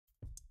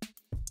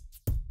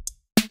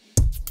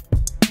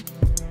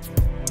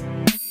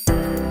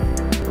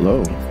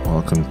Hello,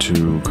 welcome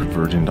to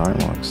Converging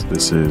Dialogues.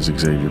 This is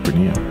Xavier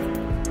Bonilla.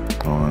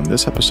 On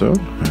this episode,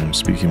 I'm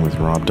speaking with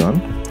Rob Dunn.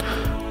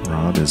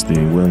 Rob is the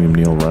William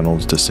Neal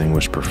Reynolds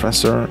Distinguished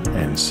Professor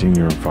and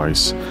Senior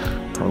Vice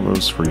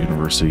Provost for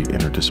University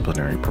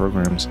Interdisciplinary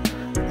Programs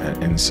at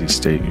NC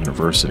State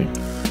University.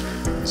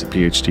 He's a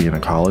PhD in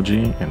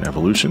ecology and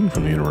evolution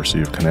from the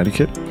University of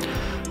Connecticut,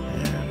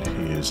 and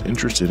he is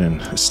interested in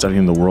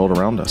studying the world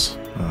around us.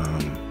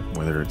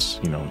 Whether it's,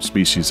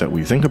 species that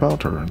we think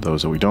about or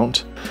those that we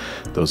don't,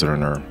 those that are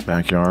in our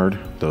backyard,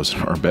 those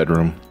in our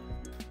bedroom,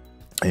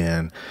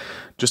 and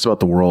just about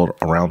the world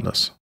around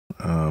us.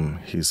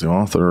 He's the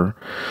author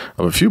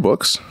of a few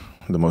books,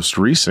 the most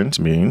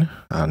recent being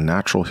A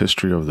Natural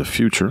History of the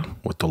Future,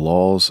 What the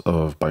Laws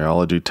of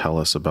Biology Tell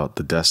Us About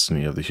the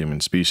Destiny of the Human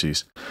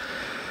Species.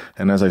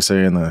 And as I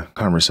say in the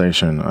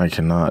conversation, I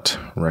cannot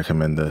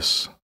recommend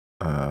this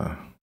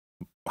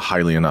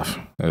highly enough.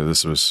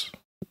 This was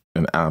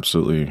an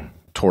absolutely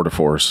tour de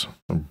force,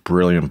 a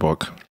brilliant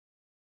book.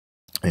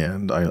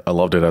 And I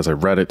loved it as I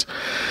read it.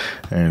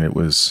 And it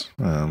was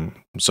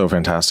so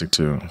fantastic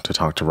to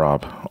talk to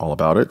Rob all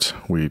about it.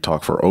 We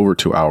talked for over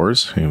 2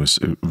 hours. He was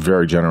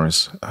very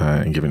generous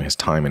in giving his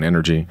time and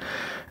energy.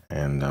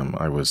 And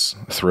I was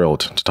thrilled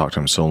to talk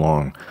to him so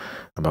long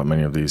about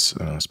many of these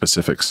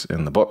specifics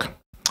in the book.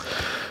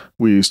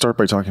 We start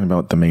by talking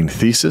about the main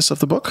thesis of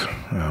the book,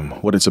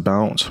 what it's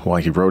about,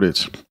 why he wrote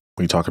it.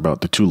 We talk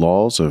about the 2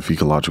 laws of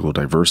ecological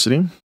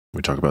diversity.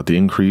 We talk about the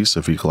increase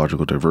of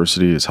ecological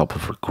diversity is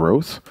helpful for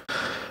growth.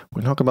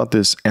 We talk about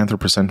this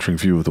anthropocentric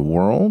view of the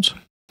world.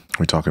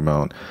 We talk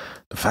about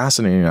the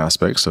fascinating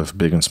aspects of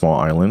big and small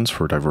islands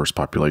for diverse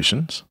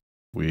populations.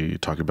 We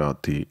talk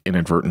about the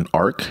inadvertent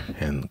arc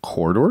and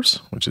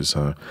corridors, which is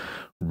a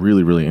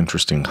really, really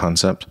interesting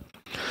concept.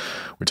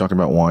 We talk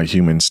about why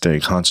humans stay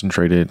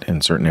concentrated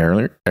in certain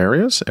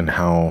areas and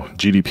how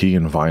GDP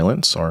and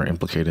violence are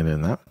implicated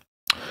in that.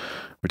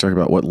 We talk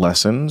about what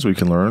lessons we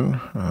can learn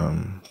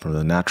from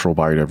the natural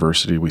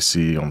biodiversity we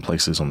see on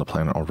places on the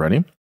planet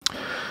already.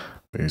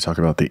 We talk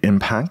about the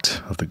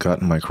impact of the gut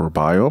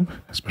microbiome,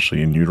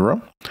 especially in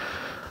utero.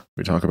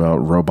 We talk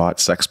about robot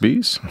sex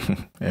bees,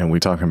 and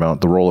we talk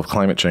about the role of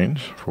climate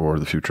change for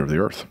the future of the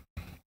Earth.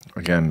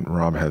 Again,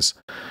 Rob has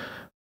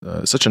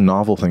such a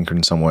novel thinker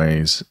in some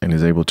ways and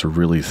is able to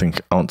really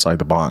think outside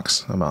the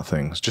box about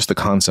things. Just the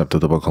concept of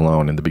the book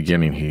alone, in the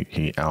beginning,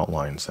 he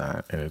outlines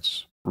that, and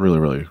it's really,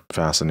 really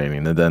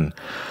fascinating. And then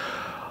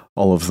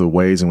all of the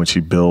ways in which he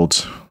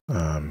builds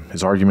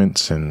his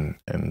arguments and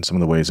some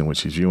of the ways in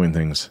which he's viewing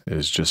things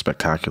is just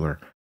spectacular.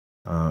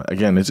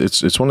 Again,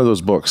 it's one of those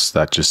books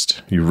that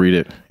just, you read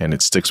it and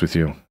it sticks with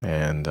you,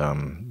 and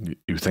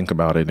you think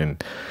about it.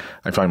 And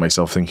I find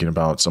myself thinking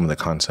about some of the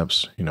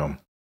concepts,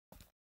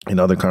 in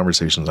other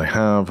conversations I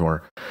have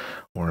or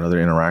in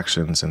other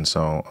interactions. And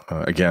so,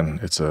 again,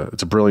 it's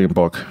a brilliant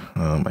book.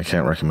 I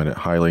can't recommend it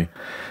highly.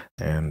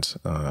 And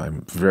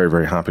I'm very,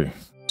 very happy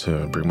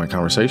to bring my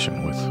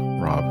conversation with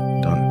Rob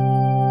Dunn.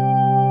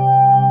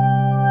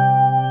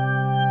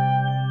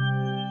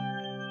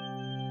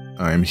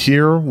 I'm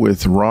here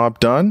with Rob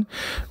Dunn.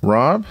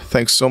 Rob,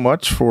 thanks so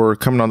much for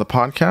coming on the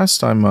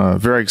podcast. I'm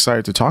very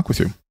excited to talk with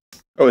you.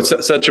 Oh, it's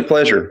such a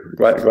pleasure.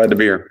 Glad to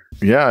be here.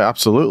 Yeah,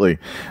 absolutely.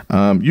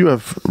 You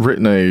have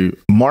written a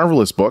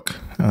marvelous book.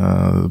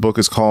 The book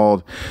is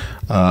called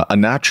A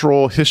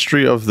Natural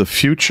History of the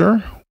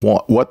Future,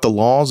 What the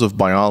Laws of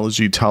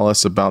Biology Tell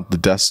Us About the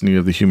Destiny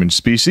of the Human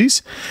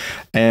Species.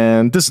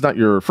 And this is not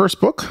your first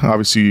book.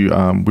 Obviously,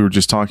 we were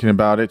just talking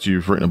about it.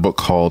 You've written a book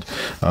called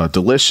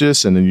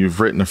Delicious, and then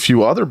you've written a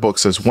few other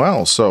books as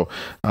well. So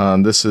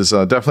this is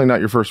definitely not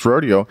your first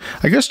rodeo.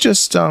 I guess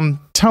just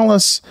tell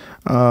us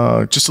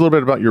just a little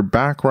bit about your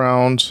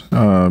background,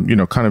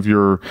 kind of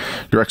your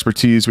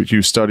expertise, what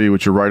you study,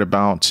 what you write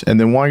about, and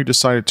then why you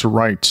decided to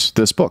write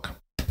this book.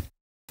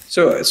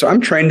 So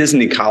I'm trained as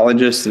an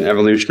ecologist and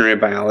evolutionary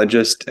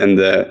biologist, and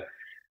the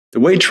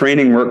way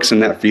training works in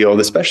that field,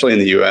 especially in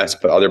the US,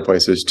 but other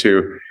places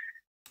too,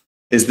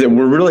 is that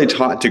we're really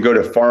taught to go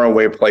to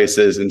faraway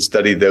places and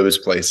study those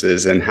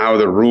places and how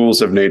the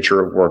rules of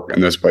nature work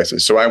in those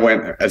places. So I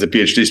went, as a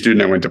PhD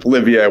student, I went to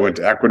Bolivia, I went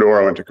to Ecuador,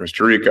 I went to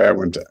Costa Rica, I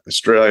went to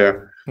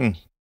Australia,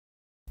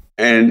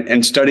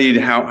 and studied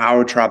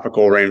how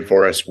tropical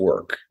rainforests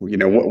work.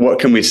 What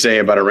can we say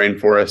about a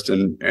rainforest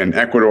in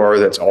Ecuador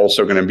that's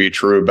also going to be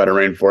true about a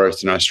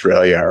rainforest in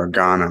Australia or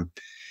Ghana?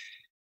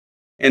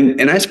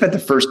 And I spent the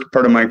first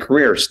part of my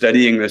career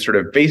studying the sort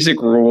of basic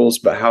rules,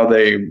 but how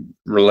they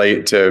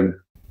relate to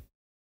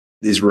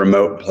these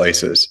remote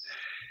places.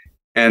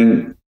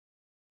 And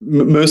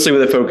mostly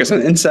with a focus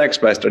on insects,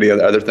 but I study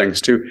other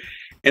things too.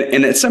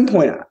 And at some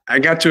point, I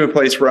got to a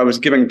place where I was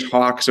giving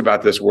talks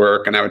about this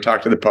work, and I would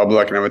talk to the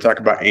public, and I would talk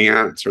about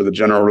ants or the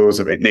general rules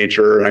of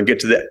nature, and I'd get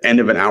to the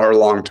end of an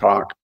hour-long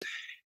talk.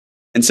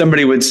 And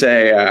somebody would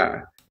say,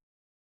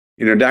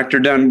 Dr.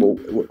 Dunn,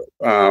 what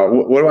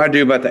do I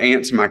do about the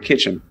ants in my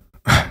kitchen?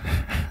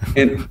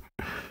 And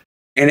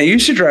it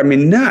used to drive me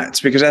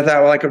nuts, because I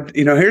thought,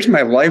 here's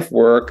my life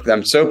work that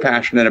I'm so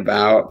passionate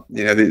about,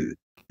 these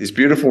these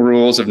beautiful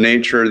rules of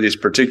nature, these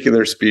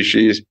particular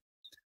species.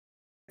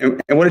 And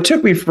what it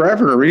took me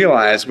forever to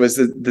realize was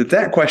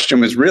that question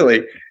was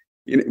really,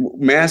 it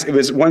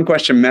was one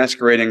question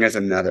masquerading as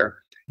another.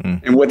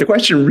 And what the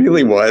question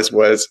really was,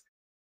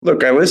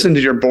 look, I listened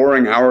to your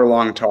boring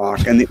hour-long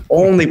talk, and the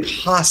only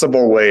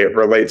possible way it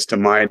relates to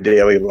my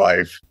daily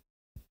life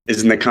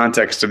is in the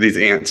context of these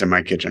ants in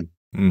my kitchen.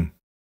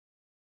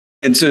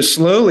 And so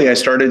slowly I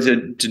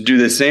started to do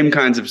the same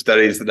kinds of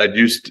studies that I'd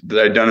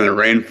done in the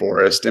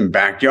rainforest, in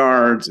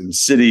backyards and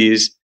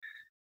cities,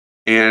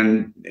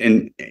 and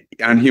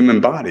on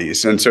human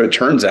bodies. And so it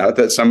turns out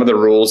that some of the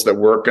rules that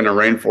work in a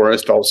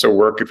rainforest also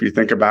work if you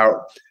think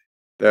about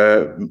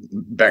the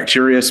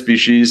bacteria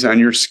species on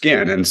your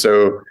skin. And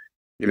so,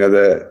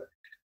 the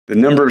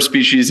number of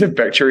species of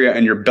bacteria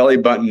in your belly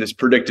button is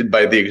predicted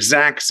by the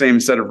exact same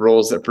set of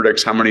rules that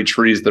predicts how many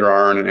trees there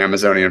are in an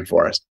Amazonian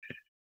forest.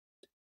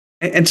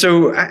 And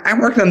so I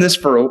worked on this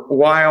for a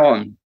while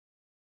and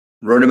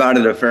wrote about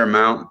it a fair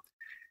amount.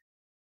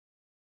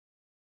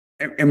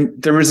 And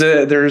there was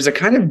a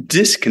kind of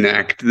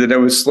disconnect that I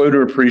was slow to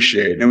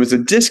appreciate. And it was a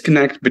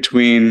disconnect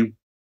between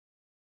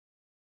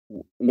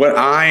what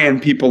I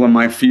and people in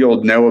my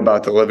field know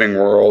about the living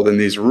world and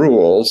these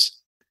rules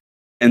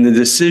and the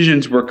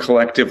decisions we're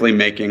collectively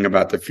making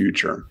about the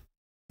future.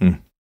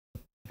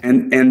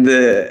 And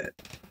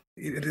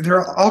there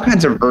are all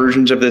kinds of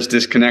versions of this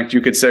disconnect. You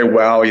could say,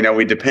 well,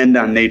 we depend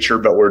on nature,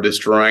 but we're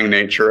destroying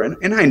nature.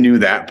 And I knew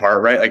that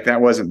part, right? Like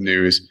that wasn't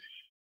news.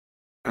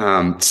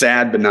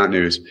 Sad, but not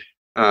news.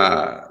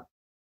 But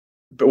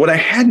what I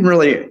hadn't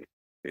really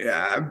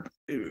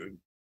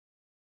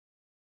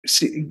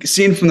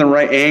seen from the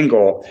right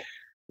angle,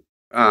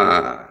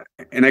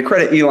 and I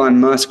credit Elon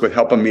Musk with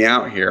helping me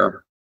out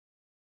here,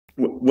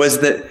 was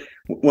that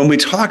when we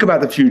talk about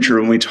the future,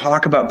 when we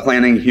talk about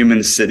planning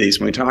human cities,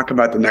 when we talk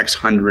about the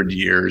next 100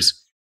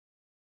 years,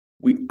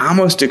 we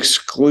almost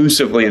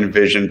exclusively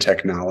envision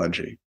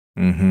technology.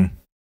 And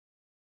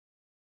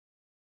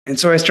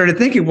so I started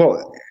thinking,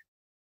 well,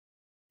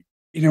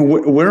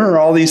 where are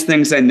all these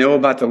things I know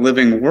about the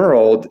living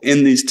world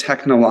in these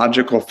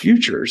technological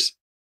futures?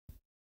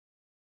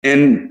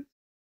 And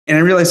I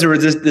realized there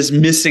was this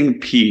missing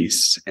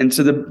piece. And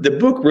so the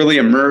book really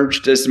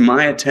emerged as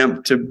my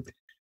attempt to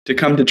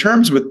come to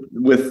terms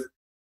with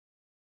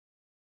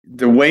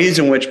the ways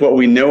in which what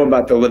we know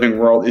about the living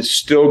world is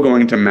still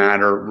going to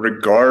matter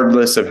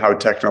regardless of how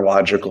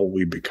technological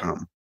we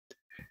become.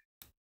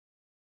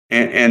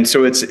 And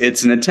so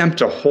it's an attempt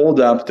to hold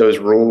up those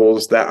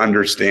rules, that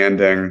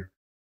understanding,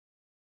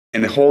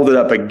 and hold it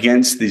up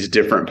against these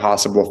different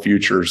possible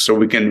futures so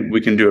we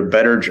can do a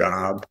better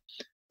job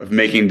of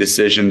making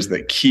decisions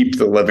that keep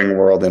the living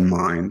world in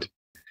mind.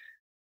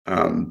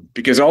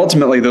 Because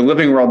ultimately, the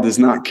living world does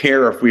not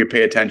care if we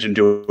pay attention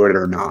to it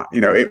or not.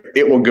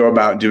 It will go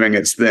about doing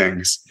its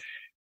things.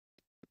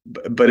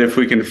 But if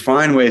we can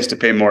find ways to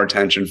pay more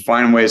attention,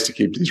 find ways to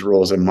keep these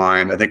rules in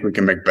mind, I think we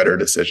can make better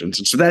decisions.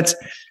 And so that's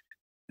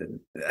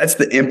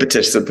the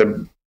impetus that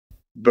the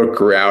book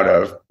grew out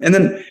of. And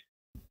then,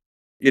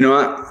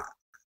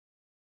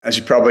 as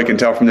you probably can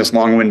tell from this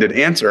long-winded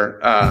answer,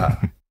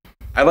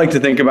 I like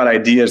to think about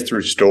ideas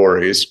through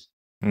stories.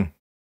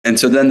 And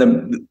so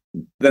then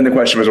the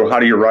question was, well, how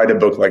do you write a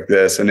book like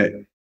this?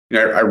 And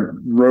I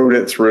wrote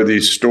it through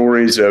these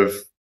stories of,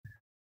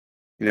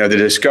 the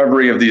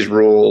discovery of these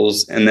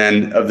rules and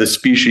then of the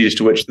species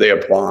to which they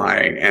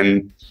apply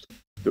and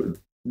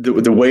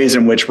the ways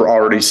in which we're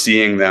already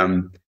seeing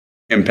them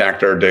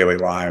impact our daily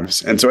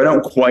lives. And so I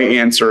don't quite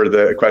answer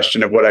the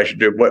question of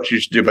what you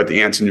should do about the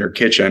ants in your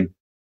kitchen,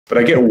 but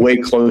I get way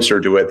closer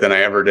to it than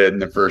I ever did in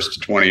the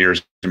first 20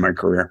 years of my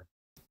career.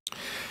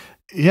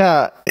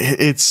 Yeah,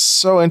 it's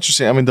so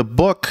interesting. I mean, the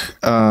book,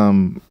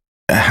 I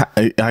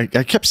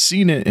kept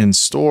seeing it in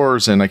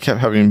stores and I kept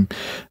having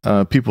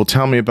people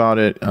tell me about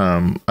it.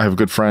 I have a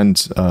good friend,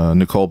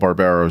 Nicole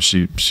Barbero.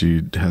 She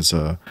has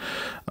a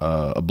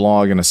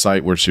blog and a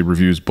site where she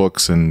reviews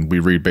books, and we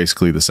read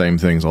basically the same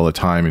things all the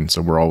time. And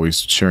so we're always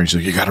sharing. She's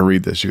like, you got to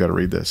read this. You got to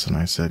read this. And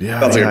I said,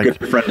 yeah. Sounds like a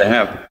good friend to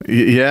have.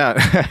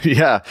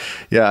 Yeah.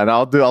 Yeah. And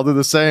I'll do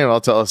the same.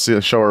 I'll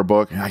show her a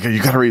book.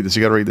 You got to read this.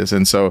 You got to read this.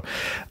 And so,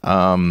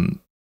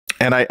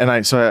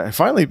 So I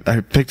finally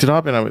picked it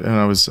up and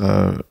I was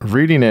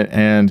reading it,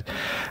 and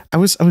I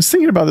was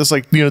thinking about this,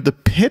 like, the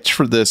pitch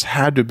for this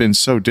had to have been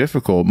so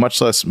difficult, much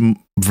less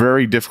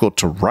very difficult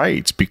to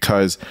write,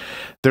 because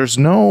there's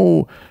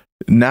no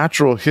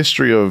natural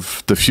history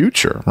of the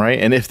future, right?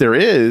 And if there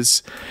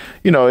is,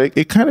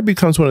 it kind of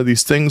becomes one of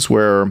these things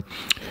where,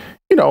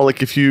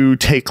 like if you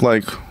take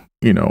like,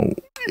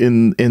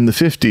 in the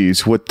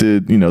 50s, what the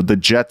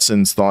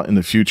Jetsons thought in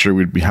the future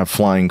would have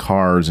flying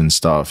cars and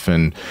stuff.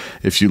 And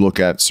if you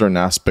look at certain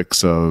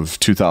aspects of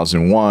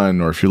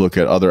 2001, or if you look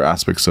at other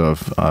aspects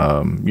of,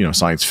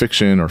 science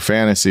fiction or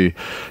fantasy,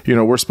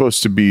 we're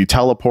supposed to be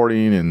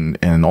teleporting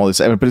and all this,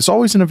 but it's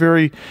always in a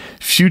very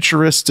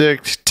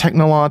futuristic,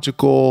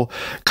 technological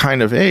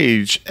kind of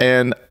age.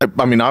 And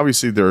I mean,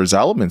 obviously there's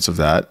elements of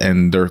that,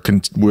 and there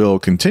will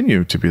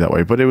continue to be that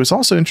way. But it was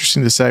also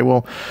interesting to say,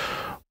 well,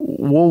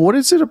 Well, what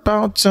is it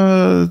about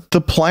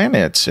the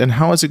planet, and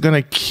how is it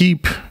going to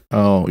keep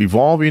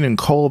evolving and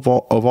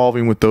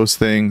co-evolving with those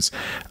things,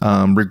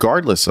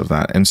 regardless of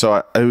that? And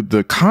so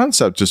the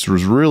concept just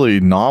was really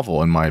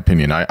novel, in my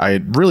opinion.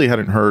 I really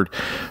hadn't heard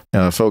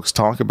folks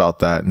talk about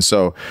that. And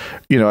so,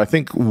 I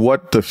think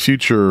what the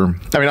future,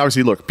 I mean,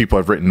 obviously, look, people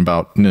have written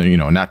about,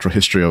 natural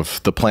history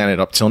of the planet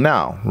up till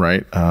now,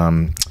 right?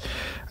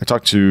 I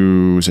talked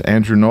to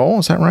Andrew Knoll,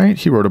 is that right?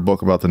 He wrote a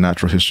book about the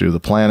natural history of the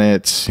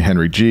planet.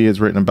 Henry G.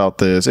 has written about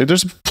this. And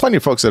there's plenty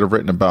of folks that have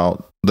written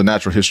about the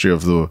natural history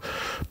of the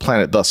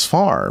planet thus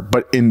far.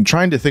 But in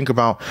trying to think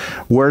about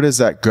where does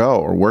that go,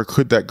 or where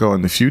could that go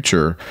in the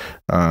future,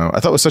 I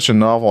thought it was such a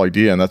novel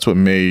idea, and that's what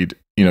made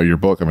your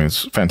book, I mean,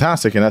 it's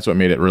fantastic, and that's what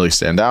made it really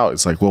stand out.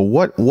 It's like, well,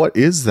 what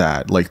is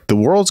that? Like, the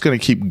world's going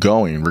to keep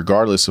going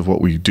regardless of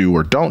what we do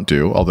or don't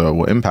do, although it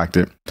will impact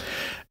it.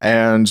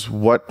 And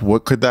what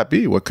could that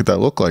be? What could that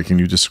look like?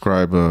 And you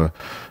describe a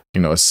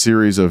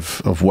series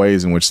of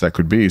ways in which that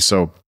could be.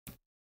 So,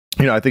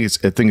 I think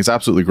it's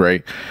absolutely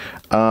great.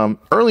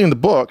 Early in the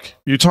book,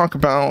 you talk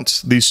about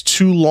these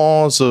two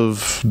laws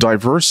of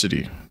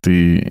diversity: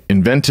 the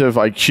inventive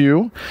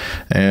IQ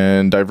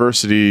and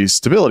diversity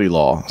stability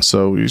law.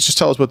 So you just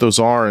tell us what those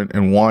are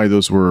and why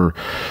those were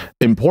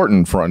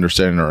important for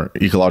understanding our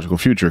ecological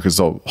future, because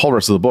the whole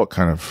rest of the book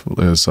kind of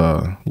is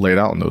laid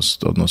out in those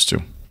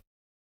two.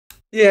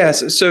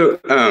 Yes. So,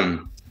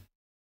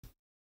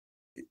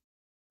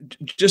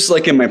 just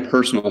like in my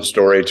personal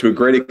story, to a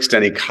great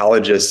extent,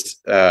 ecologists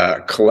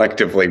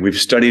collectively, we've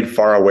studied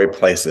faraway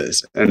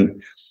places,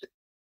 and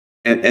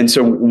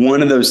so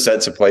one of those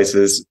sets of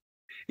places,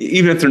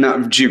 even if they're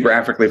not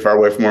geographically far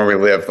away from where we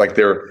live, like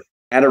they're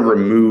at a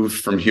remove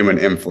from human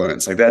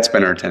influence. Like, that's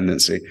been our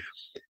tendency,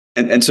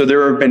 and so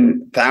there have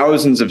been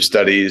thousands of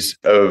studies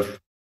of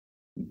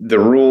the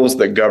rules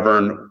that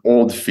govern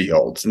old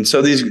fields, and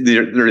so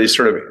there are these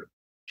sort of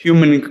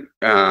human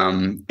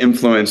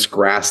influenced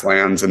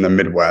grasslands in the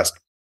Midwest.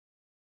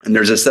 And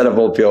there's a set of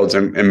old fields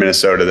in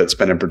Minnesota that's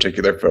been a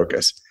particular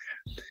focus.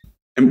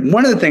 And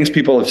one of the things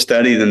people have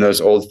studied in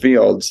those old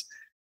fields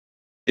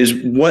is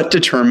what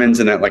determines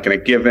in a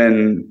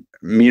given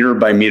meter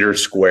by meter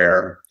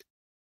square,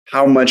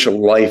 how much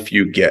life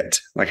you get,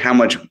 like how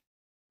much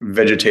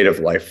vegetative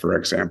life, for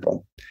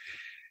example,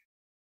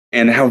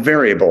 and how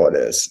variable it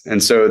is.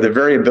 And so the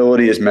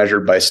variability is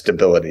measured by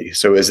stability.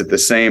 So is it the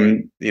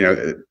same,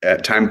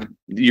 at time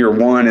year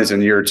one as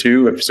in year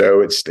two? If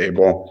so, it's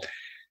stable.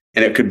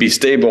 And it could be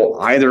stable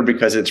either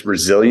because it's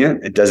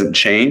resilient, it doesn't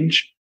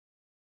change.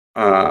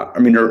 Or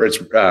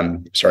it's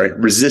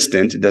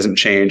resistant, it doesn't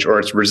change, or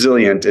it's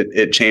resilient,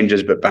 it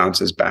changes but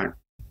bounces back.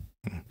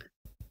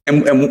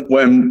 And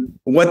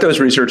what those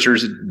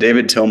researchers,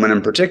 David Tillman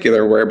in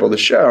particular, were able to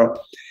show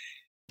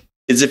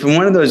is if in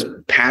one of those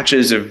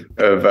patches of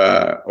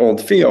old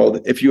field,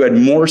 if you had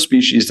more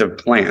species of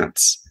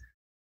plants,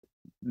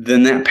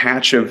 then that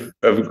patch of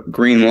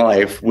green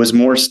life was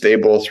more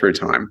stable through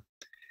time.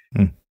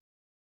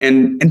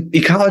 And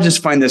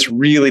ecologists find this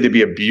really to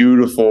be a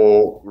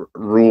beautiful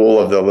rule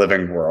of the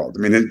living world.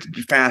 I mean, they're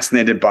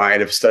fascinated by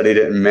it, have studied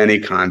it in many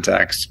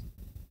contexts.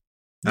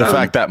 The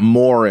fact that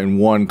more in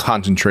one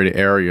concentrated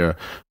area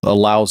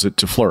allows it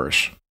to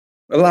flourish.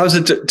 Allows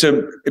it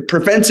it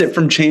prevents it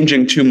from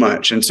changing too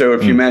much. And so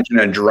if you imagine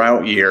a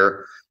drought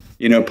year,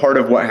 part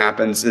of what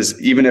happens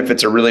is, even if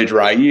it's a really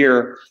dry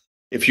year,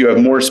 if you have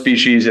more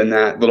species in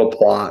that little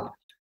plot,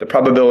 the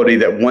probability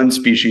that one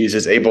species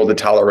is able to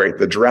tolerate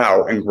the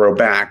drought and grow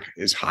back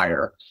is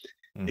higher.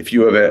 If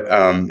you have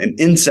an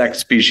insect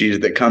species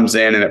that comes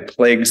in and it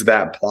plagues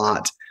that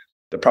plot,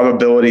 the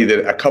probability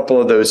that a couple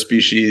of those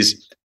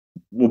species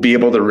will be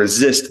able to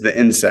resist the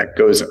insect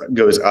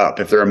goes up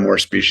if there are more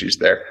species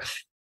there.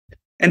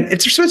 And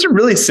it's a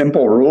really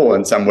simple rule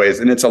in some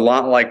ways. And it's a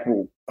lot like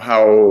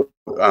how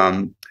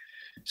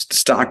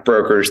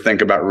stockbrokers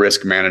think about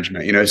risk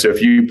management. So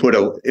if you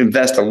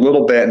invest a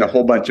little bit in a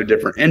whole bunch of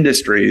different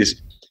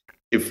industries,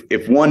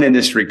 if one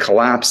industry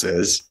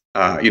collapses,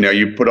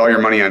 you put all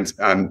your money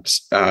on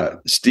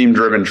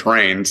steam-driven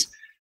trains.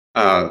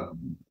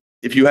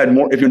 If you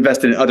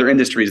invested in other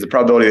industries, the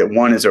probability that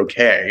one is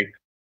okay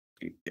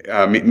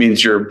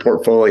means your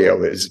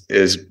portfolio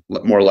is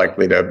more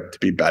likely to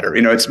be better.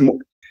 It's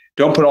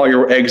don't put all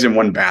your eggs in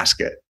one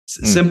basket. It's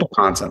a simple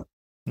concept.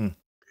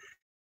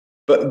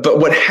 But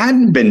what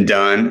hadn't been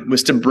done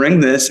was to bring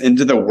this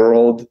into the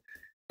world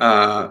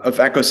of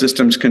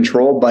ecosystems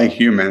controlled by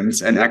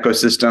humans and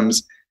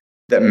ecosystems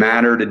that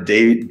matter to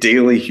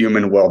daily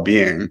human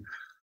well-being.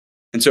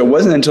 And so it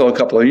wasn't until a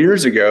couple of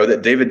years ago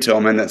that David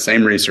Tillman, that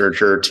same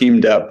researcher,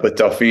 teamed up with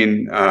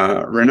Delphine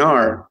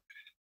Renard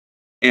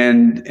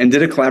and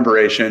did a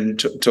collaboration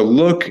to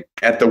look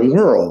at the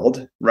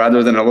world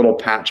rather than a little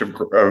patch of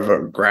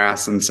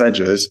grass and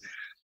sedges.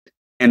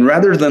 And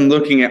rather than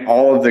looking at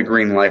all of the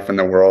green life in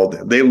the world,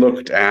 they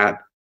looked at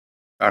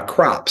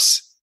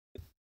crops.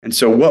 And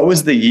so what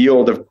was the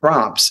yield of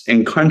crops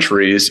in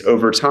countries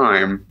over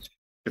time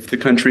if the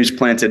countries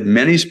planted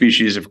many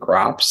species of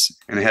crops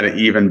and had an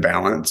even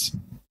balance,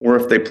 or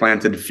if they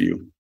planted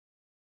few?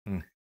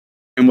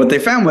 And what they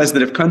found was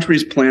that if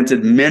countries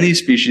planted many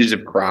species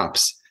of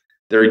crops,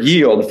 their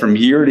yield from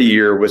year to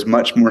year was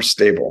much more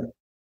stable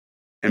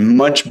and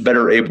much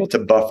better able to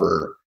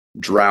buffer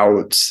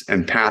droughts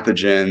and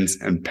pathogens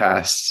and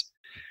pests.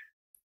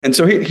 And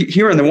so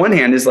here on the one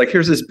hand is like,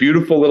 here's this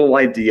beautiful little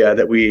idea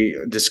that we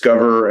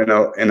discover in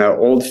an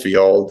old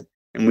field,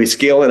 and we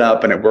scale it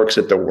up and it works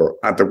at the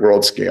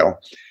world scale.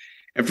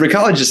 And for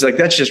ecologists, like,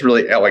 that's just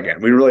really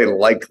elegant. We really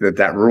like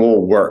that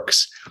rule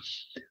works.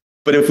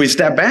 But if we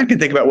step back and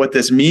think about what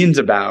this means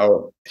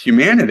about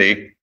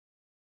humanity,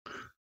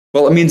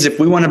 well, it means if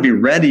we want to be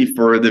ready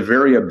for the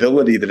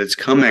variability that is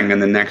coming in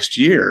the next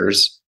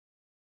years,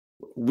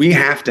 we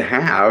have to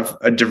have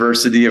a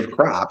diversity of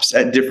crops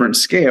at different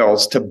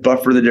scales to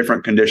buffer the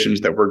different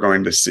conditions that we're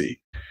going to see.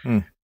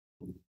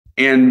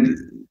 And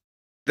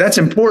that's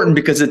important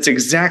because it's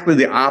exactly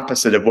the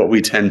opposite of what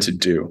we tend to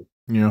do.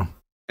 Yeah.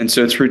 And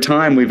so through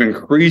time, we've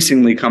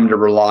increasingly come to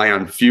rely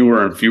on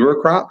fewer and fewer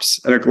crops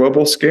at a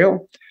global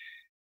scale,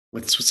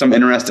 with some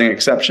interesting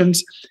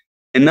exceptions.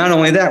 And not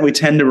only that, we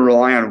tend to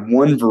rely on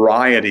one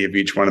variety of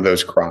each one of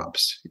those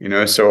crops.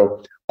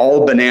 So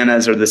all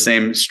bananas are the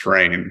same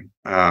strain.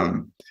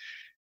 A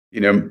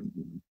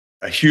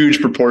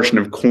huge proportion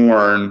of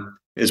corn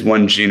is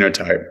one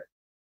genotype.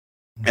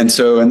 And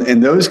so in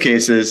those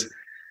cases,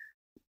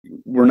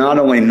 we're not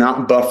only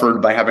not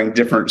buffered by having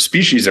different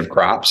species of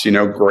crops,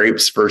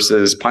 grapes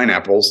versus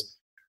pineapples,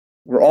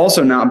 we're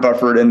also not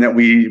buffered in that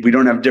we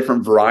don't have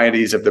different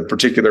varieties of the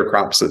particular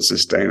crops that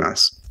sustain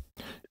us.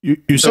 You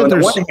said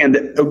there's on the one hand,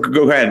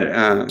 go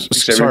ahead.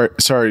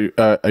 Sorry.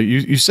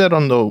 You said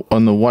on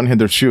the one hand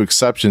there's few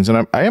exceptions,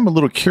 and I am a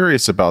little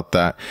curious about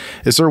that.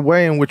 Is there a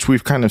way in which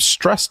we've kind of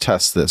stress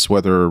test this,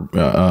 whether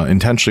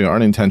intentionally or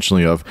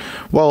unintentionally? Of,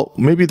 well,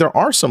 maybe there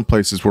are some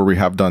places where we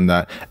have done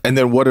that, and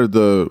then what are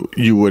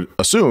you would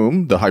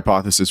assume the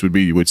hypothesis would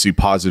be you would see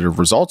positive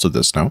results of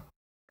this? No.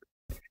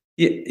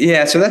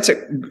 Yeah. So that's a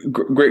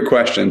great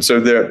question. So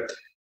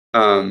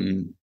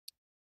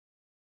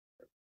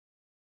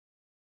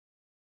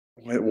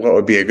what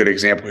would be a good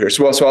example here?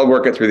 So I'll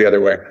work it through the other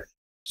way.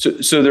 So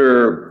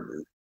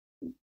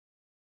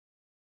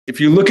if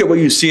you look at what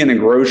you see in a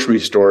grocery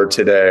store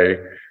today,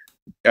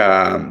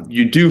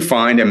 you do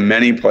find in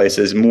many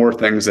places more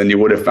things than you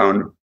would have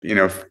found,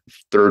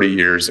 30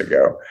 years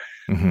ago.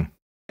 Mm-hmm.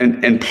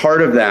 And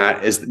part of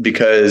that is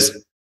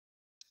because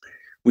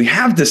we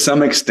have, to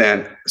some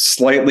extent,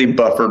 slightly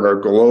buffered our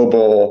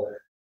global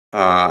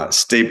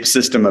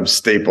system of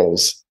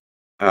staples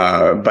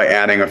by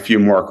adding a few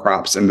more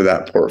crops into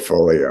that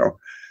portfolio.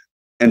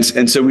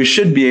 And so we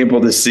should be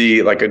able to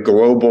see like a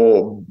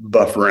global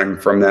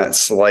buffering from that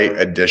slight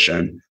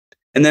addition.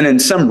 And then in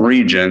some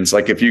regions,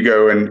 like if you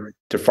go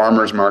into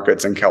farmers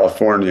markets in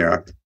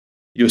California,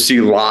 you'll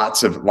see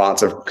lots of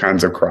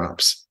kinds of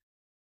crops.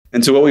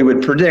 And so what we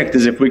would predict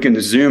is if we can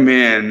zoom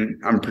in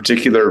on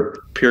particular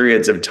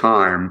periods of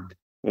time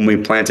when we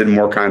planted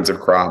more kinds of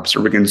crops,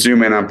 or we can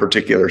zoom in on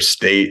particular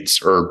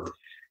states or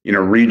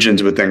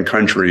regions within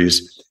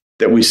countries,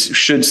 that we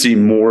should see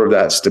more of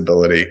that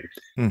stability.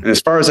 And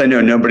as far as I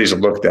know, nobody's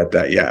looked at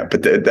that yet,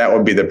 but that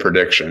would be the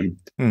prediction.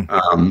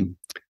 And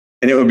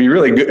it would be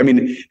really good. I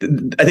mean,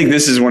 I think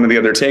this is one of the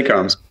other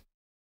take-homes.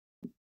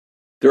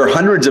 There are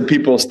hundreds of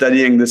people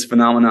studying this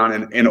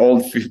phenomenon in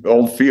old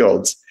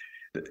fields.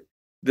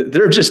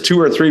 There are just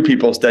 2 or 3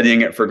 people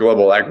studying it for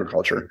global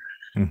agriculture.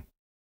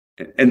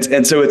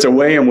 And so it's a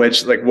way in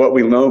which, like, what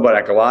we know about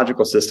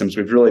ecological systems,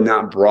 we've really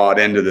not brought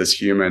into this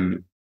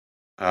human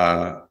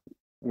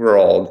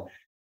world,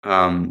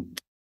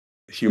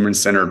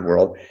 human-centered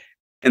world.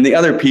 And the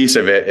other piece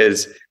of it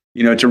is,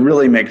 to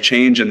really make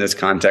change in this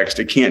context,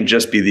 it can't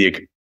just be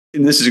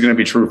and this is going to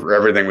be true for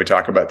everything we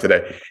talk about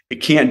today. It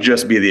can't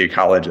just be the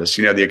ecologist.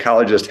 The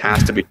ecologist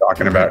has to be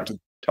talking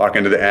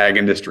to the ag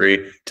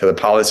industry, to the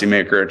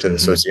policymaker, to the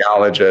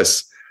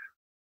sociologists.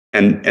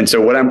 And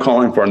so what I'm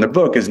calling for in the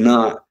book is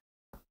not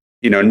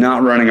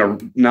running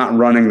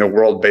the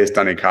world based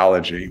on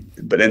ecology,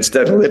 but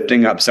instead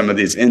lifting up some of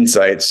these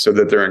insights so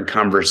that they're in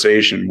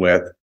conversation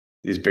with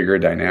these bigger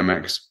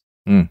dynamics.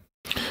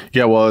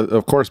 Yeah, well,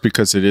 of course,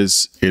 because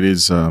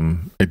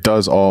it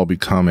does all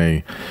become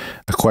a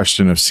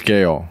question of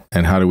scale,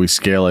 and how do we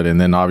scale it?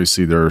 And then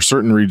obviously there are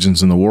certain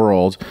regions in the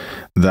world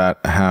that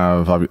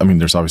have,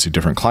 there's obviously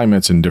different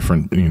climates and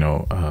different,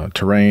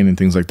 terrain and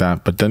things like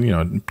that, but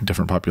then,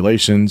 different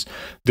populations,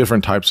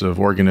 different types of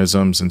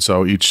organisms. And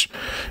so each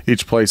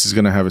place is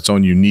going to have its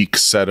own unique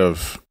set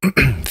of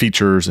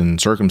features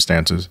and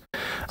circumstances.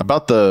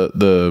 About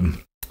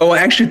the Oh, I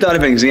actually thought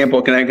of an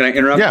example. Can I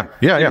interrupt?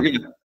 Yeah.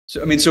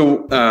 So,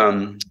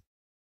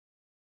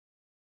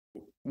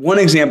 one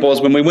example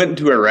is when we went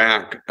into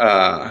Iraq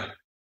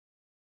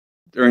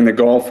during the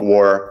Gulf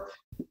War,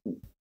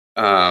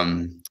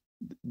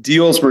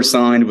 deals were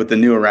signed with the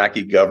new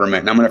Iraqi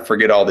government. And I'm going to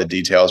forget all the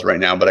details right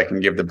now, but I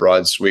can give the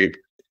broad sweep,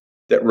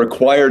 that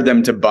required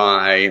them to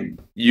buy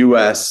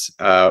U.S.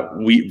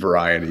 Wheat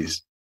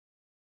varieties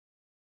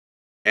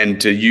and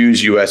to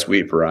use U.S.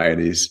 wheat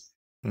varieties.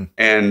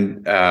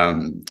 And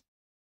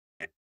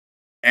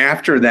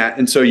after that,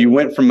 and so you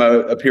went from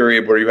a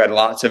period where you had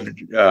lots of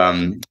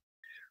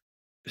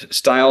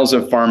styles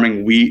of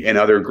farming wheat and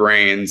other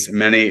grains,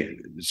 many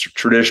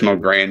traditional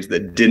grains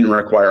that didn't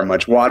require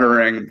much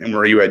watering, and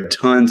where you had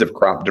tons of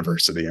crop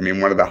diversity. I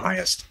mean, one of the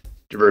highest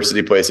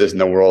diversity places in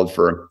the world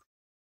for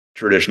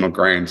traditional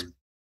grains,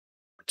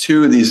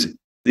 to these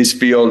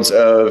fields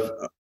of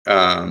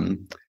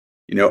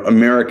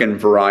American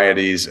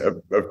varieties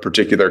of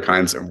particular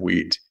kinds of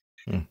wheat.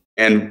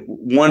 And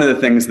one of the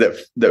things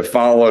that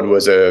followed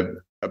was a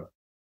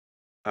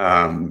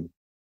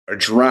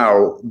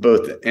drought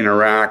both in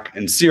Iraq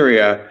and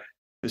Syria. It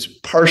was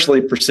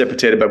partially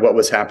precipitated by what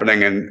was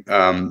happening in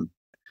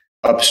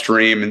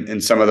upstream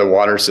in some of the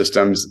water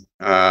systems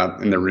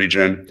in the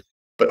region,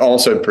 but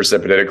also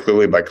precipitated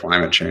clearly by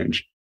climate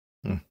change.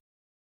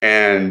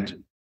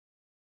 And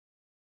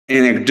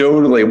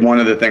anecdotally, one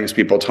of the things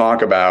people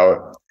talk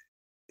about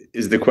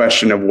is the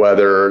question of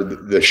whether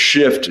the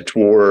shift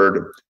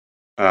toward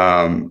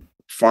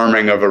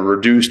farming of a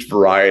reduced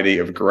variety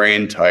of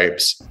grain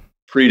types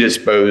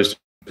predisposed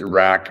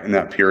Iraq in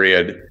that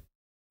period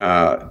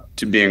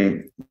to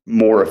being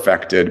more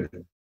affected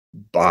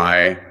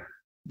by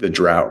the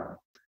drought,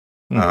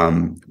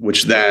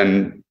 which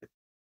then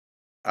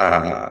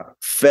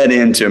fed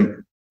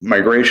into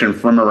migration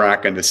from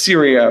Iraq into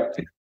Syria,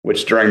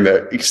 which during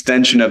the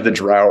extension of the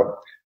drought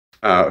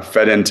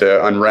fed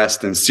into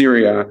unrest in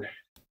Syria.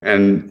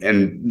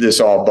 And this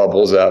all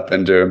bubbles up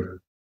into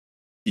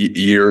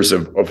years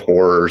of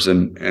horrors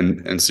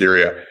in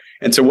Syria.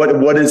 And so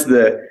what is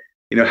the,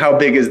 how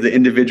big is the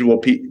individual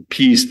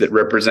piece that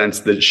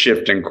represents the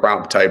shift in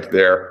crop type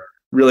there?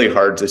 Really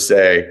hard to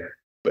say,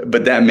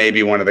 but that may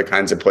be one of the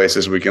kinds of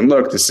places we can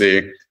look to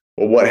see,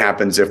 well, what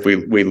happens if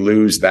we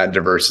lose that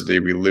diversity,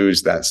 we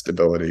lose that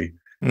stability?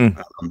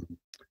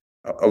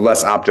 A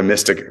less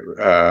optimistic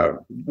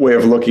way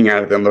of looking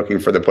at it than looking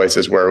for the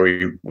places where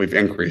we've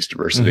increased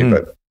diversity,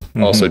 but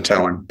also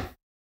telling.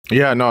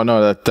 Yeah,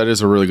 no, that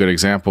is a really good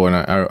example. And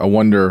I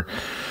wonder,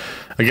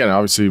 again,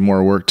 obviously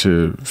more work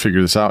to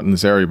figure this out in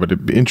this area, but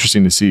it'd be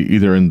interesting to see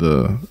either in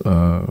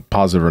the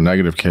positive or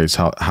negative case,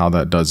 how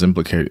that does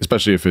implicate,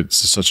 especially if it's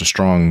such a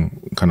strong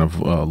kind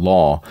of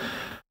law.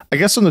 I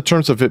guess in the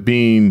terms of it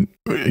being,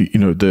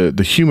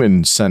 the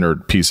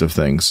human-centered piece of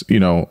things,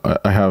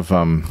 I have,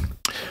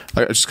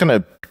 I just kind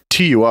of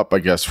tee you up, I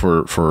guess,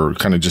 for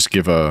kind of just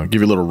give you a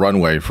little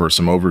runway for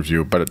some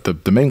overview. But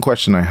the main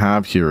question I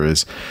have here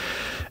is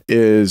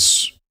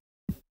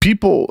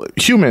people,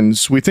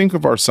 humans, we think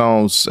of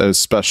ourselves as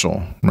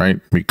special,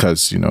 right?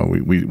 Because,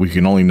 we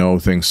can only know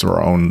things through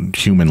our own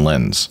human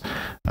lens.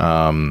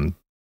 And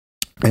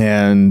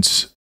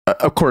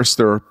of course,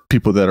 there are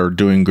people that are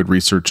doing good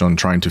research on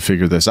trying to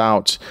figure this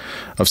out,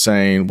 of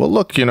saying, well,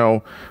 look,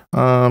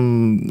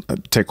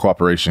 take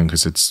cooperation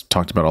because it's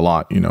talked about a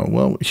lot.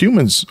 Well,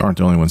 humans aren't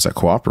the only ones that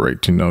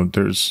cooperate.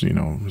 There's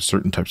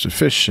certain types of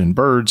fish and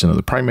birds and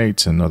other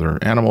primates and other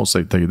animals.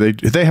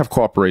 They have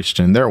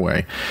cooperation in their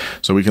way,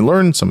 so we can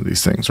learn some of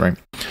these things, right?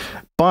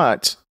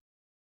 But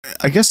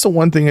I guess the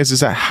one thing is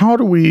that how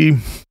do we?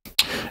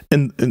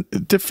 And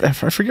I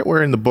forget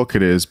where in the book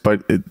it is,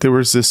 but there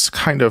was this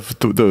kind of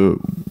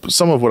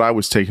some of what I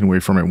was taking away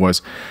from it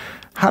was,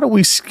 how do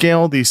we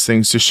scale these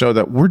things to show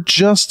that we're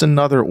just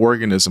another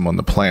organism on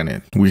the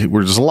planet?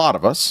 There's a lot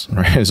of us,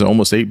 right? There's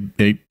almost 8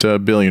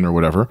 billion or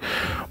whatever,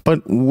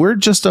 but we're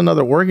just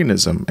another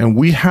organism, and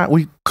we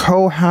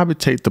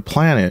cohabitate the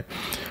planet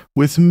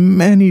with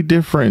many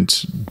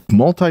different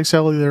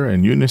multicellular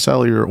and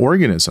unicellular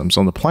organisms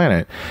on the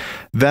planet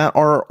that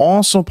are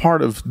also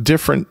part of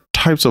different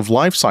types of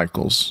life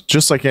cycles,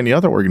 just like any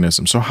other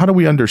organism. So how do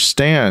we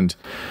understand,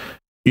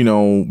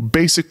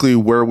 basically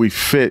where we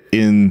fit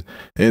in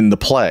the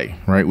play,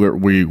 right? Where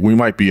we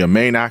might be a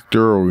main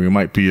actor, or we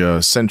might be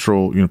a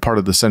central, part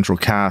of the central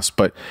cast,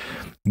 but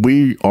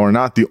we are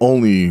not the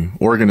only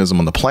organism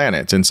on the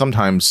planet. And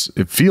sometimes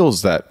it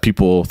feels that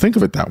people think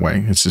of it that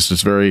way. It's just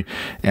this very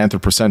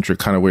anthropocentric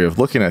kind of way of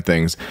looking at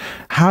things.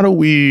 How do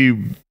we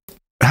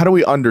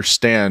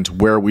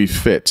understand where we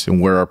fit and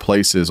where our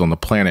place is on the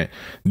planet,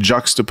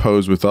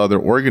 juxtaposed with other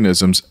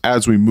organisms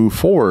as we move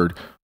forward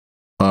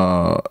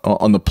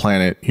on the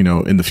planet,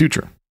 in the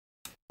future?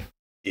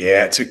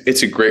 Yeah,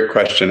 it's a great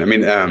question. I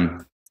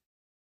mean,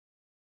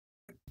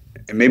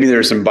 maybe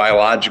there's some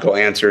biological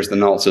answers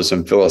and also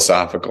some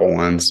philosophical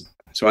ones.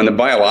 So on the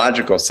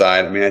biological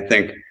side, I mean, I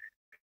think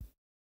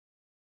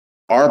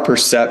our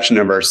perception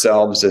of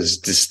ourselves as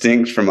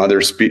distinct from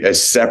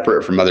as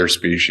separate from other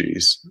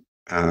species,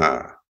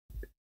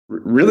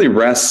 really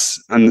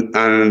rests on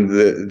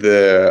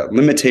the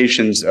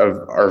limitations of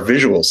our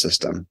visual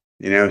system.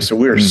 So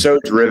we are so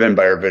driven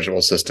by our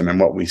visual system and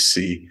what we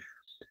see.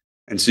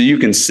 And so you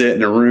can sit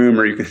in a room,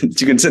 or you can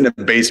sit in a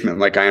basement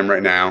like I am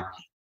right now,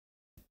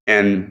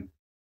 and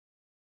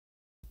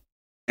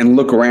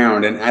look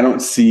around, and I don't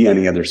see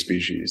any other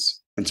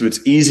species. And so it's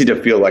easy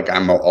to feel like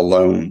I'm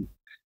alone.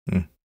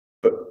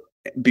 But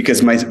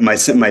because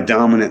my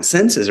dominant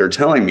senses are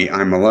telling me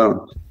I'm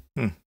alone.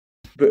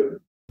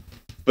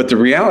 But But the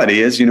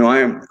reality is,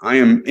 I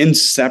am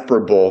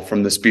inseparable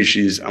from the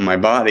species on my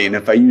body. And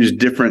if I use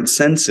different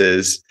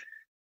senses,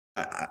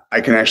 I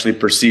can actually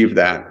perceive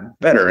that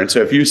better. And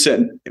so if you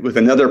sit with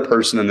another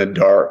person in the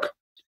dark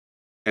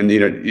and,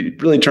 you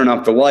really turn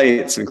off the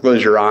lights and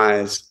close your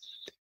eyes,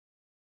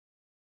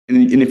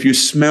 and if you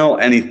smell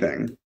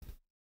anything,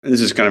 this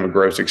is kind of a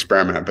gross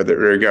experiment, but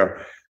there you go.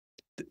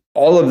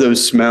 All of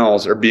those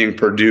smells are being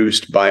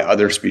produced by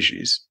other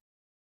species.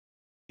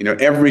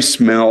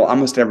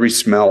 Almost every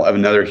smell of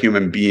another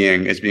human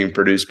being is being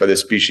produced by the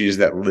species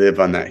that live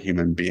on that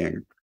human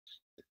being.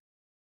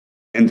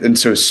 And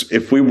so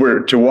if we were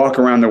to walk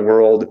around the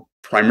world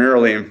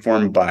primarily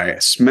informed by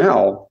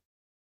smell,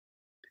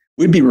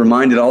 we'd be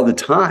reminded all the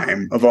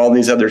time of all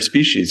these other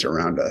species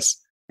around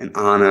us and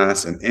on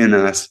us and in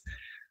us.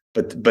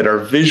 But our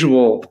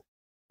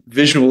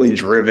visually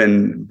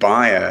driven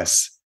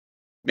bias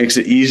makes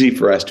it easy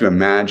for us to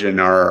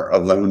imagine our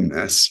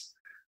aloneness.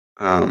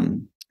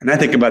 And I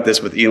think about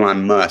this with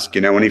Elon Musk,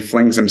 when he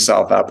flings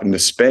himself up into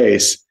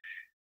space,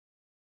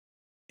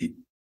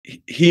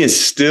 he is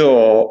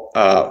still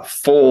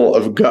full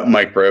of gut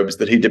microbes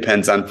that he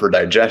depends on for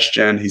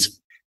digestion. He's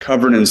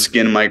covered in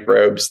skin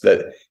microbes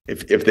that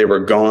if they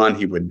were gone,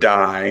 he would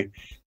die.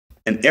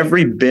 And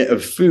every bit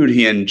of food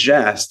he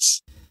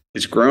ingests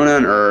is grown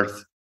on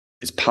Earth,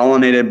 is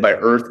pollinated by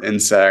Earth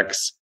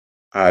insects,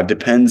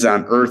 depends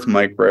on Earth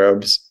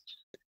microbes.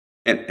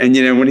 And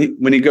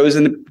when he goes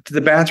into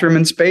the bathroom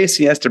in space,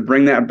 he has to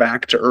bring that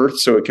back to Earth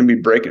so it can be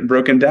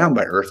broken down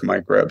by Earth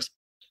microbes.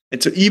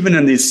 And so even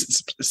in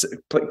these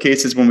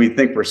cases when we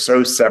think we're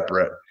so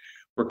separate,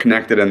 we're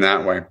connected in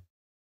that way.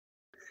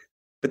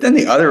 But then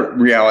the other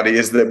reality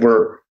is that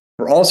we're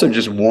also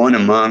just one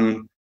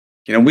among,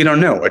 we don't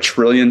know, 1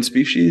 trillion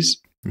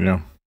species.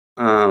 Yeah.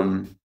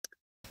 And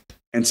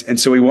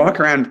so we walk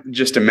around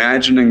just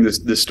imagining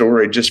the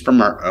story just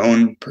from our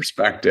own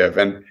perspective.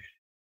 And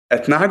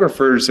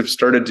ethnographers have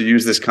started to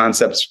use this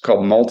concept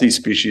called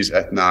multi-species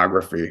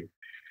ethnography.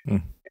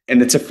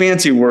 And it's a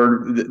fancy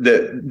word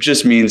that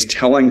just means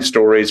telling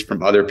stories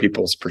from other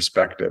people's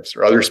perspectives,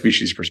 or other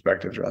species'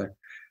 perspectives, rather.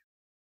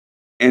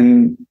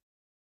 And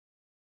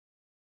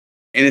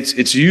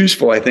it's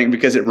useful, I think,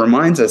 because it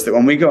reminds us that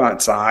when we go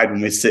outside,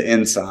 when we sit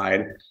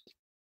inside,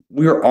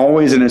 we are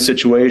always in a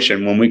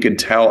situation when we could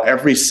tell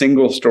every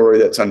single story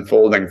that's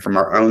unfolding from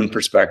our own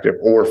perspective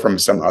or from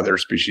some other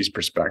species'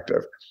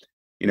 perspective.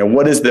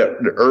 What does the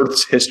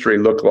Earth's history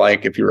look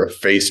like if you're a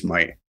face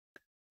mite?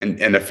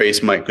 And a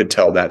face mite could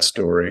tell that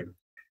story.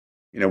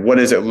 What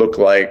does it look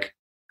like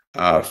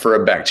for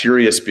a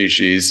bacteria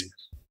species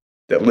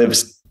that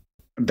lives,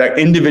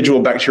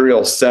 individual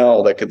bacterial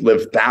cell that could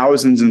live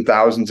thousands and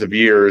thousands of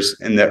years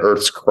in the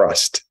Earth's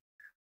crust?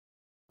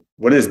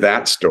 What is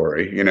that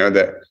story?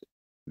 That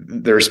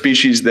there are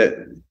species that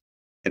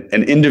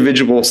an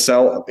individual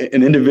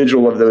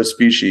of those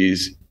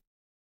species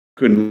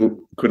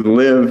could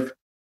live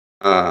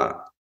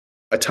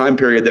a time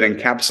period that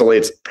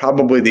encapsulates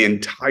probably the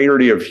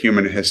entirety of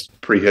human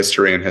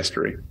prehistory and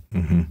history.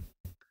 Mm-hmm.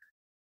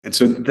 And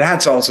so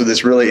that's also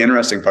this really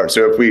interesting part.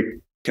 So if we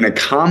can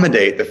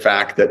accommodate the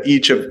fact that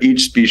each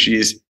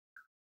species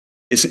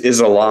is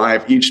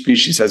alive, each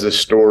species has a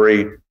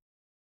story,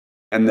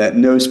 and that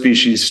no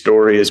species'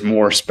 story is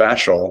more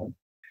special,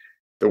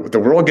 the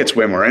world gets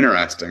way more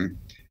interesting.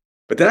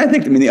 But then I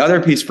think, the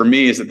other piece for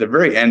me is at the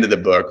very end of the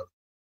book,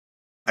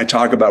 I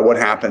talk about what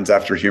happens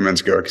after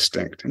humans go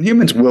extinct. And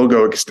humans will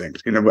go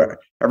extinct.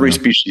 Every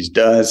species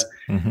does.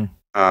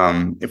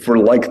 Mm-hmm. If we're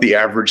like the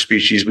average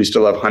species, we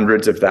still have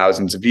hundreds of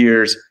thousands of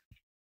years.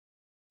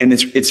 And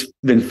it's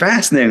been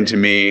fascinating to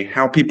me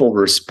how people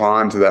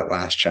respond to that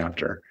last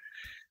chapter.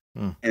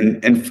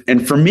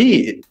 And for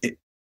me,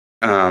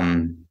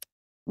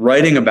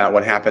 writing about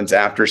what happens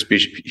after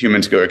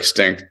humans go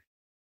extinct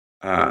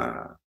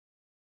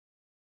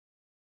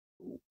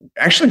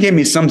actually gave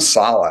me some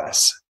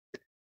solace.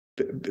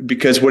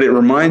 Because what it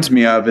reminds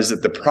me of is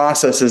that the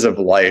processes of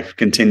life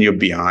continue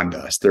beyond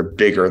us. They're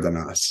bigger than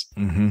us.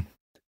 Mm-hmm.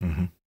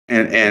 Mm-hmm.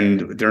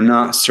 And they're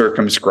not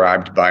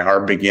circumscribed by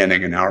our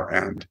beginning and our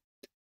end.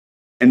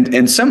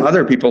 And some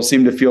other people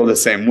seem to feel the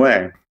same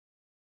way.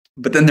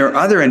 But then there are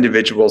other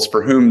individuals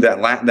for whom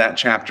that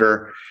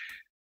chapter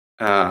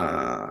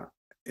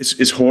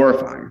is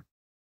horrifying.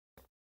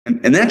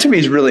 And that to me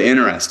is really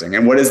interesting.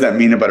 And what does that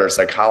mean about our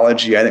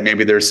psychology? I think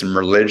maybe there's some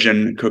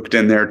religion cooked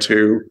in there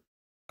too.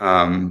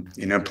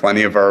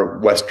 Plenty of our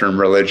Western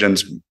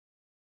religions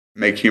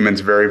make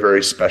humans very,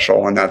 very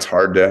special, and that's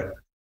hard to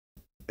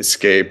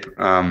escape.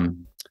 But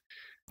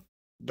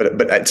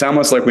it's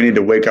almost like we need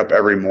to wake up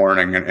every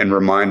morning and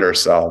remind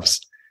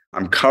ourselves,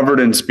 I'm covered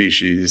in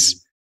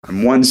species.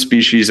 I'm one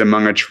species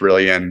among 1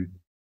 trillion.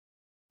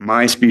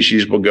 My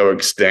species will go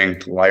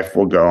extinct. Life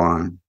will go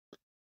on.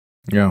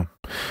 Yeah.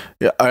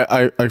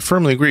 I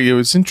firmly agree. It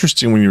was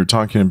interesting when you were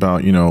talking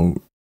about,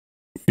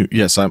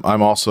 yes,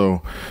 I'm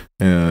also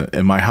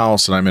in my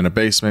house and I'm in a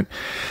basement,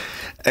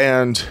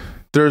 and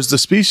there's the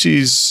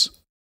species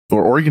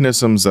or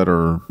organisms that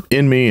are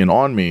in me and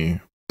on me,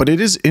 But it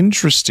is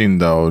interesting,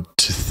 though,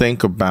 to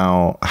think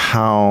about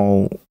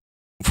how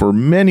for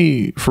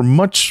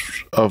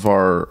much of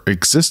our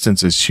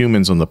existence as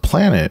humans on the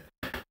planet,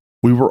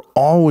 we were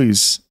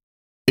always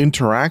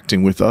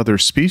interacting with other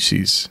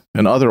species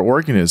and other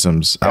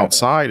organisms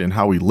outside and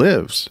how we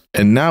lived.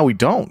 And now we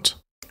don't,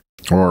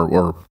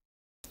 or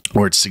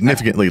it's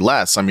significantly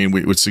less. I mean,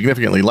 it's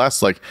significantly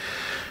less. Like,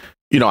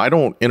 I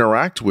don't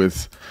interact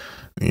with,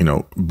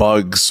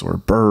 bugs or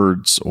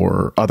birds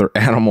or other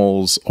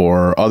animals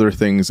or other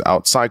things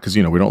outside because,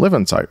 we don't live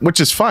inside,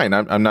 which is fine.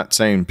 I'm not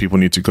saying people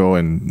need to go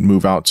and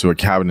move out to a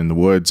cabin in the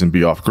woods and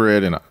be off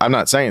grid. And I'm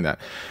not saying that.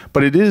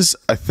 But it is,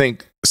 I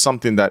think,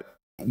 something that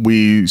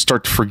we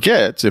start to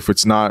forget if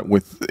it's not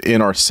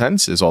within our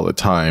senses all the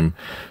time,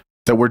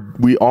 that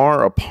we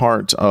are a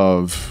part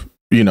of,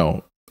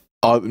 a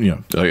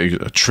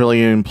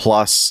trillion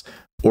plus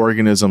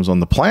organisms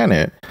on the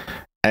planet.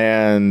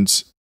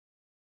 And,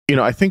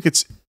 I think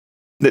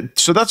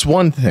so that's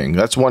one thing.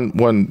 That's one.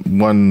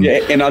 Yeah,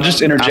 and I'll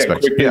just interject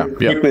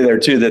quickly there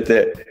too,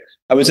 that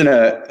I was in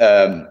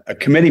a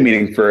committee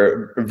meeting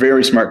for a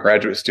very smart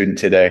graduate student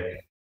today,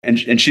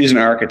 and she's an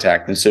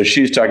architect. And so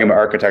she's talking about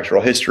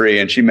architectural history.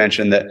 And she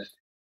mentioned that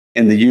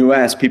in the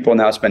US, people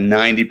now spend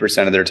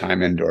 90% of their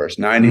time indoors,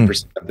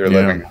 90% of their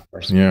living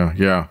hours.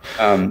 Yeah.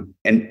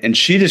 And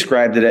she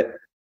described it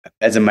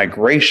as a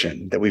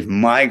migration, that we've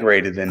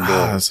migrated indoors.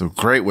 That's a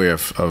great way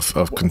of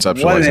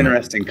conceptualizing. What an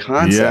interesting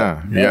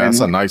concept. Yeah,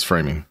 that's a nice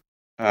framing.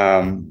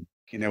 What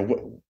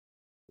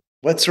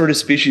sort of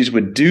species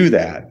would do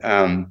that?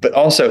 But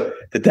also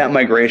that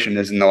migration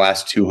is in the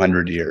last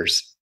 200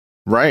 years.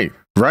 Right.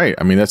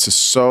 I mean, that's just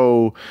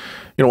so,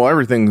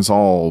 everything's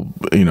all,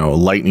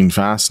 lightning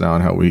fast now,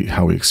 and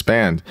how we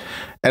expand.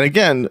 And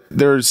again,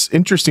 there's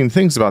interesting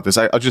things about this.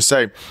 I'll just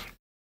say,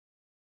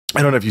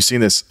 I don't know if you've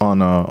seen this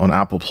on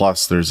Apple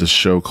Plus. There's this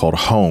show called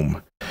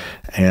Home,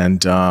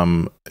 and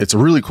it's a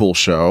really cool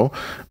show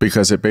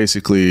because it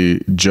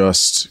basically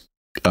just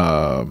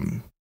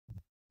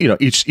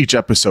each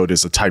episode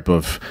is a type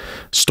of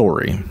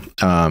story,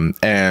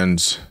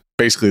 and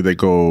basically they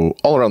go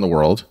all around the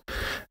world,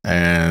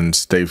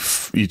 and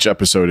each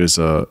episode is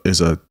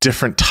a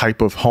different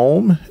type of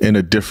home in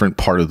a different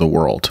part of the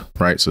world,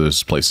 right? So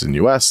there's places in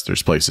the US,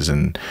 there's places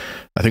in,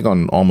 I think,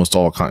 on almost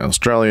all continents: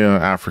 Australia,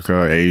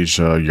 Africa,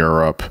 Asia,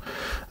 Europe,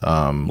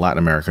 Latin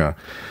America.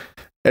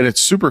 And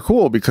it's super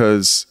cool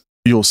because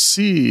you'll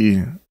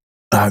see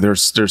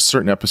there's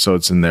certain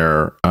episodes in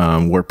there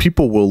where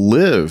people will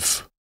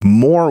live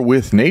more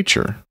with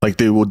nature. Like,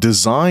 they will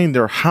design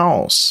their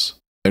house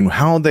and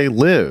how they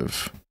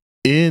live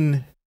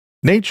in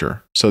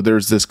nature. So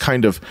there's this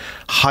kind of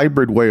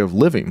hybrid way of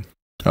living.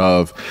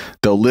 They'll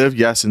live,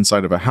 yes,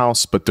 inside of a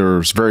house, but they're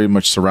very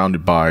much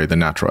surrounded by the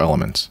natural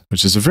elements,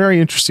 which is a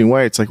very interesting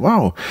way. It's like,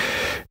 wow,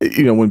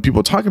 when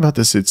people talk about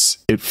this,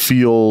 it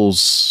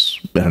feels,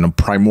 I don't know,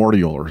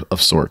 primordial or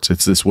of sorts.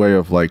 It's this way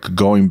of like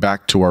going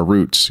back to our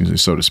roots,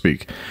 so to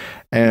speak,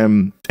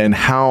 and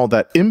how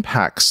that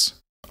impacts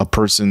a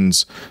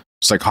person's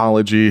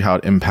psychology, how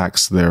it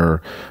impacts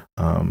their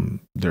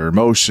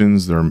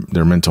emotions,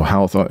 their mental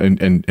health,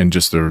 and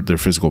just their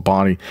physical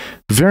body.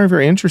 Very,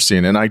 very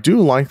interesting. And I do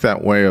like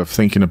that way of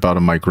thinking about a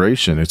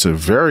migration. It's a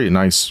very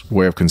nice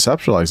way of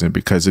conceptualizing it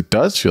because it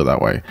does feel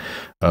that way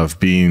of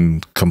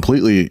being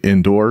completely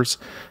indoors.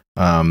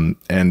 And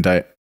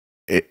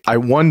I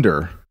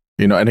wonder,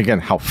 and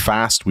again, how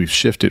fast we've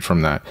shifted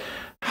from that.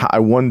 I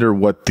wonder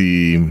what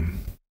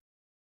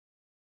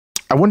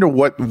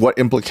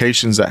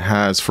implications that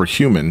has for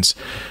humans,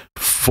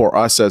 for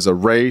us as a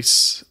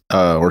race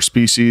or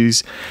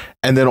species,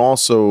 and then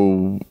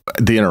also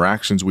the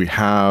interactions we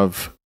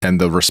have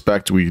and the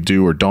respect we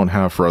do or don't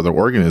have for other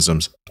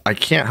organisms. I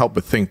can't help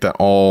but think that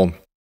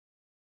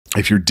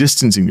if you're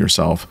distancing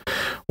yourself,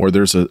 or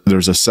there's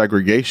a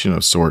segregation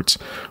of sorts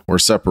or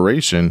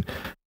separation,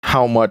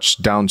 how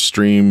much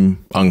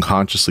downstream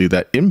unconsciously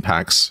that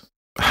impacts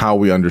how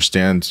we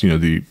understand,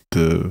 the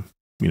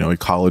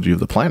ecology of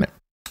the planet.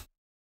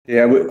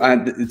 Yeah,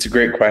 it's a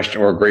great question,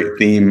 or a great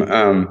theme.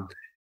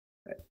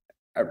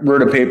 I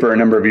wrote a paper a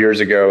number of years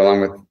ago,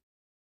 along with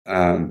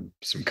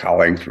some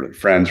colleagues,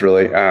 friends,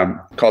 really,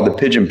 called The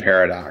Pigeon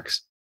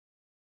Paradox.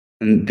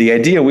 And the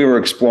idea we were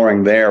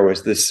exploring there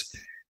was this: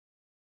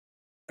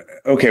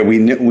 okay, we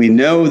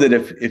know that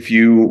if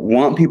you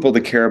want people to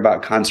care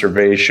about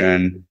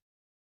conservation,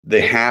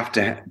 they have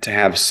to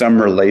have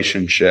some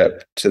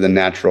relationship to the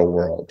natural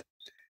world.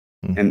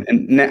 And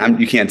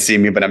you can't see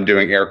me, but I'm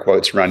doing air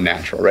quotes around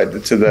natural, right?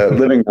 To the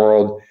living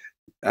world,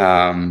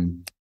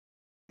 in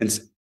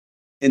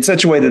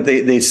such a way that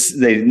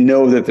they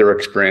know that they're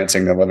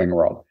experiencing the living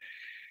world.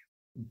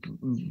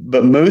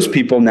 But most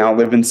people now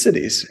live in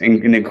cities,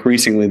 and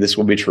increasingly this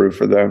will be true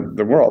for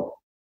the world.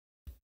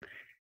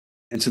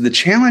 And so the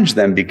challenge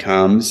then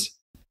becomes,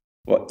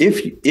 well,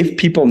 if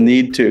people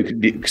need to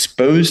be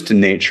exposed to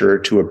nature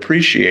to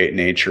appreciate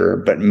nature,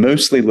 but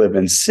mostly live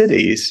in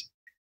cities,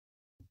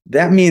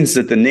 that means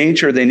that the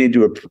nature they need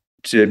to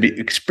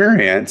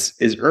experience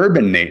is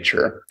urban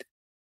nature.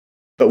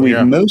 but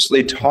we've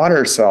mostly taught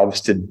ourselves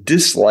to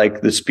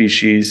dislike the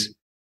species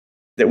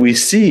that we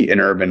see in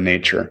urban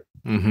nature.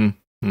 Mm-hmm.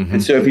 Mm-hmm.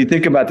 And so if you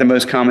think about the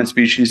most common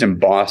species in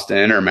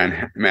Boston or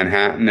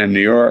Manhattan and New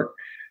York,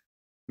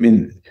 I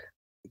mean,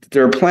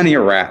 there are plenty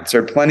of rats,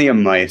 there are plenty of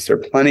mice, there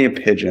are plenty of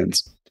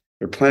pigeons,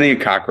 there are plenty of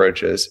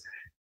cockroaches.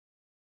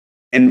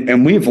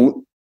 And we've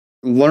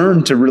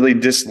learned to really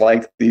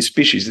dislike these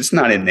species. It's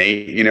not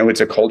innate,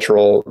 it's a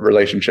cultural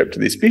relationship to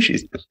these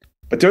species.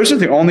 But those are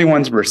the only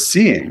ones we're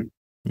seeing.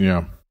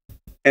 Yeah.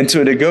 And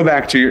so to go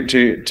back to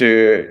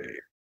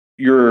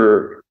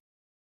your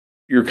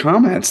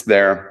comments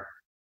there,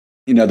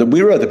 that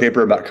we wrote the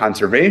paper about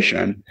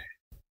conservation,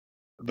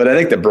 but I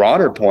think the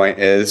broader point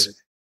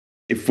is,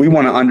 if we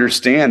want to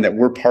understand that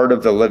we're part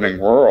of the living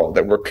world,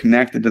 that we're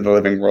connected to the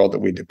living world, that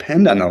we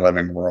depend on the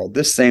living world,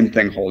 this same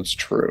thing holds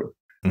true.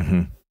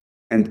 Mm-hmm.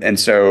 And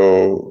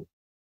so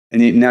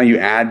now you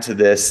add to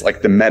this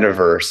like the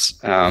metaverse.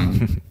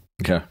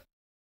 Okay.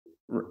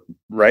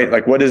 Right?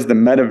 Like, what does the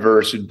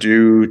metaverse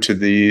do to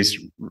these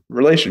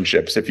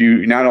relationships? If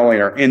you not only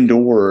are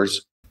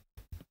indoors,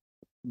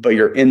 but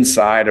you're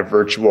inside a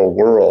virtual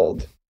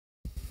world,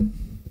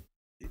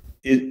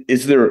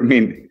 is there,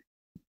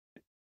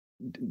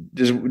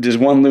 does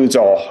one lose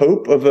all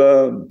hope of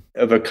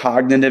a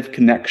cognitive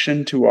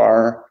connection to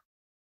our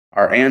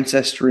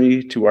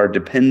ancestry, to our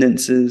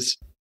dependencies?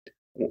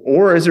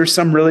 Or is there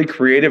some really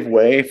creative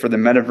way for the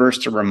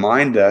metaverse to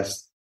remind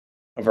us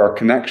of our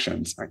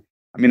connections?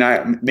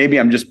 Maybe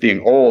I'm just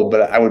being old,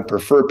 but I would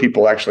prefer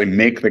people actually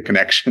make the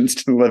connections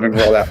to the living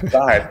world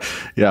outside.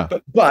 Yeah.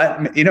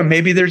 But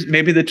maybe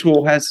the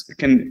tool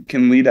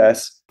can lead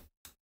us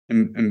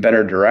in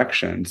better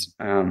directions.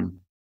 Go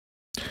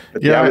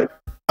ahead.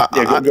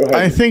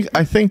 I think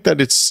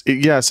that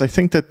I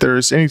think that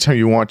there's, anytime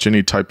you watch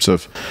any types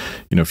of,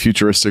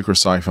 futuristic or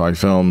sci-fi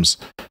films,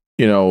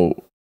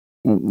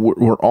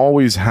 we're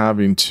always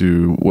having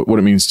to, what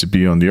it means to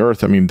be on the earth.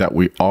 That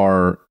we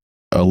are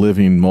a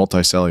living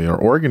multicellular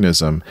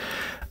organism.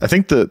 I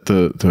think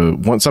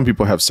some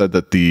people have said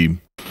that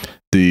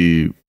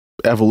the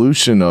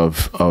evolution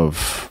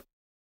of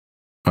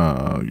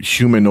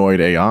humanoid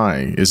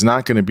AI is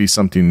not going to be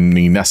something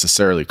we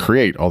necessarily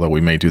create, although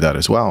we may do that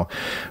as well.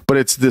 But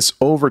it's this,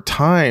 over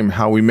time,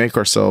 how we make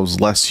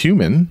ourselves less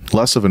human,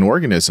 less of an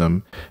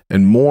organism,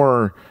 and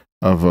more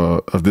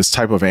of this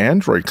type of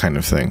android kind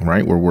of thing,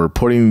 right? Where we're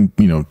putting,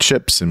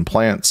 chips and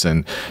plants,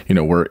 and,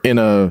 we're in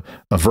a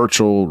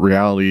virtual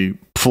reality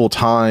full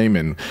time,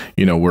 and,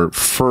 we're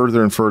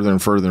further and further and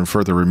further and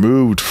further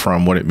removed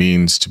from what it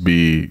means to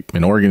be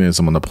an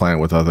organism on the planet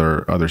with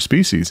other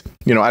species.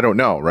 I don't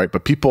know, right?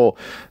 But people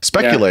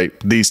speculate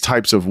these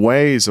types of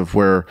ways of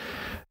where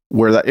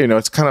that,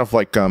 it's kind of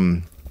like,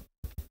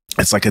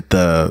 it's like at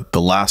the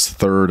last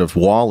third of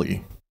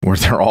WALL-E, where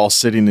they're all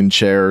sitting in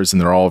chairs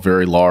and they're all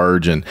very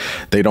large and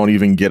they don't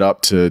even get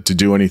up to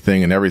do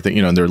anything and everything,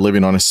 and they're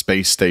living on a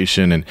space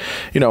station. And,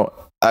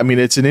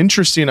 it's an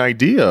interesting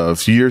idea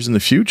of years in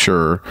the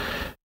future,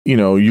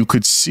 you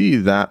could see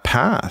that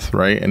path,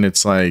 right? And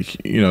it's like,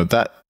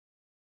 that,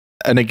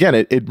 and again,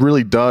 it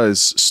really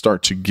does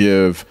start to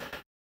give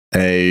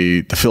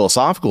the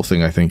philosophical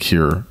thing, I think,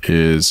 here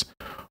is,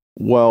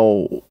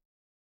 well,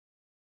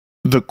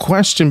 the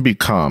question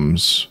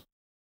becomes,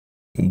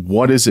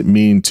 what does it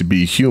mean to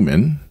be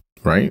human,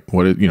 right?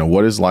 What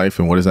is life,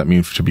 and what does that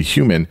mean to be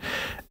human?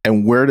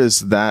 And where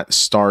does that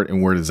start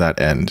and where does that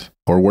end?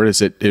 Or where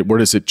does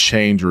it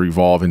change or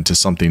evolve into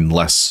something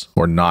less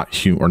or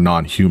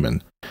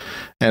non-human?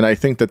 And I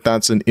think that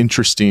that's an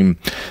interesting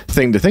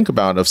thing to think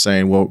about, of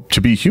saying, well,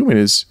 to be human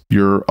is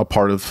you're a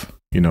part of,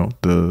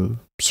 the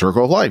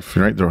circle of life,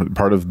 right? They're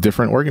part of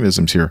different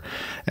organisms here.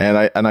 And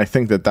I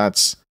think that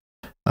that's,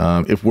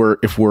 if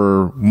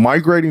we're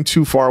migrating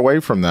too far away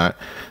from that,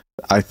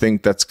 I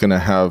think that's going to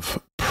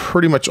have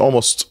pretty much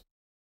almost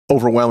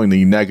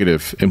overwhelmingly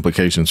negative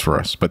implications for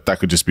us. But that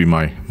could just be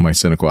my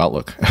cynical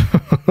outlook.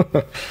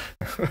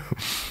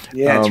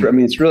 Yeah,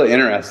 it's really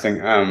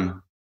interesting. I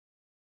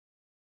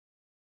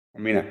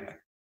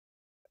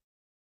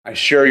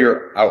share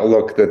your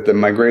outlook that the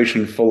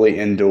migration fully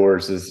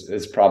indoors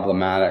is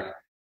problematic.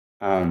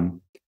 I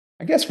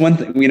guess one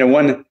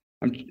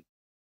thing,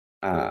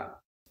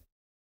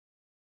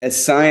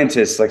 as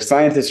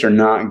scientists are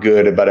not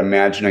good about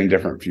imagining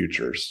different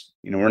futures.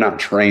 We're not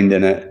trained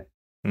in it.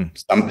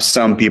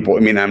 Some people, I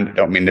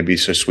don't mean to be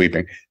so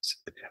sweeping.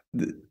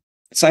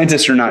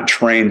 Scientists are not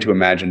trained to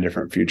imagine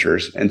different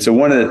futures. And so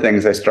one of the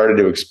things I started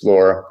to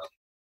explore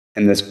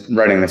in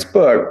writing this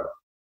book,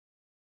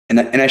 and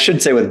I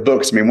should say with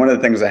books, one of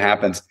the things that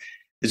happens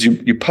is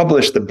you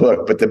publish the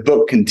book, but the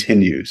book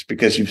continues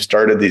because you've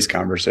started these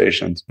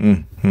conversations.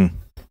 Mm-hmm.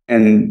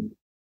 And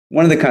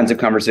one of the kinds of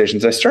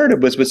conversations I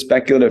started was with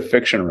speculative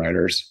fiction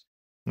writers.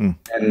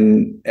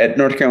 And at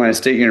North Carolina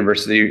State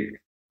University,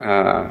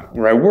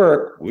 where I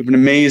work, we have an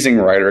amazing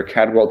writer,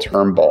 Cadwell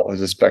Turnbull,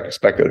 who's a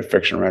speculative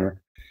fiction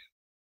writer.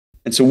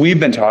 And so we've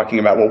been talking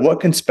about, well,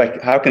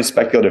 how can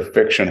speculative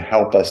fiction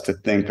help us to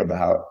think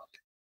about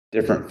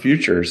different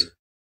futures?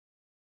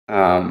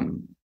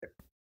 And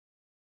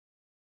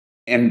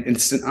and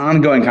it's an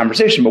ongoing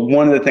conversation. But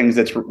one of the things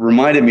that's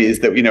reminded me is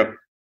that,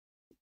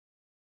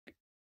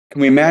 can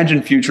we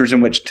imagine futures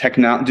in which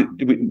technology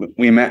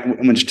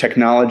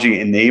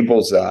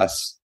enables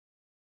us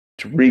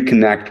to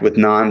reconnect with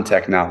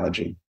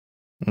non-technology?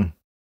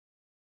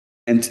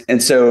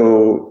 And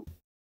so,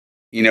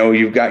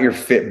 you've got your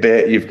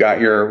Fitbit, you've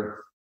got your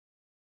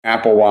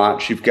Apple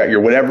Watch, you've got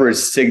your whatever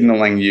is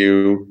signaling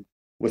you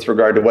with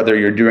regard to whether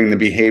you're doing the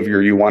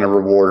behavior you want to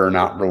reward or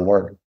not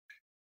reward.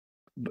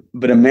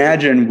 But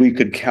imagine we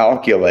could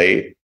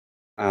calculate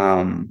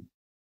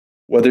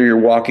whether you're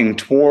walking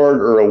toward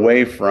or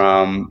away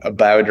from a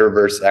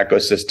biodiverse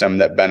ecosystem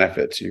that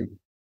benefits you.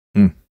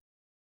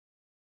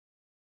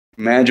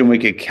 Imagine we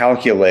could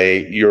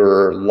calculate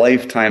your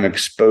lifetime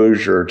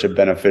exposure to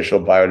beneficial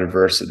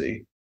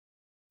biodiversity.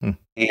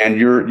 And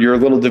your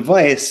little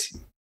device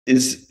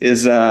is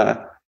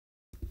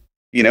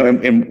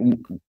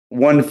in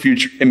one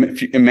future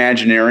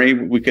imaginary,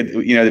 we could,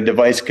 the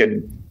device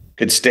could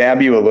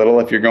stab you a little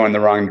if you're going the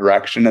wrong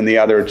direction, and the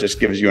other just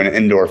gives you an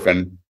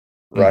endorphin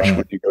rush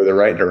when you go the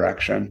right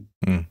direction.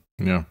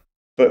 Yeah.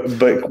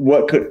 But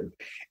what could,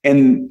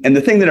 and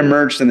the thing that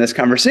emerged in this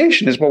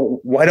conversation is, well,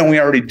 why don't we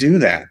already do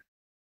that?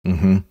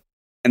 And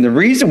the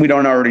reason we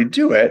don't already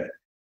do it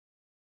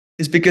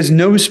is because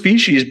no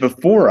species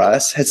before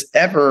us has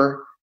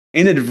ever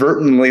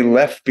inadvertently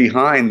left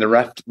behind the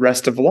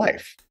rest of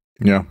life.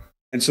 Yeah.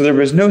 And so there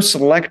was no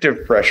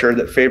selective pressure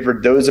that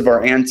favored those of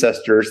our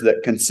ancestors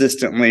that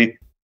consistently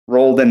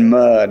rolled in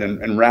mud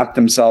and wrapped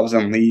themselves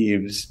in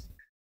leaves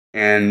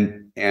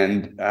and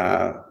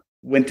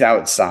went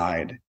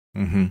outside,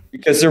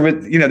 because there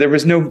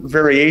was no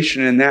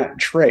variation in that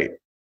trait.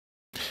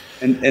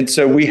 And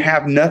so we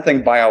have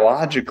nothing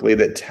biologically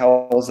that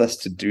tells us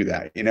to do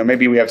that.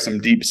 Maybe we have some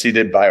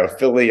deep-seated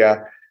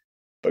biophilia,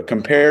 but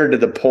compared to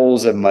the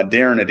poles of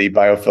modernity,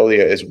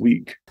 biophilia is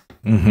weak.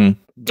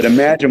 But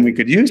imagine we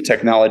could use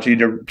technology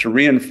to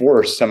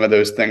reinforce some of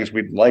those things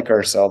we'd like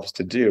ourselves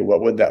to do.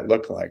 What would that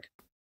look like?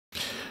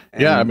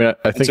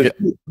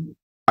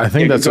 I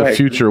think that's a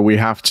future we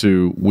have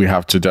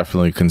to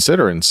definitely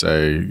consider and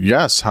say,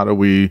 yes, how do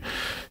we,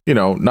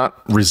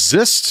 not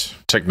resist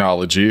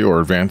technology or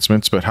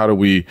advancements, but how do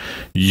we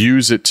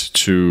use it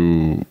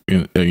to,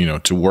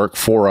 to work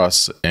for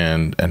us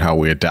and how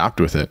we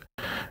adapt with it.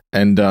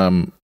 And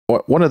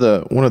one of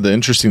the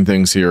interesting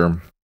things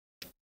here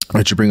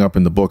that you bring up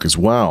in the book as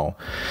well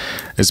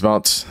is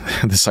about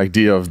this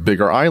idea of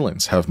bigger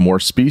islands have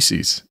more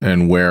species,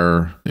 and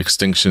where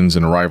extinctions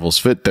and arrivals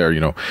fit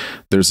there.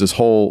 There's this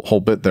whole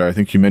bit there. I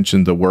think you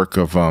mentioned the work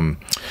of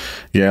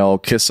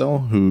Yael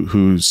Kissel,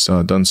 who's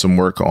done some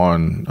work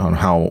on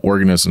how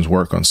organisms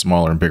work on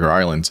smaller and bigger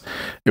islands.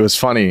 It was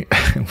funny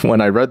when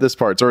I read this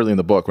part. It's early in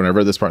the book. When I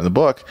read this part in the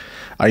book,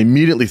 I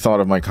immediately thought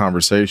of my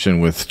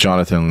conversation with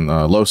Jonathan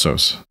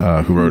Losos,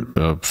 who wrote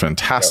a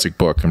fantastic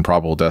book,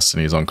 Improbable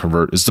Destinies, on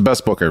It's the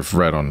best book I've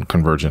read on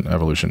convergent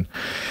evolution.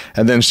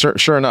 And then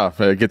sure enough,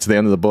 I get to the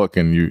end of the book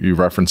and you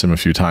reference him a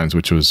few times,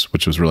 which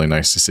was really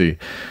nice to see.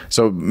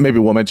 So maybe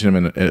we'll mention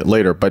him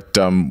later, but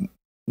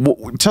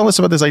tell us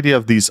about this idea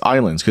of these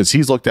islands, because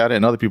he's looked at it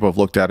and other people have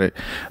looked at it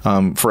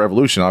for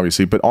evolution,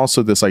 obviously, but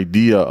also this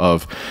idea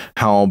of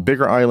how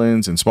bigger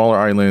islands and smaller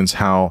islands,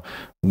 how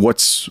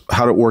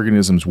do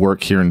organisms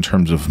work here in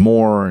terms of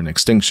more and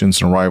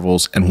extinctions and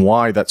arrivals, and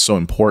why that's so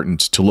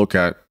important to look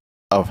at,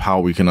 of how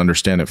we can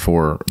understand it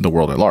for the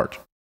world at large.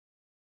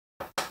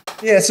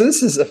 Yeah, so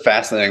this is a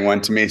fascinating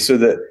one to me. So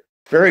that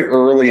very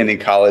early in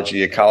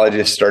ecology,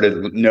 ecologists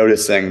started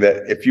noticing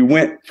that if you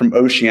went from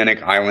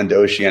oceanic island to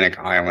oceanic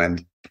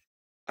island,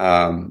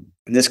 and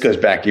this goes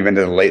back even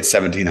to the late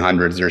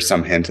 1700s, there's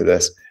some hint of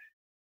this,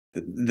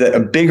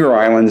 the bigger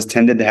islands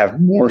tended to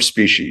have more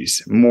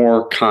species,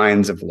 more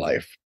kinds of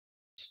life.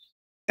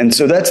 And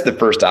so that's the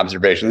first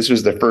observation. This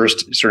was the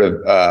first sort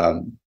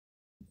of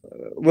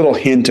little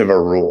hint of a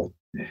rule.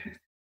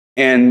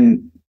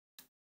 And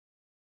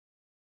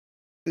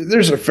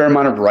there's a fair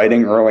amount of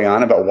writing early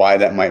on about why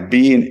that might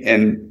be.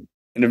 And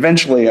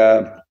eventually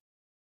an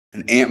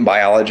ant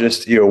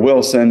biologist, E.O.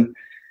 Wilson,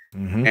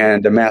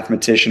 and a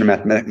mathematician, a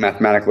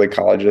mathematical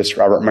ecologist,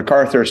 Robert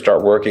MacArthur,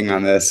 start working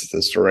on this.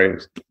 The story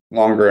is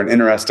longer and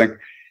interesting.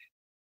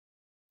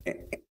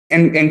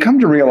 And come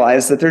to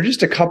realize that there are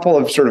just a couple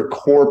of sort of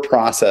core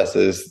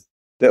processes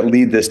that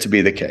lead this to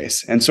be the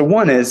case. And so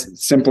one is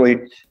simply,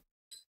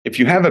 if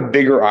you have a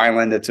bigger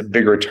island, it's a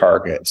bigger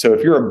target. So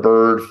if you're a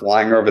bird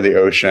flying over the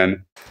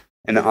ocean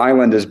and the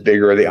island is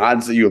bigger, the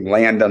odds that you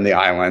land on the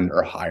island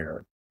are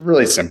higher.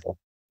 Really simple.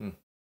 And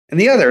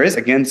the other is,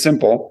 again,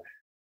 simple.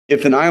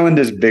 If an island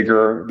is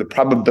bigger, the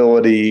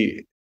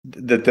probability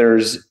that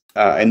there's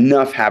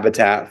enough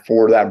habitat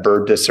for that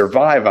bird to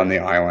survive on the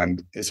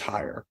island is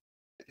higher.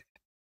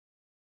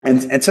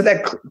 And so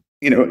that,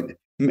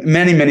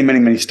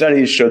 many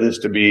studies show this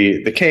to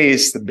be the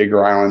case. The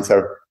bigger islands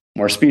have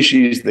more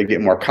species, they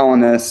get more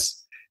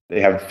colonists, they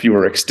have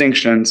fewer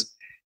extinctions.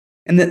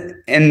 And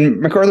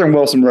MacArthur and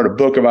Wilson wrote a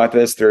book about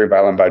this, Theory of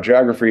Island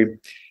Biogeography.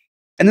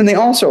 And then they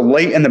also,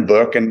 late in the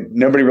book, and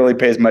nobody really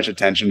pays much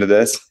attention to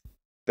this,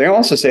 They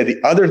also say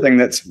the other thing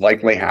that's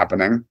likely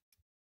happening,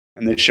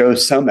 and they show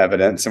some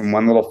evidence in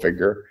one little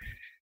figure,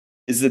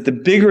 is that the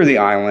bigger the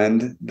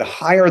island, the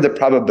higher the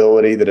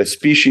probability that a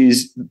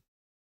species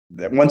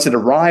that once it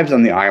arrives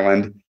on the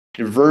island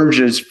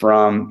diverges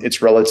from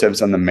its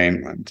relatives on the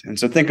mainland. And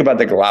so think about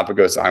the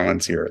Galapagos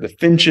Islands here. The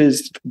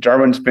finches,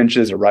 Darwin's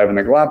finches, arrive in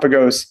the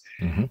Galapagos.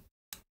 Mm-hmm.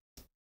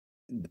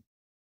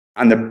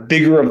 On the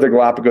bigger of the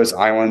Galapagos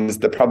Islands,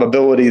 the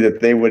probability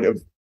that they would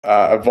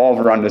evolve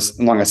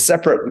along a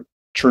separate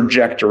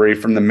trajectory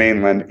from the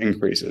mainland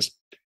increases.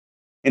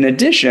 In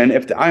addition,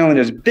 if the island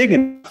is big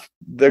enough,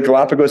 the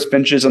Galapagos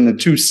finches on the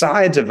two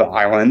sides of the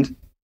island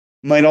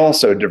might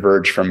also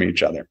diverge from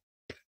each other.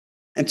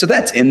 And so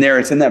that's in there.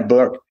 It's in that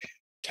book,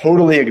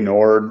 totally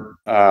ignored.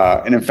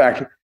 And in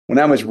fact, when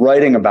I was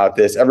writing about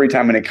this, every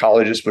time an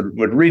ecologist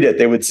would read it,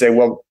 they would say,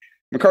 well,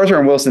 MacArthur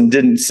and Wilson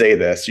didn't say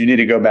this. You need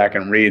to go back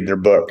and read their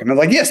book. And I was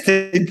like, yes,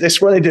 they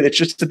swear they did. It's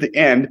just at the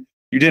end.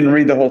 You didn't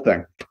read the whole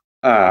thing.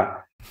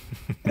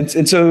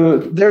 And so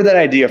there that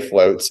idea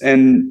floats.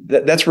 And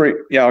that's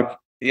where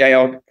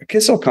Yael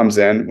Kissel comes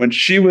in. When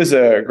she was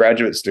a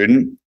graduate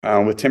student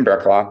with Tim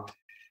Berklaw,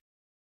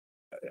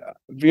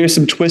 via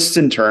some twists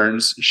and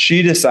turns,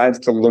 she decides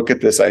to look at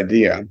this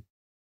idea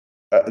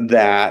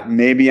that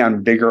maybe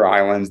on bigger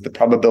islands, the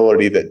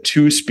probability that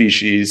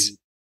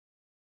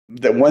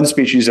one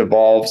species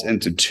evolves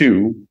into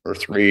 2 or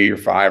 3 or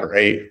 5 or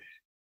 8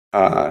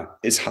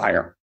 is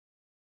higher.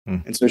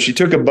 And so she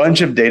took a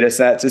bunch of data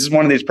sets. This is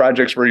one of these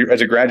projects where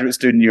as a graduate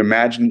student, you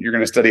imagine you're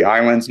going to study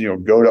islands and you'll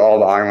go to all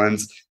the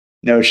islands.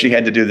 No, she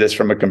had to do this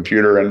from a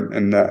computer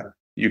in the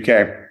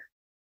UK.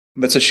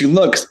 But so she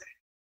looks,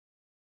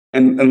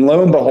 and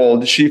lo and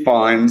behold, she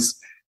finds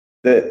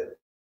that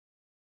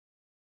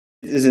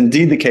it is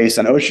indeed the case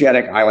on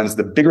oceanic islands.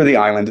 The bigger the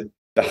island,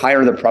 the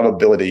higher the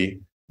probability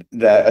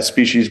that a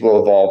species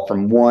will evolve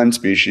from one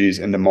species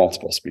into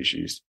multiple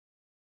species.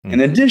 In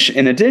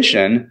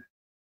addition,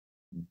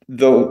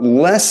 the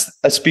less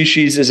a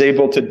species is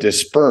able to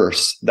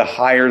disperse, the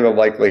higher the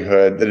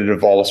likelihood that it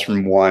evolves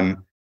from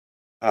one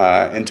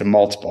into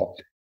multiple.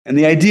 And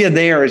the idea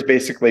there is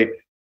basically,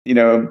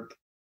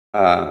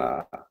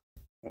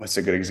 what's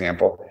a good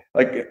example?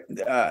 Like,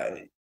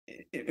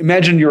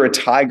 imagine you're a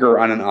tiger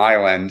on an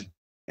island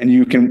and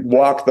you can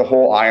walk the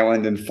whole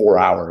island in 4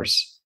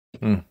 hours.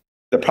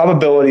 The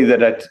probability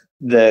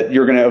that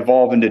you're going to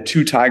evolve into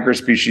 2 tiger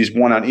species,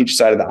 one on each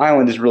side of the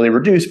island, is really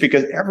reduced,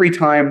 because every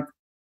time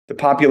the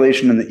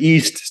population in the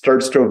east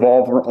starts to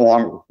evolve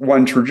along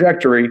one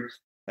trajectory,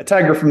 a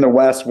tiger from the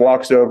west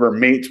walks over,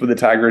 mates with a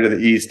tiger to the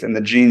east, and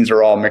the genes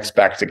are all mixed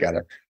back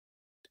together.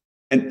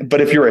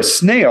 But if you're a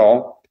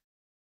snail,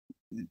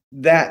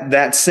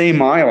 that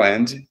same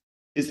island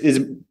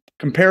is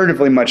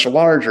comparatively much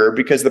larger,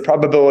 because the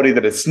probability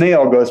that a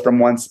snail goes from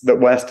the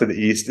west to the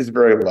east is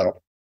very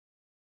low.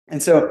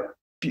 And so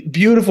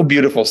beautiful,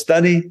 beautiful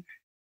study.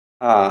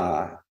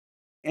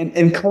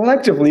 And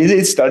collectively,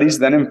 these studies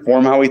then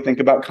inform how we think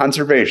about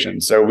conservation.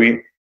 So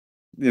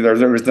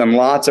there was done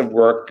lots of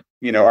work,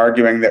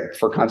 arguing that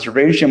for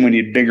conservation, we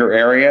need bigger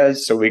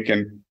areas so we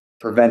can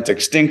prevent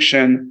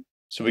extinction,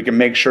 so we can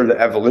make sure that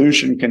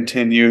evolution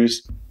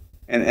continues,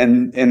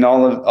 and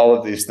all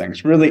of these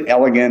things. Really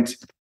elegant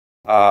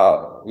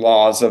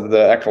laws of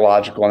the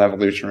ecological and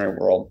evolutionary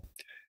world.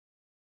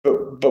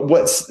 But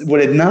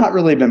what had not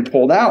really been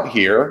pulled out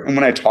here, and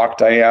when I talked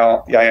to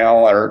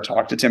Yael or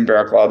talked to Tim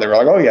Berklaw, they were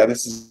like, "Oh yeah,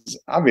 this is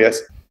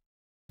obvious,"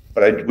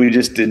 but we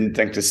just didn't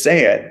think to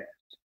say it.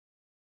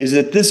 Is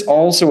that this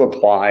also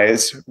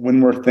applies when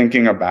we're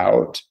thinking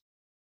about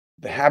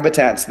the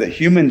habitats that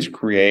humans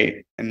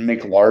create and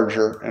make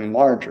larger and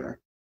larger.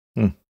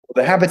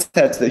 The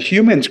habitats that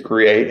humans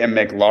create and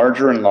make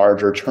larger and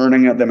larger,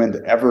 turning them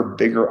into ever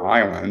bigger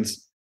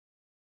islands,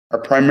 are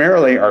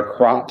primarily our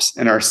crops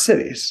and our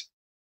cities.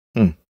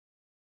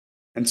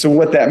 And so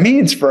what that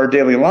means for our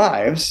daily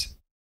lives,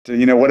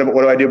 what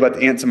do I do about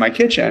the ants in my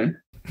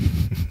kitchen,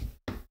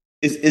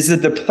 is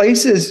that the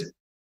places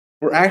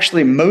we're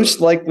actually most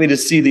likely to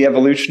see the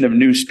evolution of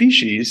new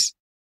species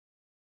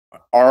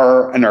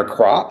are in our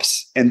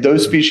crops. And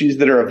those species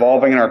that are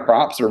evolving in our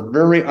crops are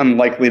very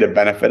unlikely to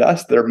benefit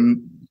us. They're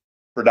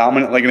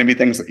predominantly going to be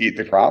things that eat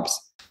the crops.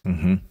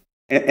 And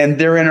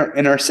they're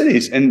in our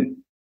cities. And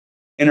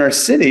in our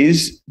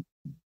cities,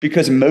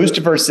 because most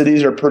of our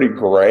cities are pretty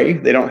gray,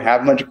 they don't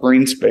have much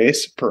green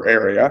space per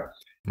area.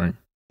 Right.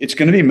 It's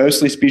going to be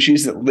mostly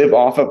species that live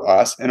off of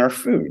us and our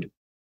food.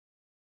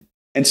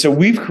 And so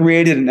we've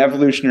created an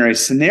evolutionary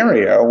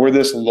scenario where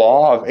this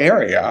law of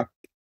area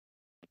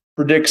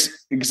predicts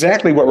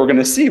exactly what we're going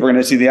to see. We're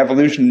going to see the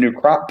evolution of new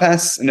crop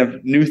pests and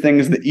of new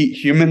things that eat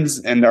humans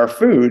and our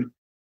food.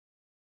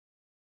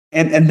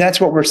 And that's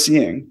what we're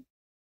seeing.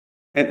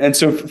 And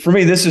so for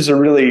me, this is a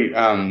really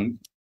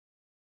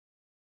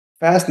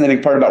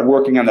fascinating part about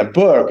working on the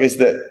book, is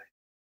that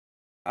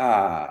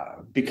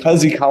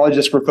because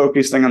ecologists were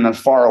focusing on the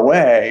far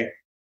away,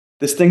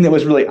 this thing that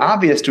was really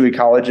obvious to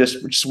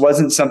ecologists, which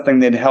wasn't something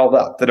they'd held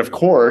up, that of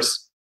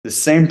course, the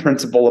same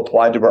principle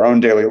applied to our own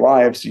daily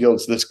lives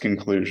yields this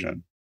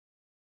conclusion.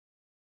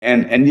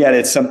 And yet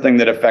it's something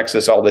that affects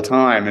us all the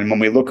time. And when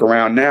we look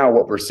around now,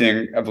 what we're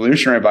seeing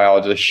evolutionary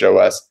biologists show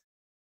us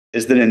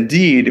is that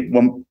indeed,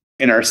 when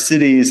in our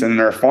cities and in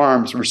our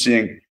farms, we're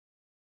seeing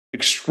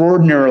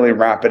extraordinarily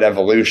rapid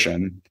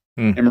evolution.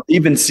 And we're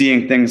even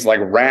seeing things like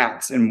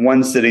rats in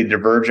one city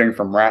diverging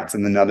from rats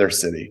in another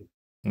city.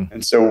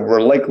 And so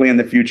we're likely in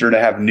the future to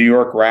have New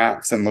York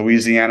rats and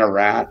Louisiana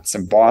rats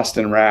and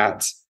Boston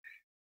rats.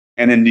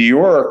 And in New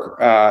York,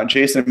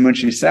 Jason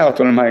Munchie South,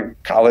 one of my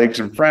colleagues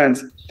and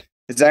friends,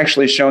 has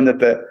actually shown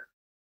that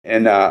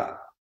in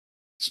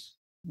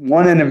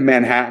one end of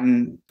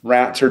Manhattan,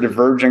 rats are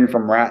diverging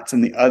from rats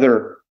in the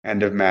other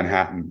end of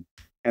Manhattan.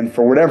 And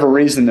for whatever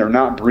reason, they're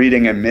not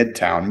breeding in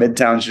Midtown.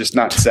 Midtown's just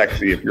not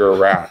sexy if you're a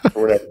rat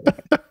or whatever.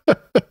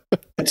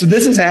 And so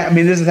this is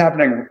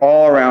happening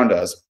all around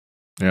us.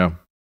 Yeah.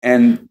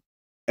 And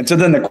so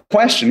then the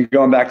question,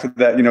 going back to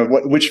that,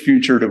 which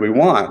future do we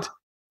want?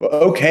 Well,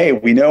 okay,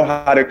 we know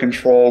how to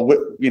control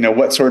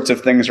what sorts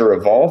of things are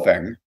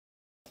evolving.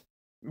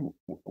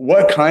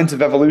 What kinds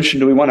of evolution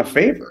do we want to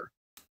favor?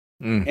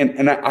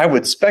 And I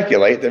would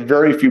speculate that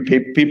very few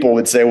people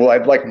would say, well,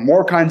 I'd like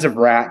more kinds of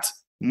rats,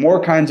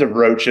 more kinds of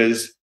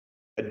roaches,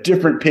 a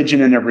different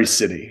pigeon in every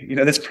city.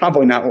 That's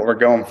probably not what we're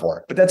going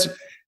for, but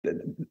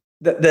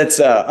that's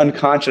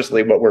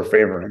unconsciously what we're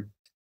favoring.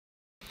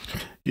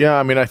 Yeah,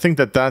 I mean, I think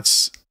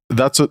that's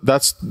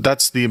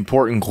the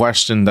important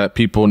question that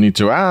people need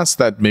to ask,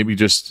 that maybe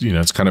just,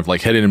 it's kind of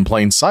like hidden in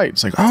plain sight.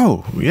 It's like,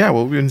 oh, yeah,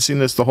 well, we've been seeing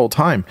this the whole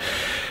time.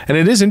 And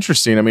it is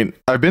interesting. I mean,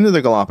 I've been to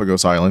the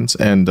Galapagos Islands,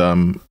 and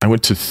I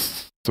went to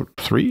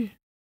three.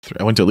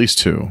 I went to at least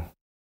two.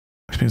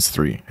 I think it's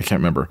three. I can't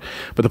remember.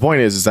 But the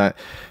point is that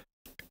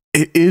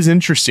it is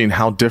interesting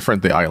how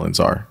different the islands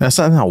are. That's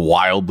not how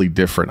wildly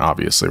different,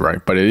 obviously,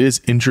 right? But it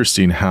is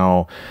interesting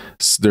how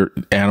their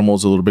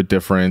animals a little bit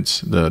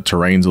different, the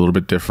terrain's a little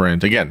bit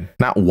different. Again,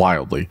 not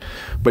wildly,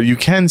 but you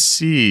can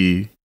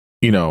see,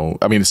 I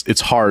mean,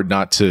 it's hard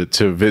not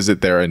to visit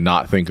there and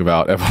not think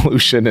about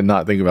evolution and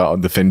not think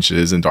about the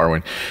finches and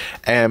Darwin.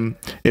 And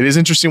it is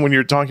interesting when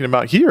you're talking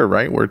about here,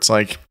 right, where it's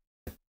like,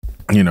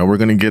 we're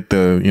going to get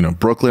the,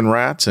 Brooklyn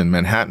rats and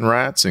Manhattan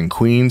rats and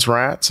Queens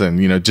rats and,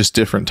 just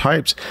different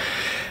types.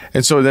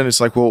 And so then it's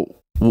like, well,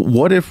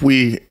 what if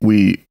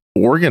we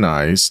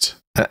organized,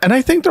 and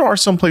I think there are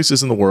some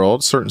places in the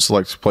world, certain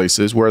select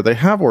places, where they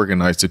have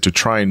organized it to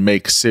try and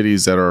make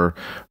cities that are,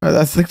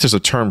 I think there's a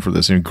term for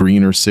this,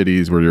 greener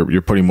cities, where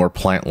you're putting more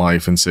plant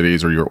life in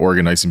cities, or you're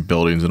organizing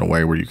buildings in a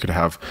way where you could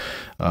have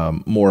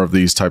more of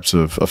these types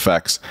of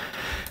effects.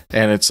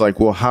 And it's like,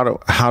 well, how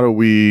do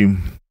we,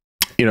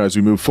 as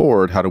we move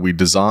forward, how do we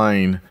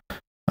design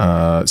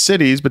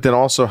cities, but then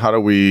also how do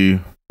we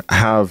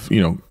have,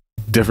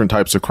 different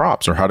types of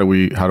crops, or how do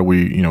we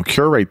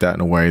curate that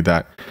in a way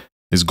that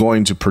is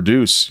going to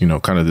produce,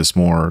 kind of this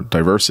more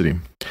diversity.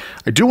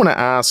 I do want to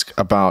ask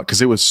about,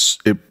 because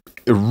it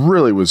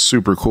really was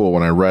super cool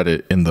when I read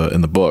it in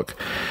the book.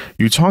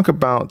 You talk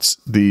about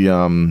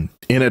the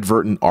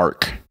inadvertent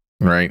arc,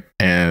 right?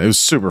 And it was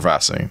super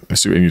fascinating.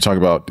 And you talk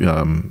about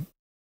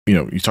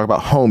you talk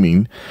about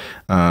homing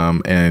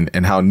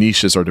and how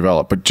niches are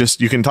developed, but just,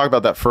 you can talk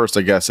about that first,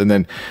 I guess, and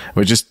then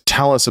just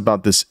tell us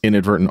about this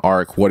inadvertent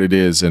arc, what it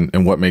is,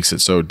 and what makes it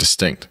so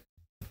distinct.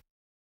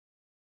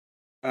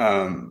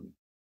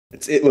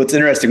 It's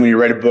interesting when you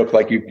write a book,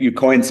 like you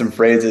coin some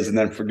phrases and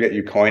then forget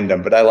you coined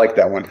them, but I like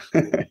that one.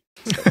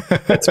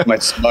 That's my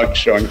smug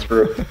showing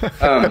through.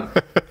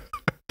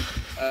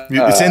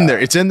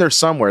 It's in there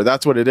somewhere.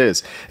 That's what it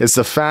is. It's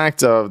the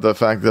fact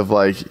of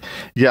like,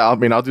 yeah, I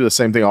mean, I'll do the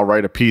same thing. I'll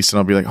write a piece and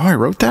I'll be like, oh, I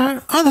wrote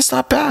that? Oh, that's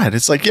not bad.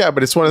 It's like, yeah,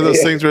 but it's one of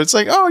those things where it's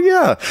like, oh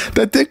yeah,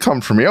 that did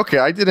come from me. Okay.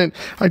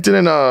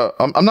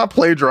 I'm not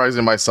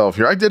plagiarizing myself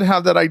here. I did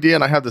have that idea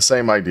and I have the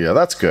same idea.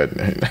 That's good.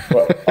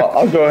 Well,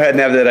 I'll go ahead and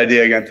have that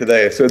idea again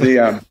today. So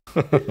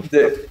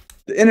the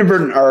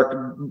inadvertent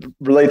arc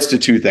relates to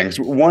two things.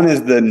 One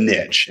is the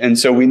niche. And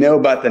so we know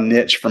about the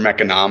niche from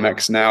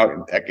economics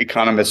now.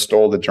 Economists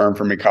stole the term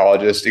from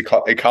ecologists.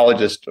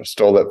 Ecologists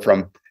stole it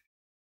from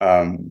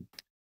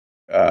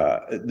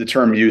the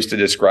term used to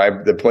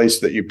describe the place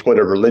that you put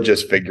a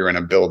religious figure in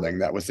a building.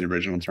 That was the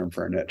original term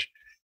for a niche.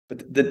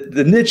 But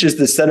the niche is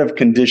the set of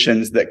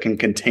conditions that can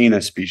contain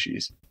a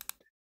species.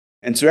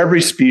 And so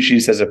every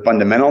species has a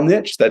fundamental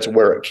niche. That's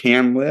where it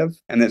can live.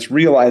 And its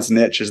realized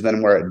niche is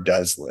then where it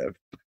does live.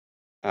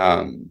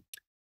 And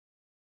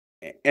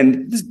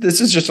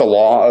this is just a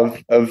law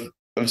of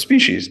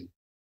species.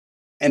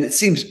 And it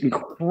seems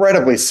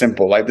incredibly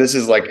simple. Like, this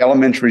is like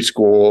elementary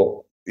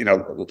school,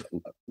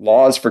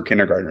 laws for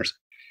kindergartners.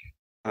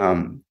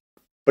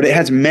 But it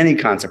has many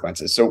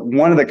consequences. So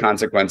one of the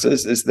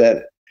consequences is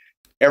that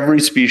every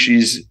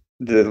species,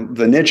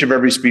 the niche of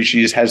every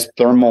species has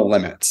thermal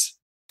limits.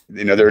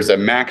 There's a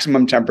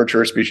maximum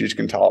temperature a species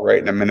can tolerate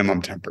and a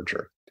minimum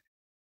temperature.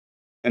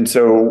 And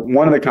so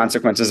one of the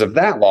consequences of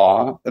that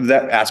law, of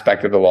that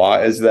aspect of the law,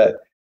 is that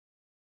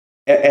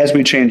as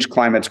we change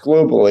climates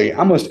globally,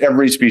 almost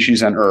every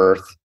species on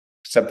Earth,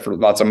 except for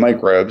lots of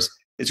microbes,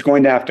 is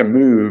going to have to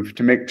move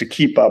to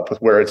keep up with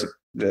where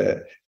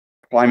the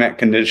climate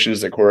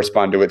conditions that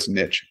correspond to its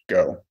niche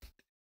go.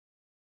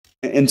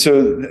 And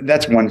so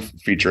that's one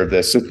feature of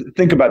this. So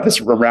think about this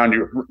around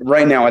you.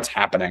 Right now, it's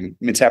happening.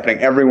 It's happening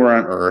everywhere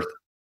on Earth.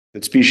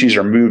 That species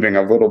are moving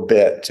a little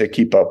bit to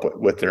keep up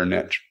with their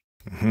niche.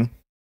 Mm-hmm.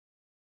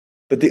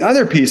 But the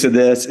other piece of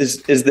this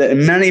is that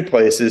in many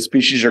places,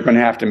 species are going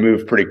to have to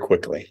move pretty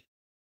quickly.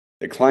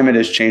 The climate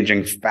is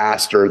changing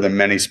faster than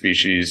many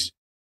species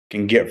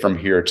can get from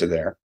here to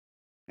there.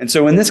 And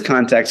so in this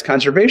context,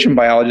 conservation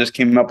biologists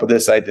came up with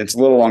this idea. It's a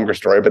little longer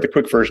story, but the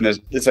quick version is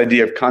this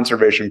idea of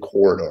conservation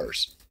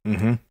corridors.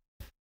 Mm-hmm.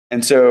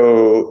 And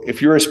so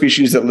if you're a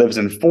species that lives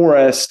in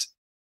forest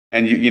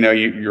and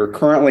you're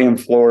currently in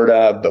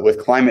Florida, but with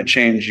climate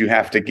change, you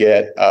have to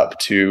get up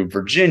to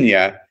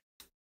Virginia.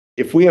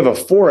 If we have a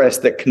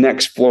forest that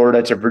connects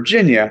Florida to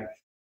Virginia,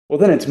 well,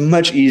 then it's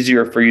much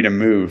easier for you to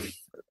move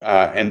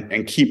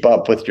and keep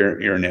up with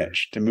your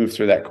niche, to move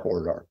through that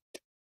corridor.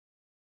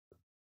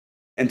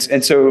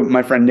 And so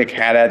my friend Nick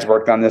Haddad's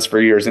worked on this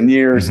for years and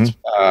years,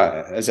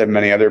 as have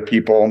many other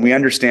people, and we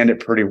understand it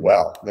pretty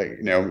well.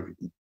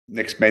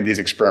 Nick's made these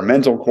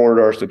experimental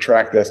corridors to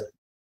track this.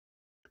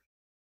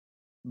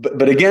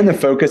 But again, the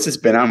focus has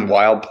been on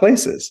wild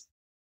places.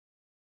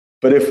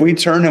 But if we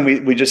turn and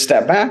we just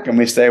step back and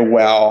we say,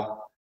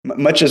 well,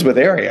 much as with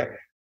area,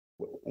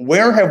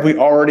 where have we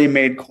already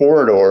made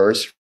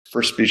corridors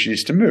for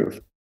species to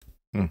move?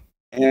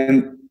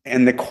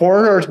 And the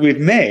corridors we've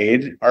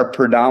made are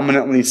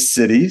predominantly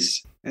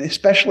cities, and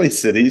especially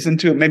cities, and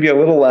to maybe a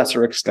little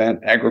lesser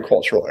extent,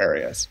 agricultural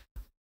areas.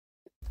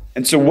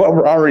 And so what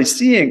we're already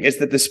seeing is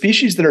that the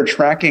species that are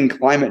tracking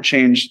climate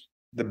change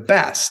the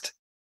best,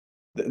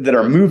 that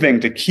are moving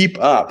to keep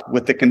up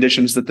with the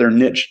conditions that their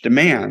niche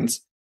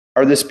demands,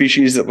 are the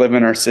species that live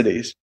in our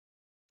cities.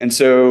 And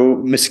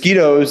so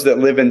mosquitoes that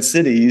live in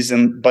cities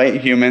and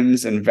bite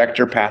humans and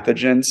vector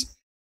pathogens,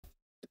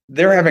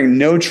 they're having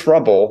no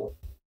trouble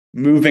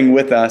moving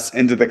with us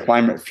into the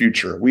climate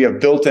future. We have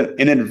built an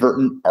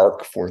inadvertent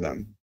arc for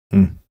them.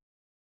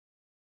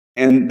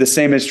 And the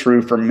same is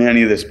true for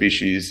many of the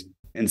species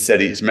in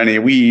cities, many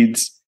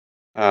weeds.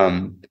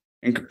 And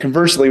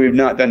conversely, we've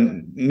not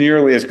done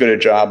nearly as good a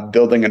job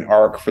building an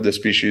arc for the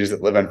species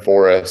that live in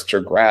forests or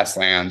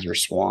grasslands or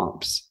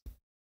swamps.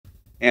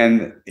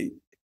 And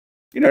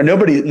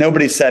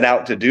nobody set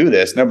out to do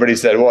this. Nobody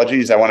said, well,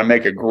 geez, I want to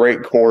make a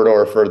great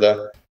corridor for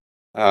the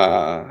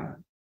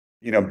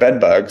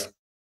bed bugs.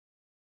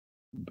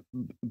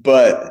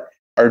 But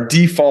our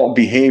default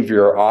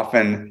behavior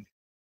often,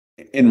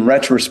 in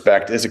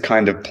retrospect, is a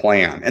kind of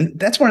plan. And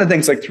that's one of the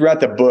things, like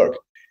throughout the book,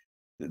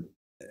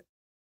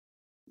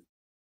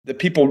 the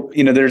people,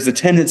 there's a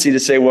tendency to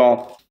say,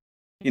 well,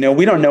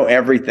 we don't know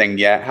everything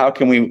yet. How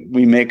can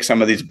we make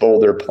some of these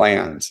bolder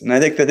plans? And I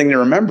think the thing to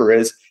remember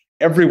is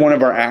every one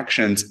of our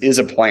actions is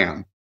a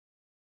plan,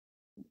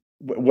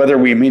 whether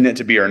we mean it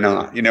to be or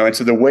not. And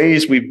so the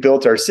ways we've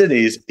built our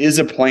cities is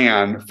a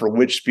plan for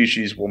which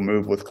species will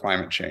move with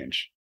climate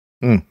change.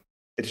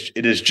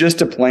 It is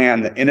just a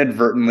plan that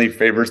inadvertently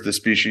favors the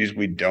species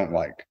we don't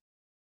like.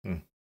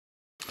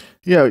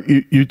 Yeah,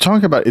 you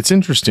talk about, it's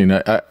interesting.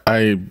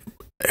 I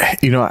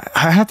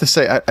have to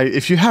say,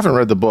 if you haven't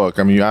read the book,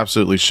 I mean, you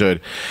absolutely should.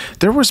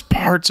 There was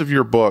parts of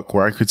your book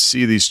where I could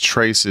see these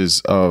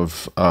traces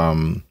of,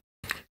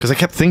 because I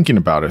kept thinking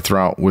about it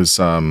throughout, was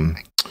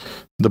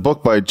the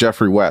book by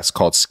Jeffrey West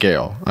called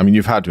Scale. I mean,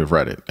 you've had to have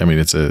read it. I mean,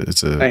 it's a.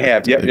 I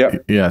have.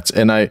 Yep. Yeah.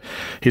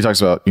 He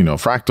talks about,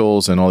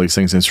 fractals and all these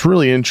things. And it's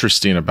really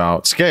interesting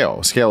about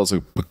scale. Scale is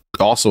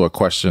also a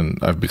question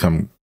I've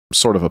become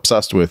sort of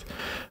obsessed with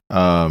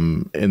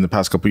in the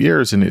past couple of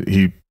years, and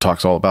he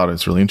talks all about it.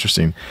 It's really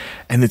interesting,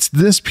 and it's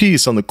this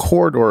piece on the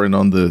corridor and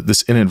on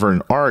this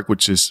inadvertent arc,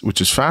 which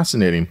is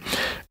fascinating,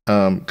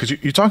 because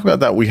you talk about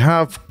that we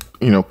have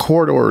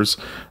corridors,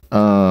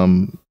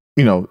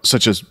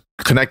 such as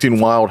connecting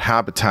wild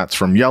habitats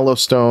from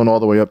Yellowstone all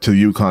the way up to the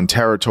Yukon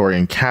Territory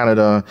in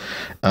Canada.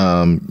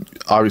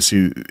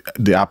 Obviously,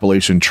 the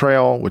Appalachian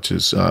Trail, which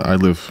is I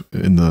live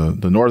in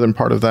the northern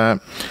part of that,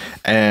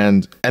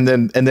 and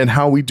then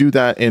how we do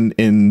that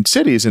in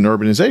cities and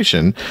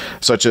urbanization,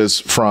 such as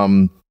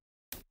from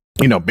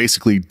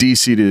basically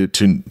DC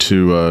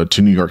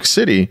to New York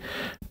City.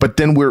 But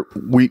then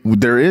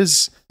there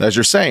is, as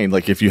you're saying,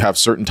 like if you have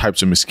certain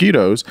types of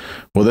mosquitoes,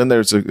 well, then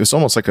it's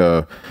almost like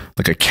a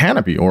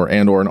canopy or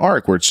an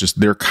arc where it's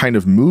just they're kind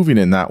of moving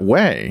in that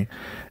way.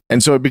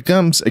 And so it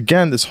becomes,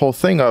 again, this whole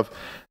thing of,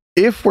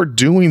 if we're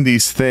doing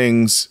these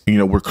things,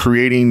 we're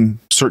creating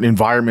certain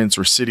environments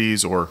or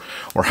cities or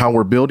how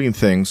we're building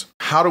things,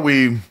 how do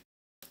we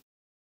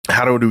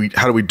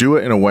do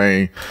it in a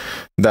way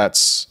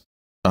that's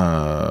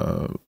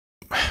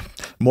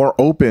more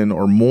open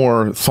or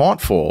more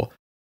thoughtful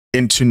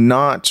into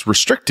not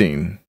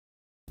restricting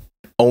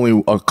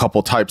only a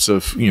couple types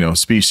of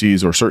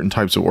species or certain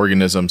types of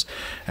organisms,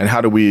 and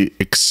how do we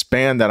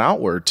expand that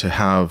outward to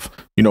have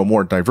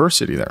more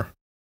diversity there?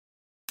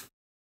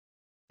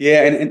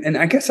 Yeah, and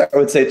I guess I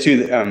would say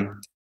too that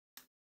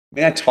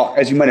I talk,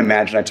 as you might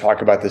imagine, I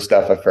talk about this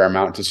stuff a fair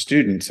amount to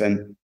students,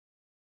 and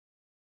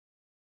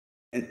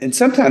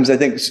sometimes I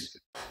think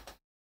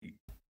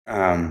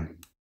I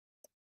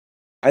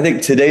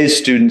think today's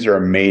students are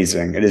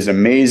amazing. It is an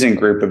amazing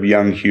group of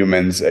young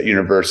humans at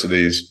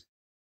universities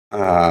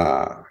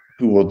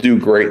who will do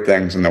great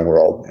things in the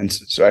world. And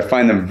so I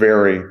find them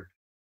very,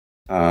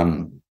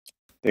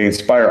 they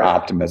inspire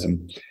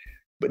optimism.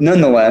 But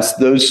nonetheless,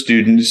 those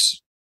students,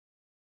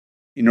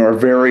 are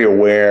very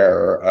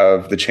aware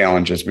of the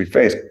challenges we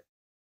face,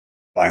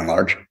 by and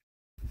large.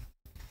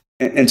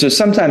 And so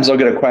sometimes I'll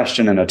get a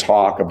question in a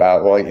talk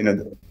about, well,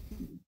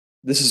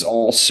 this is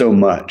all so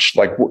much.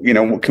 Like,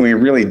 can we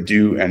really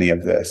do any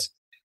of this?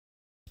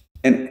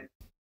 And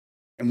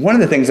one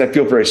of the things I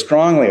feel very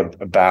strongly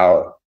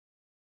about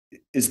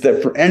is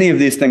that for any of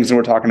these things that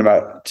we're talking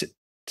about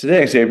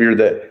today, Xavier,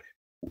 that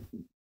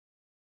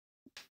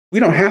we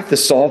don't have to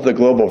solve the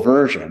global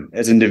version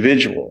as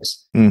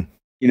individuals.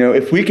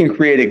 If we can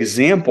create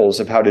examples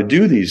of how to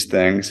do these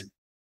things,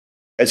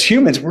 as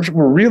humans,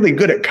 we're really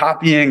good at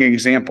copying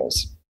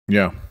examples.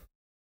 Yeah.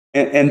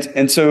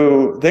 And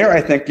so there,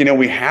 I think,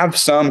 we have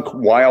some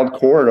wild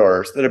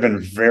corridors that have been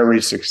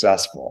very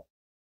successful.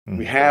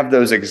 We have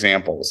those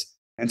examples.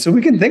 And so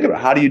we can think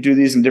about, how do you do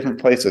these in different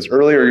places?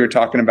 Earlier, you're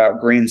talking about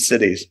green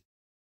cities.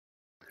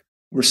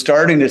 We're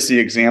starting to see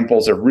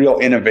examples of real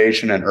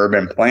innovation in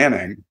urban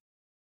planning.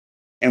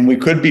 And we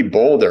could be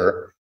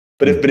bolder.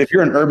 But if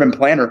you're an urban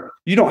planner,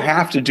 you don't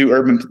have to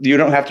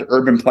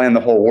urban plan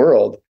the whole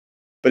world.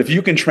 But if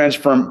you can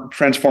transform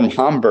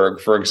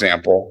Hamburg, for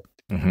example,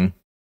 then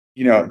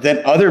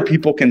other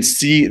people can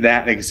see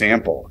that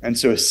example. And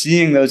so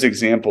seeing those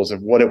examples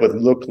of what it would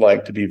look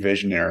like to be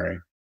visionary,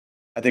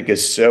 I think,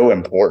 is so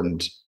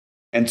important,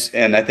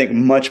 and I think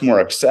much more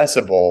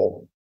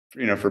accessible,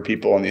 for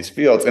people in these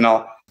fields. And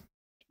I'll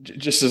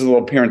just, as a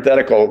little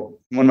parenthetical,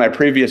 one of my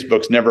previous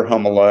books, Never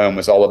Home Alone,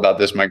 was all about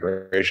this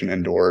migration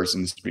indoors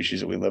and the species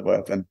that we live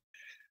with. And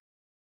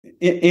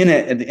in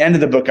it, at the end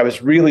of the book, I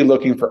was really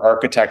looking for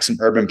architects and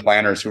urban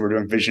planners who were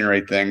doing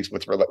visionary things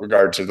with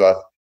regard to the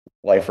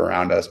life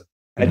around us.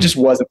 And I just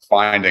wasn't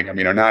finding them,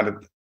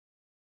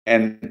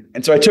 and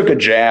so I took a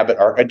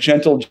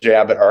gentle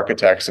jab at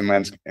architects and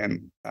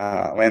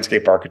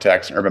landscape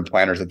architects and urban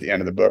planners at the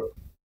end of the book.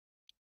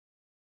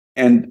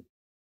 And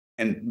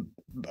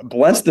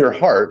bless their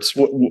hearts,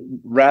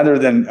 rather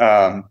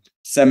than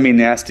send me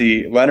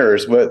nasty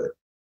letters,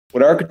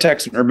 what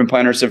architects and urban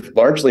planners have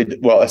largely, a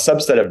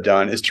subset have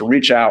done, is to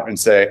reach out and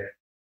say,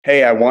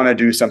 hey, I want to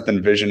do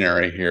something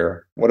visionary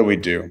here. What do we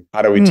do?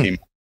 How do we team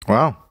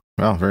up?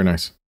 Wow, very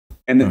nice.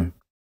 And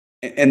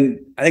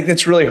I think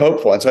that's really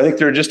hopeful. And so I think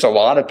there are just a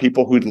lot of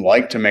people who'd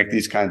like to make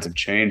these kinds of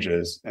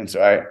changes. And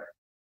so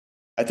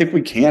I think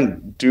we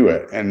can do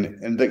it. And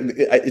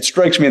it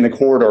strikes me in the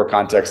corridor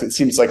context, it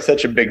seems like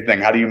such a big thing.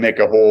 How do you make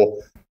a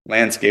whole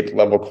landscape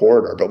level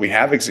corridor? But we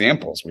have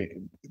examples.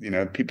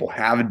 People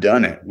have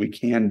done it. We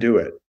can do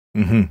it.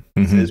 It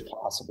is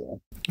possible.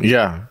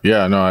 Yeah.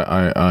 No,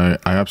 I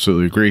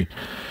absolutely agree.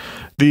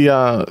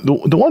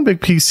 The one big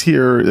piece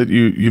here that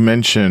you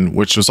mentioned,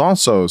 which was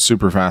also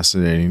super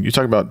fascinating, you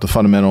talk about the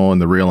fundamental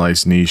and the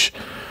realized niche,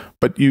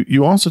 but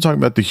you also talk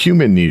about the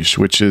human niche,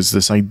 which is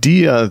this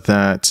idea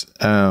that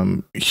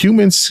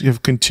humans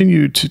have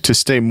continued to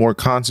stay more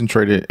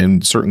concentrated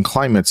in certain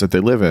climates that they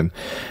live in,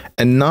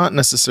 and not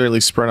necessarily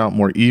spread out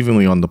more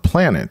evenly on the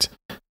planet.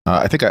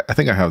 I think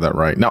I have that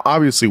right. Now,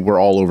 obviously, we're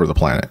all over the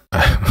planet,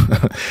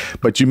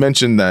 but you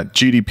mentioned that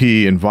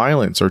GDP and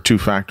violence are two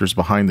factors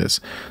behind this.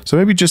 So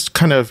maybe just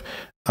kind of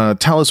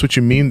tell us what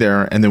you mean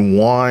there, and then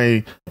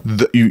why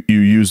you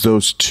use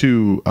those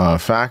two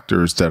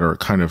factors that are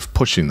kind of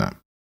pushing that.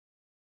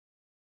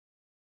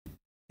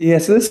 Yeah,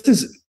 so this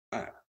is,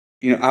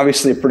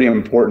 obviously a pretty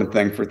important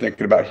thing for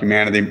thinking about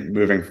humanity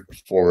moving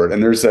forward.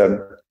 And there's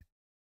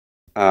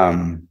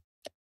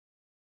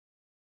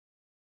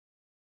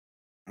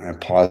I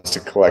pause to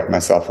collect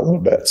myself a little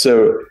bit.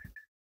 So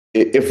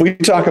if we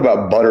talk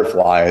about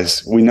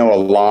butterflies, we know a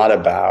lot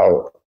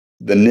about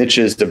the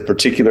niches of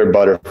particular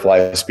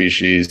butterfly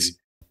species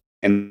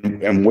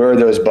and where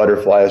those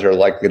butterflies are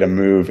likely to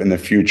move in the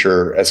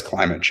future as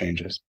climate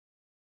changes,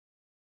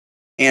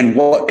 and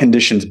what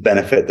conditions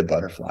benefit the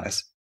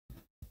butterflies.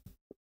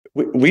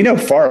 We know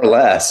far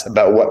less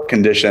about what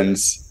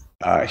conditions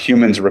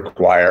humans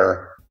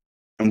require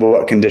and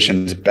what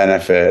conditions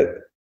benefit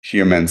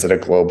humans at a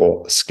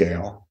global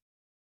scale.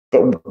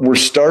 But we're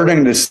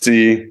starting to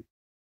see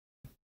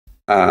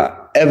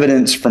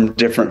evidence from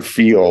different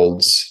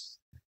fields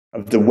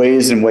of the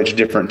ways in which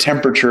different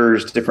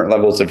temperatures, different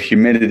levels of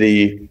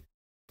humidity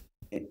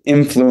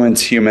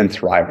influence human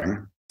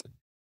thriving.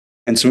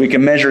 And so we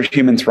can measure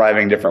human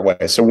thriving different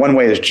ways. So one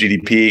way is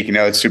GDP.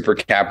 It's super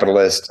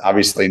capitalist,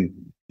 obviously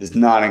does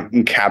not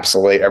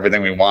encapsulate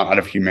everything we want out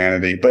of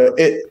humanity, but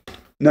it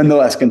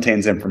nonetheless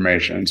contains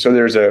information. So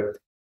there's a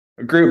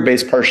group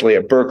based partially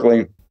at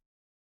Berkeley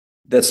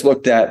that's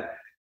looked at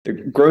the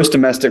gross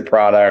domestic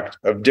product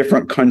of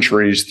different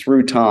countries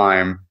through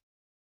time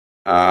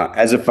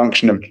as a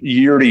function of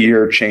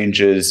year-to-year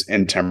changes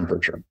in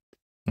temperature.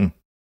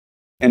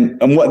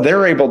 And what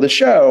they're able to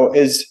show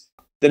is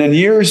that in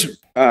years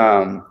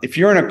if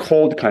you're in a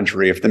cold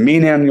country, if the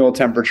mean annual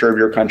temperature of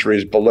your country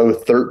is below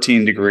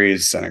 13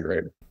 degrees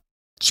centigrade.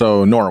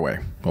 So Norway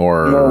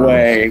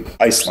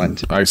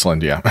Iceland.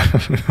 Iceland, yeah.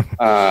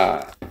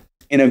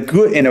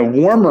 In a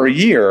warmer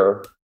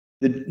year,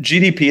 the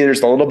GDP,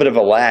 there's a little bit of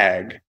a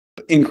lag,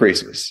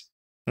 increases.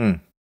 And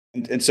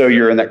so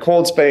you're in that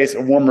cold space,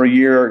 a warmer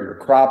year, your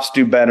crops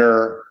do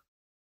better.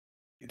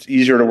 It's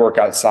easier to work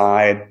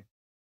outside.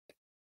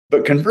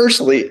 But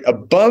conversely,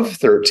 above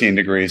 13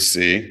 degrees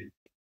C,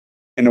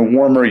 in a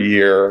warmer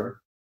year,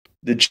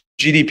 the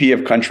GDP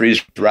of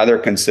countries rather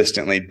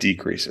consistently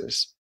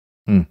decreases.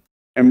 And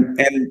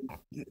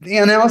the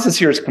analysis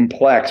here is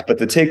complex, but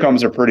the take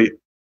homes are pretty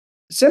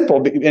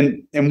simple.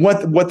 And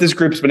what this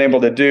group's been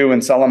able to do,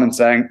 and Solomon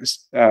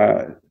Sang's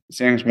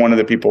one of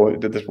the people who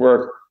did this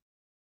work,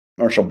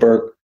 Marshall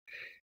Burke,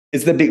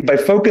 is that by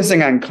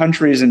focusing on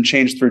countries and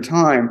change through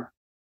time,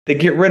 they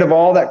get rid of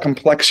all that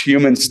complex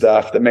human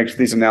stuff that makes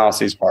these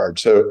analyses hard.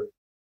 So,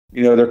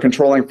 they're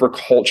controlling for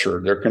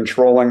culture, they're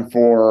controlling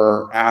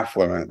for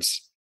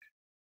affluence.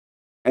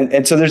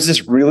 And so there's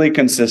this really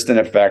consistent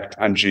effect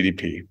on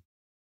GDP.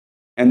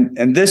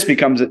 And this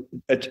becomes,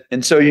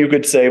 and so you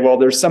could say, well,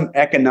 there's some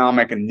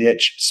economic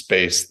niche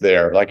space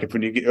there. Like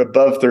when you get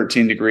above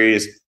 13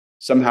 degrees,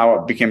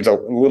 somehow it becomes a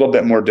little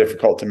bit more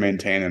difficult to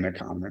maintain an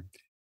economy.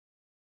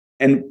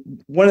 And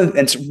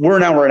so we're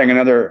now writing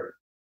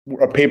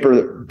a paper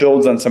that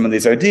builds on some of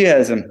these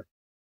ideas. And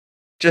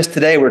just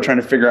today, we're trying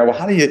to figure out, well,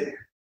 how do you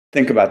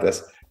think about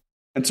this?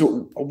 And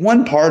so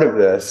one part of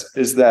this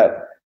is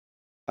that,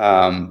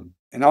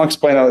 and I'll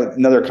explain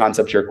another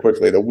concept here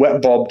quickly, the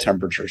wet bulb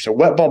temperature. So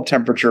wet bulb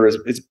temperature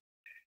is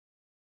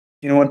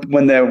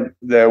when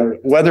the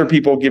weather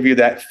people give you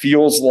that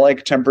feels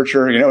like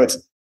temperature, it's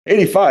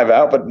 85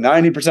 out, but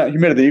 90%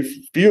 humidity,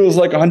 feels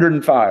like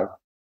 105.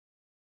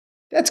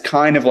 That's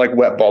kind of like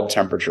wet bulb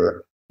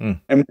temperature.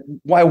 And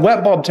why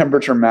wet bulb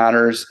temperature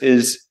matters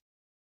is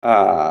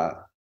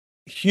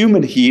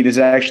human heat is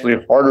actually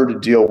harder to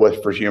deal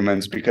with for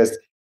humans, because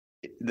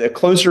the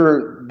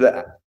closer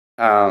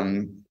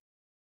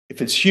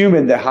if it's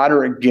humid, the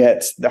hotter it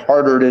gets, the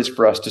harder it is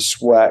for us to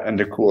sweat and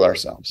to cool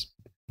ourselves.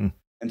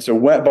 And so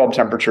wet bulb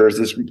temperature is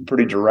this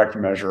pretty direct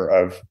measure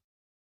of,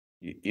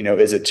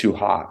 is it too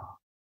hot?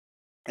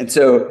 And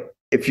so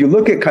if you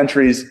look at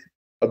countries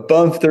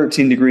above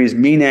 13 degrees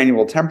mean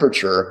annual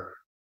temperature,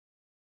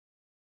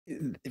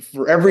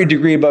 for every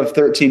degree above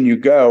 13 you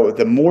go,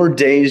 the more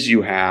days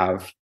you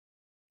have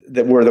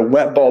where the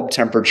wet bulb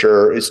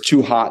temperature is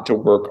too hot to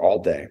work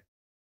all day.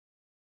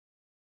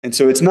 And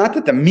so it's not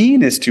that the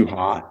mean is too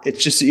hot,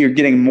 it's just that you're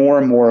getting more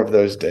and more of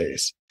those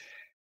days.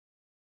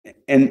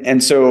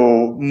 And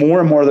so more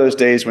and more of those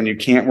days when you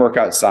can't work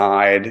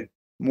outside,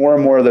 more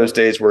and more of those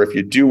days where if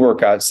you do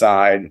work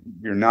outside,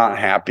 you're not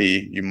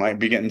happy, you might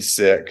be getting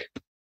sick.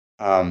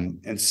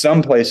 In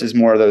some places,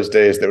 more of those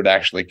days that would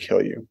actually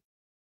kill you.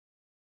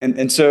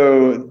 And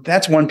so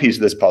that's one piece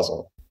of this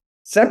puzzle.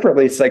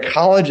 Separately,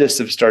 psychologists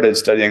have started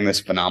studying this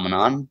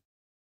phenomenon,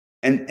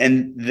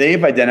 and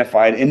they've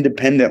identified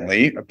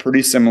independently a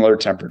pretty similar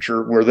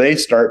temperature where they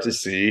start to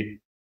see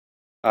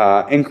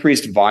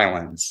increased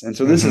violence. And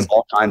so this is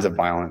all kinds of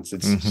violence.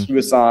 It's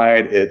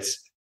suicide, it's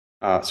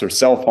sort of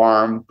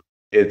self-harm,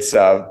 it's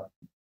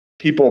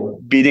people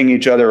beating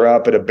each other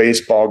up at a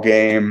baseball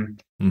game.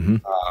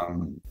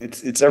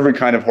 It's every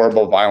kind of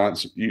horrible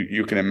violence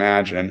you can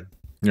imagine.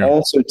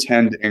 Also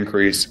tend to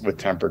increase with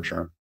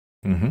temperature.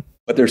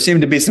 But there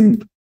seem to be some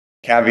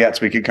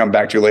caveats we could come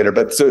back to later.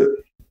 But so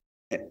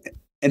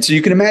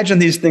you can imagine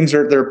these things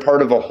they're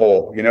part of a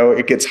whole.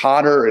 It gets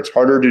hotter, it's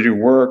harder to do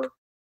work,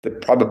 the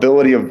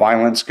probability of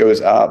violence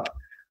goes up,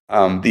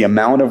 the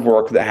amount of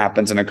work that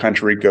happens in a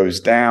country goes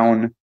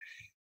down.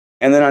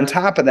 And then on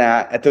top of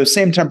that, at those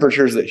same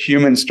temperatures that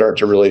humans start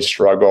to really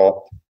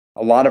struggle,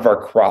 a lot of our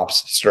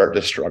crops start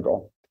to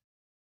struggle.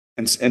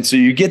 And so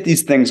you get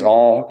these things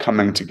all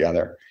coming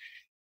together.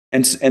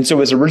 And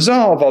so as a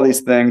result of all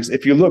these things,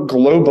 if you look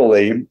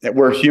globally at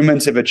where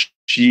humans have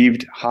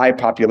achieved high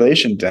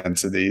population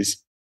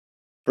densities,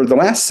 for the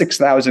last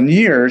 6,000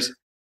 years,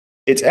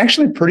 it's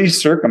actually pretty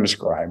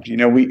circumscribed.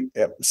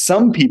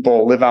 Some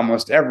people live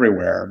almost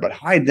everywhere, but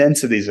high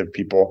densities of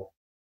people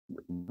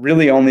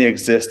really only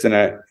exist in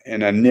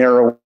a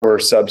narrower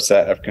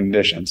subset of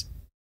conditions.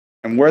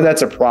 And where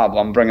that's a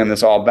problem, bringing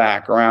this all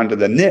back around to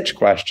the niche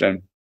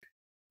question,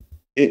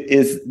 it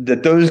is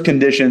that those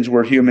conditions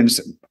where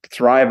humans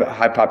thrive at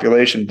high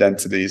population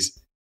densities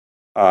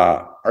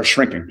are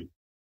shrinking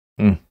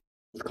with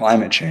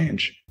climate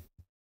change.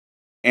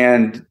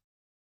 And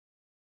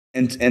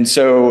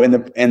so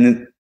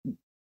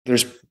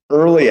there's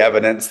early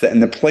evidence that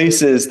in the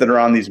places that are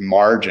on these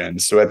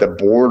margins, so at the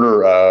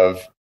border of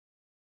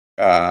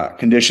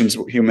conditions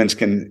humans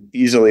can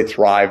easily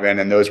thrive in,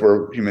 and those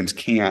where humans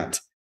can't,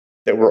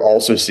 that we're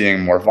also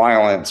seeing more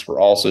violence, we're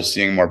also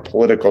seeing more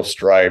political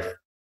strife.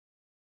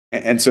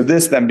 And so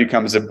this then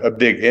becomes a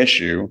big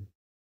issue,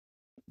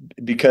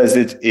 because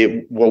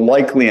it will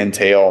likely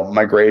entail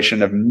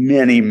migration of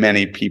many,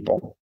 many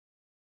people.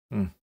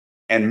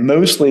 And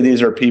mostly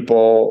these are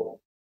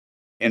people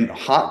in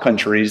hot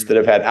countries that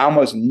have had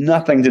almost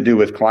nothing to do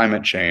with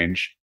climate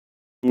change,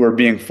 who are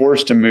being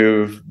forced to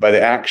move by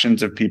the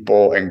actions of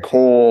people in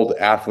cold,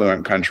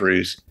 affluent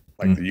countries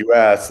like the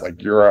US,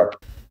 like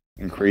Europe,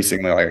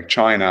 increasingly like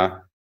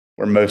China,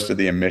 where most of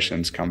the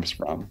emissions comes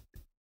from.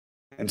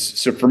 And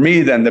so for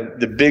me, then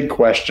the big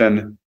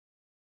question,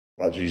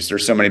 well, geez,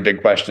 there's so many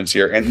big questions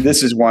here. And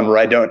this is one where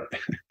I don't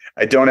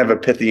have a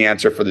pithy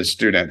answer for the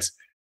students.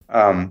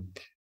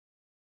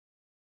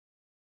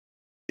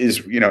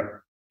 Is,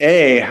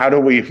 how do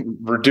we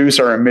reduce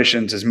our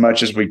emissions as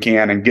much as we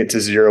can and get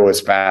to zero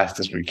as fast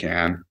as we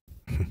can?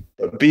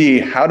 But B,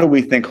 how do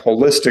we think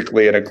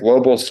holistically at a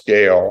global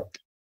scale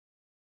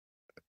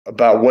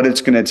about what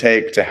it's going to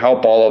take to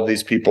help all of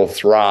these people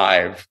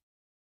thrive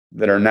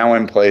that are now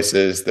in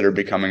places that are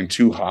becoming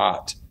too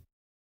hot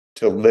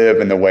to live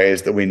in the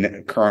ways that we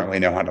currently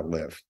know how to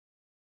live?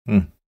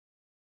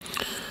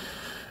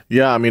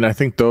 Yeah, I mean, I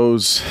think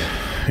those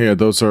are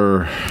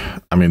the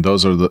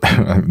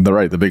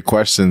big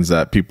questions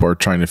that people are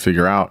trying to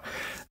figure out.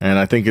 And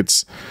I think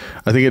it's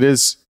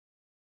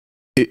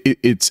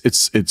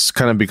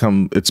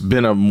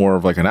been a more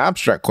of like an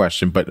abstract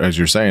question, but as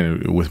you're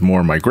saying, with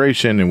more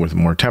migration and with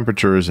more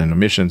temperatures and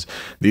emissions,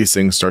 these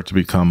things start to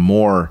become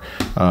more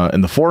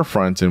in the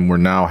forefront, and we're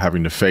now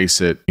having to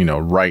face it,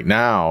 right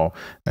now,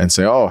 and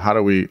say, oh, how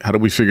do we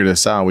figure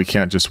this out? We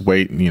can't just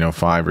wait,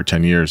 5 or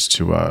 10 years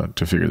to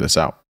figure this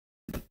out.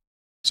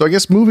 So I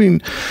guess moving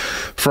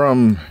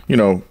from,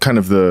 kind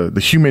of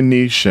the human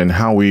niche and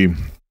how we,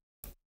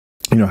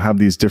 have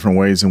these different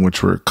ways in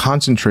which we're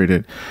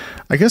concentrated,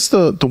 I guess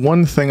the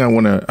one thing I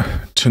want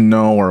to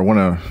know, or I want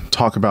to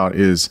talk about,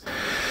 is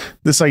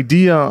this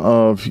idea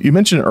of, you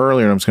mentioned it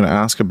earlier, and I was going to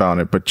ask about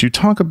it, but you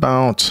talk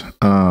about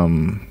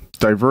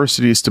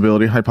diversity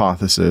stability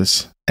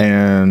hypothesis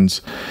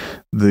and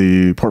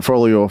the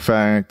portfolio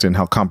effect and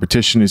how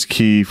competition is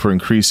key for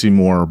increasing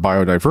more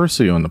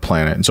biodiversity on the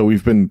planet. And so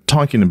we've been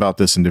talking about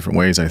this in different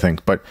ways, I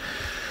think, but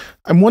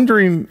I'm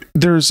wondering,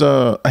 there's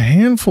a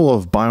handful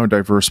of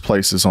biodiverse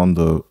places on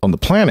the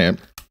planet,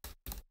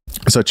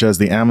 such as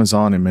the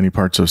Amazon and many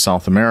parts of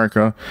South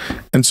America.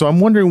 And so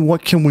I'm wondering,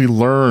 what can we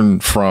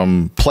learn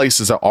from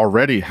places that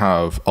already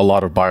have a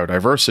lot of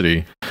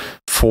biodiversity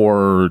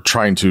for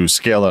trying to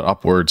scale it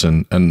upwards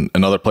and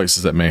other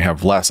places that may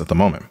have less at the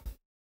moment?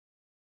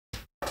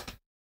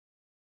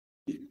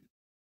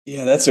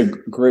 Yeah, that's a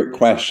great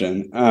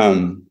question.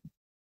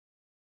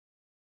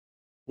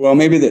 Well,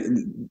 maybe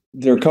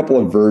there are a couple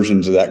of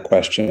versions of that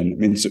question. I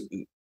mean, so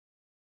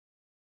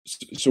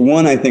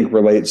one, I think,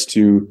 relates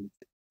to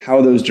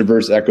how those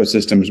diverse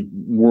ecosystems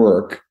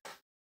work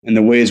and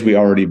the ways we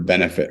already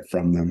benefit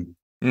from them.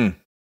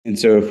 And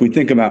so if we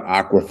think about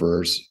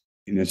aquifers,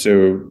 where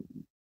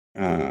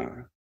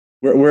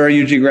are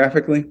you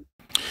geographically?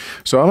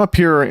 So I'm up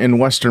here in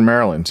Western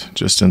Maryland,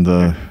 just in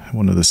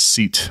one of the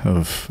seat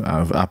of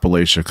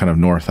Appalachia, kind of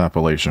North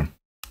Appalachia.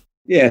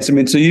 Yes, I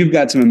mean, so you've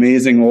got some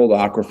amazing old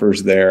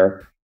aquifers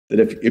there that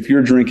if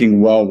you're drinking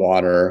well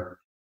water,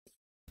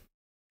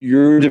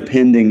 you're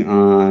depending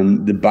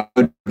on the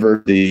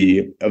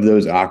biodiversity of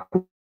those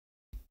aquifers,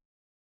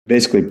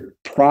 basically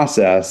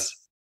process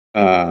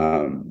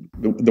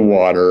the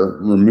water,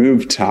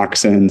 remove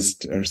toxins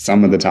or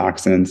some of the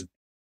toxins,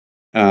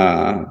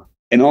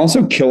 and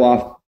also kill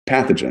off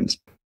pathogens.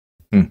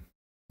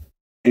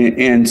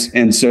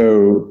 And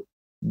so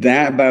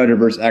that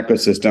biodiverse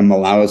ecosystem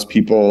allows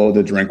people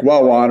to drink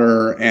well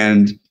water,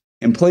 and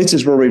in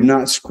places where we've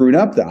not screwed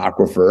up the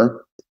aquifer,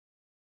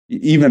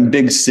 even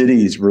big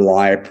cities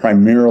rely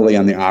primarily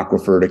on the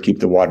aquifer to keep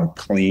the water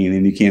clean,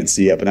 and you can't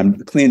see it, but I'm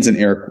clean's in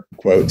air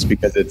quotes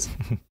because it's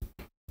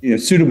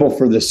suitable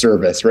for the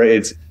service,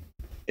 right?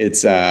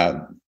 It's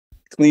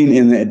clean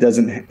in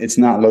that it's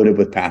not loaded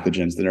with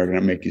pathogens that are going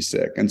to make you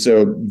sick. And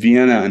so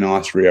Vienna in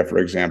Austria, for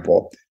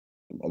example,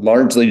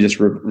 largely just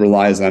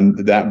relies on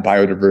that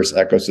biodiverse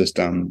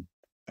ecosystem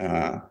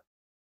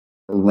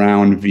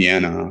around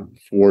Vienna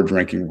for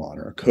drinking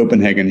water.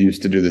 Copenhagen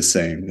used to do the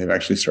same. They've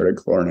actually started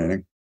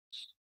chlorinating.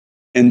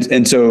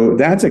 And so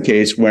that's a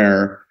case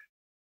where,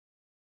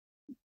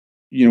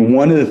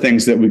 one of the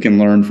things that we can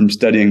learn from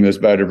studying those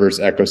biodiverse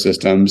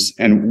ecosystems,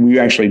 and we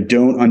actually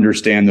don't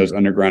understand those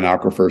underground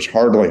aquifers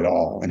hardly at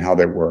all and how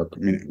they work. I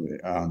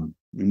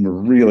mean, we're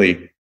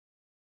really,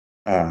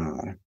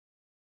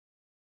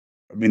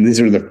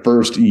 these are the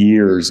first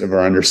years of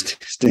our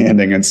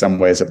understanding in some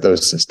ways of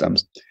those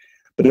systems.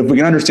 But if we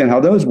can understand how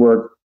those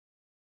work,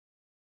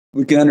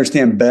 we can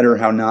understand better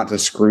how not to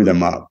screw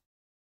them up,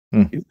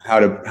 how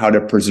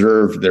to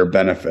preserve their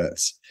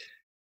benefits.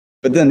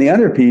 But then the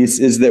other piece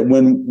is that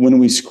when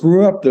we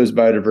screw up those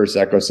biodiverse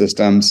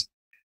ecosystems,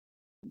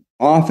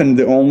 often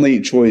the only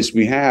choice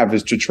we have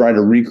is to try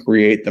to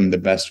recreate them the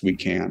best we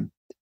can.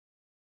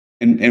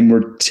 And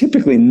we're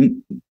typically,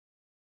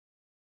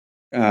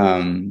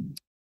 when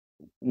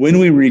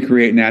we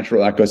recreate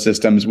natural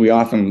ecosystems, we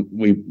often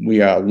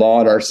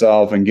laud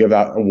ourselves and give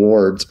out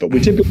awards, but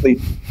we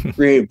typically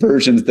create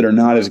versions that are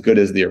not as good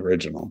as the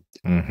original.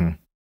 And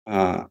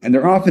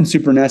they're often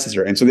super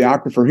necessary. And so the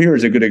aquifer here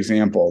is a good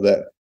example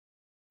that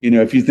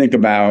if you think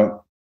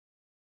about,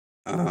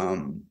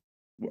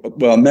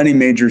 many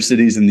major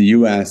cities in the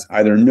U.S.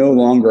 either no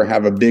longer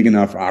have a big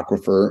enough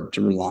aquifer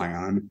to rely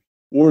on,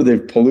 or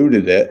they've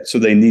polluted it, so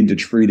they need to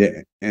treat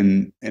it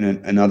in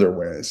other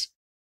ways.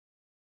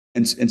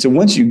 And so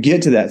once you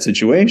get to that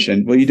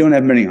situation, well, you don't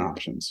have many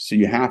options. So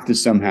you have to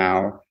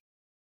somehow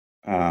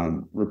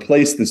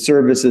replace the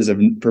services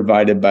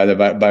provided by the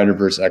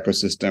biodiverse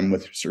ecosystem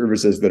with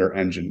services that are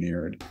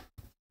engineered.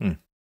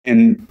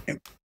 And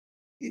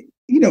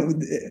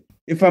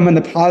if I'm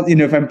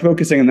if I'm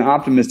focusing on the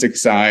optimistic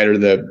side or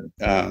the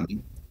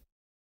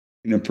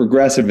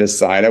progressivist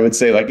side, I would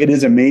say, like, it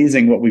is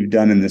amazing what we've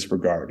done in this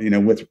regard.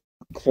 With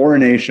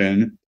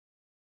chlorination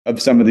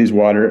of some of these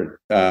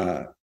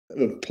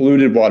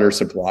polluted water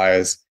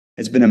supplies,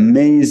 it's been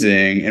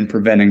amazing in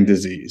preventing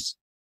disease.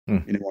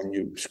 When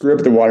you screw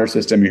up the water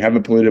system, you have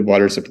a polluted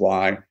water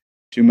supply,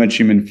 too much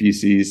human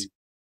feces,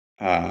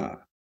 chlorination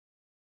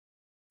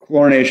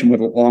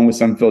along with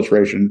some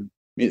filtration,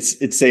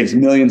 it saves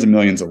millions and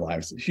millions of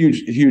lives.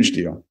 Huge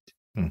deal.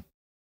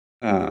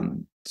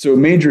 So a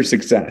major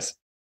success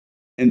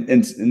in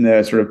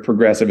the sort of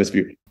progressivist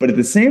view. But at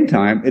the same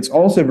time, it's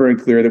also very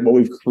clear that what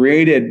we've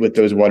created with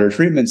those water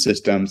treatment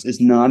systems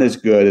is not as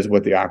good as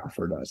what the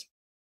aquifer does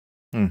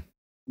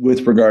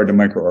with regard to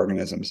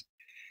microorganisms.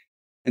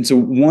 And so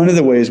one of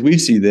the ways we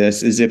see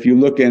this is if you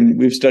look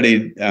we've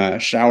studied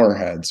shower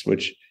heads,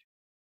 which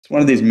it's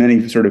one of these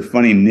many sort of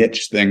funny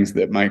niche things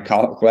that my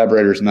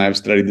collaborators and I have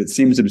studied that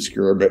seems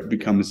obscure, but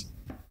becomes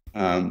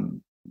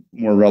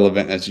more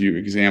relevant as you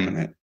examine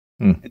it.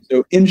 And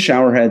so in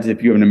shower heads,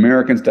 if you have an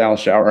American style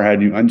shower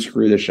head, you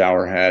unscrew the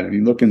shower head and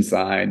you look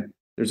inside,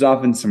 there's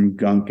often some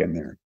gunk in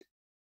there.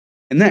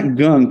 And that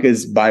gunk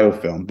is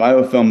biofilm.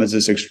 Biofilm is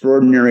this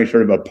extraordinary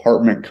sort of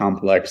apartment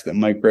complex that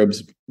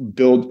microbes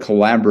build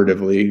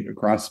collaboratively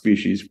across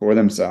species for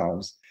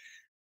themselves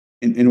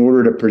in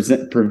order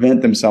to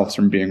prevent themselves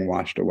from being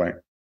washed away.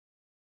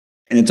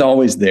 And it's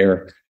always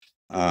there.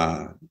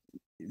 There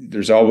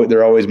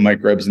are always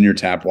microbes in your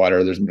tap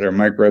water. There are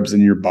microbes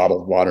in your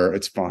bottled water.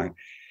 It's fine.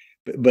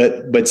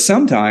 But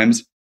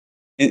sometimes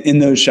in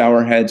those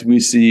shower heads,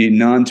 we see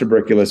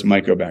non-tuberculous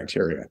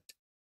mycobacteria,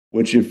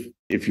 which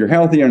if you're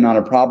healthy are not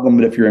a problem,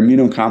 but if you're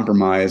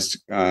immunocompromised,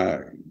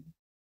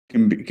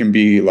 can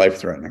be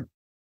life-threatening.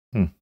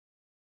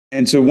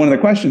 And so one of the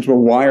questions, well,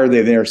 why are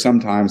they there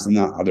sometimes and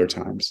not other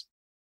times?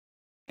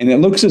 And it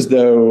looks as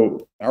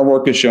though our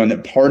work has shown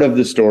that part of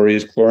the story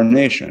is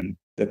chlorination,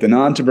 that the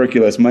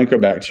non-tuberculous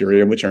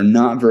mycobacteria, which are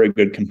not very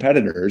good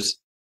competitors,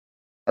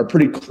 are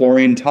pretty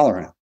chlorine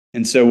tolerant.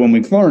 And so when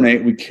we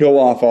chlorinate, we kill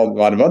off a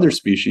lot of other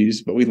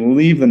species, but we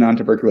leave the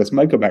non-tuberculous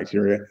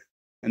mycobacteria,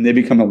 and they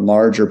become a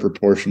larger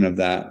proportion of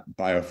that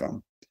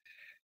biofilm.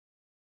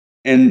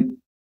 And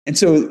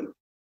so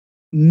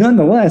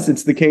nonetheless,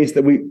 it's the case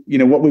that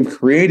what we've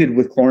created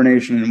with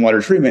chlorination and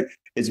water treatment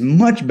is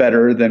much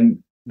better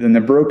than the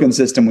broken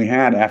system we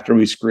had after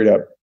we screwed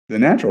up the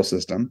natural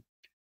system.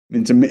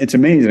 It's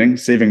amazing,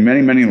 saving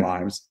many, many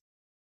lives,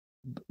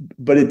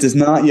 but it does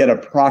not yet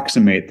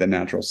approximate the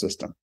natural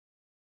system.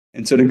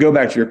 And so to go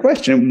back to your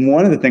question,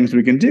 one of the things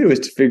we can do is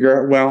to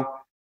figure out,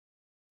 well,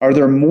 are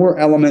there more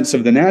elements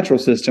of the natural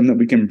system that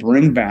we can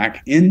bring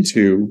back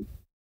into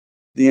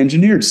the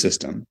engineered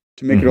system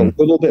to make it a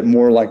little bit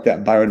more like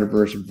that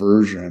biodiverse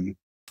version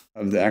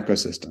of the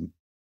ecosystem?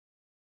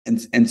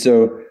 And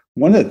so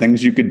one of the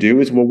things you could do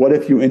is, well, what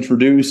if you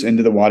introduce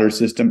into the water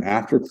system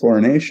after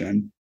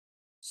chlorination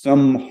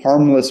some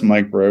harmless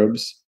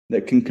microbes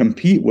that can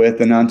compete with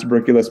the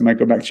non-tuberculous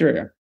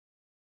mycobacteria?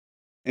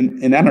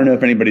 And I don't know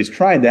if anybody's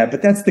tried that,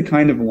 but that's the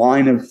kind of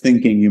line of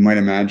thinking you might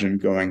imagine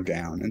going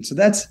down. And so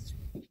that's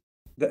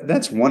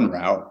one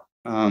route.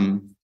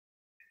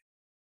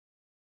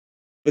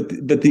 But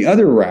the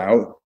other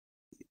route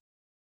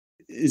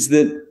is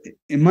that,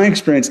 in my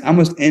experience,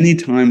 almost any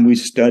time we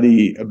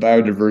study a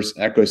biodiverse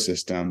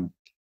ecosystem,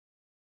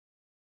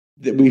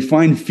 that we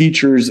find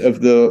features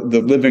of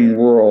the living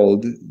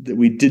world that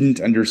we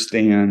didn't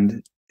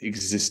understand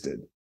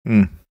existed.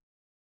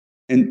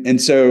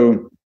 And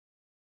so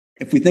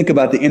if we think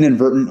about the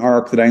inadvertent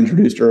arc that I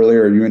introduced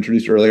earlier, or you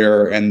introduced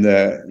earlier, and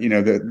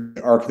the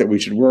arc that we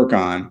should work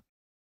on,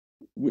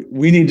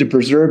 we need to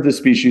preserve the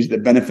species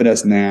that benefit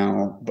us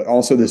now, but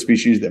also the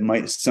species that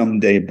might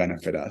someday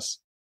benefit us.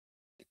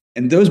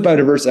 And those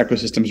biodiverse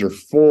ecosystems are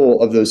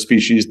full of those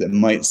species that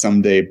might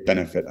someday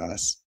benefit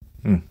us.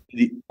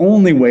 The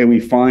only way we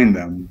find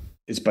them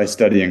is by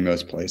studying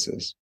those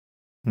places.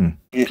 And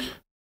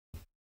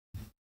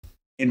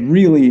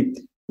really,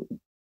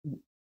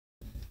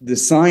 the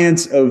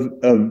science of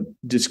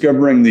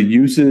discovering the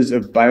uses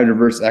of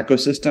biodiverse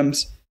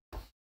ecosystems,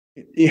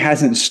 it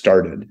hasn't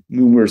started. I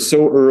mean, we're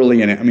so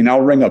early in it. I mean,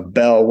 I'll ring a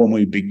bell when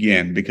we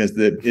begin, because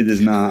it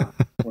is not,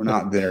 we're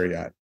not there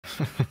yet.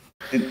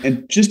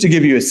 And just to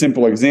give you a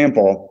simple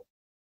example,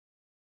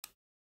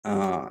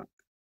 a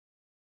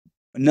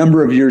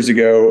number of years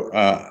ago,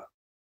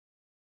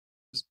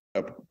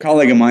 a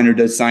colleague of mine who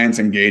does science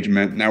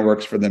engagement, now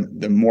works for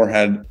the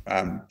Moorhead,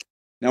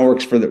 now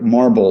works for the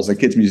Marbles, a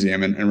kids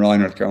museum in Raleigh,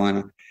 North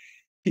Carolina.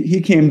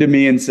 he came to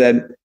me and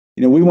said,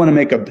 we want to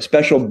make a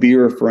special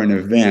beer for an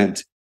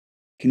event.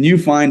 Can you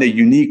find a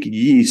unique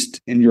yeast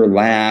in your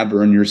lab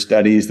or in your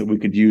studies that we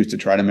could use to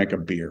try to make a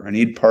beer? And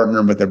he'd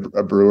partnered with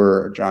a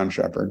brewer, John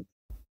Shepard.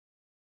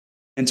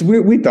 And so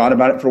we thought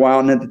about it for a while.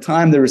 And at the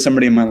time, there was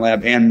somebody in my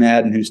lab, Ann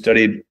Madden, who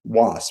studied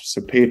wasps,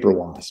 so paper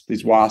wasps,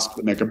 these wasps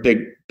that make a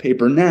big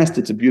paper nest.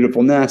 It's a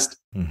beautiful nest.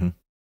 Mm-hmm.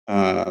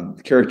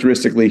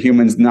 Characteristically,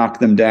 humans knock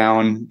them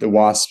down. The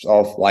wasps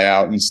all fly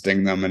out and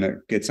sting them, and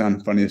it gets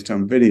on Funniest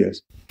Home Videos.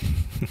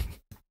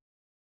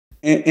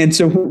 and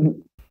so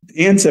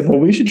Anne said, well,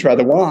 we should try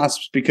the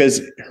wasps,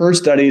 because her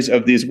studies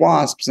of these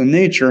wasps in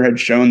nature had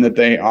shown that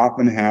they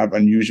often have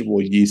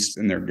unusual yeasts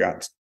in their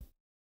guts.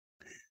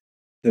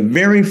 The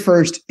very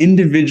first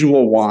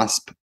individual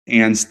wasp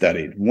Anne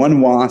studied,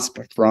 one wasp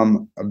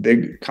from a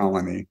big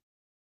colony,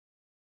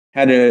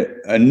 had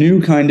a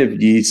new kind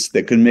of yeast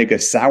that could make a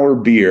sour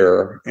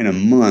beer in a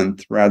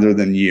month rather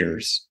than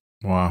years.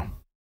 Wow.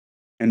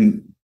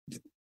 And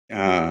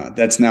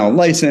that's now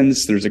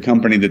licensed. There's a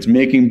company that's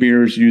making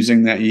beers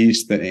using that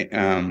yeast that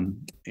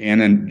Anne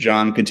and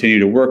John continue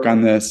to work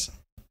on this.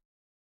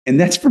 And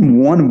that's from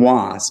one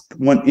wasp,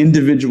 one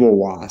individual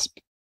wasp.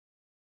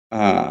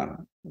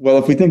 Well,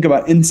 if we think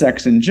about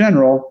insects in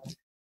general,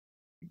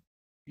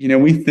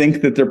 we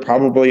think that there are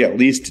probably at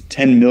least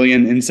 10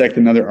 million insect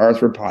and other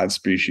arthropod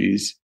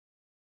species.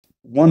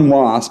 One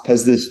wasp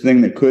has this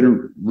thing that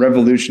could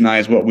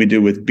revolutionize what we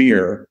do with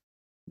beer.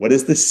 What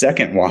does the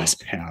second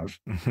wasp have?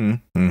 Mm-hmm,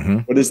 mm-hmm.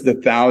 What does the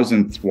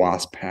 1,000th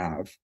wasp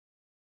have?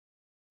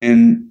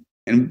 And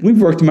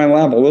we've worked in my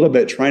lab a little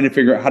bit trying to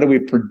figure out how do we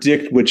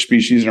predict which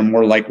species are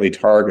more likely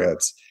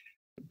targets.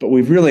 But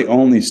we've really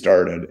only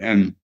started.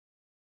 And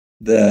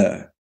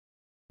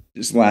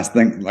last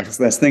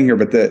thing here,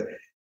 but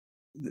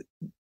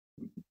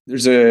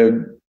there's a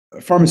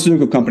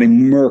pharmaceutical company,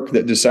 Merck,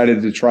 that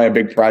decided to try a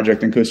big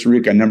project in Costa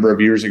Rica a number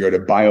of years ago to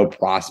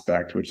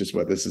bioprospect, which is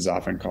what this is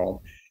often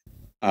called,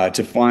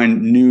 to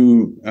find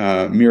new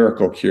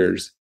miracle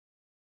cures.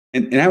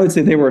 And I would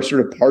say they were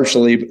sort of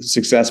partially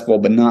successful,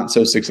 but not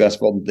so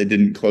successful that they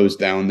didn't close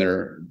down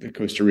the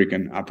Costa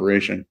Rican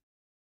operation.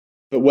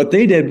 But what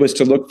they did was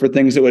to look for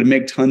things that would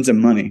make tons of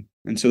money.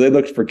 And so they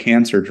looked for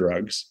cancer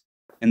drugs,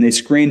 and they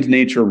screened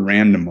nature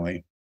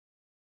randomly.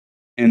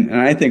 And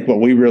I think what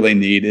we really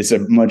need is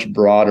a much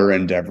broader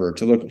endeavor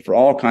to look for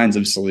all kinds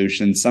of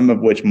solutions, some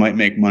of which might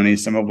make money,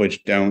 some of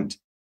which don't,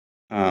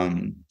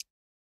 and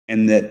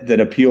that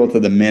appeal to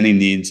the many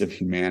needs of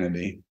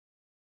humanity.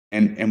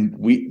 And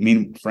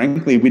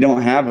frankly, we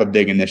don't have a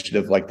big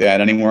initiative like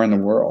that anywhere in the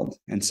world.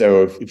 And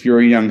so if you're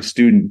a young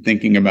student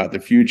thinking about the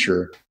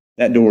future,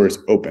 that door is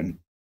open.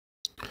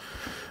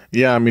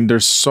 Yeah,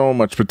 there's so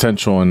much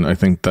potential, and I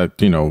think that,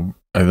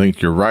 I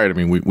think you're right.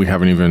 We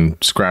haven't even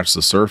scratched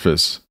the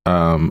surface.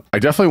 I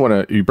definitely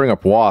want to, you bring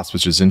up wasps,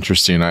 which is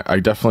interesting. I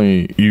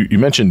definitely, you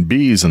mentioned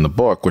bees in the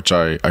book, which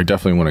I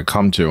definitely want to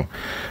come to.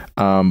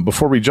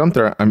 Before we jump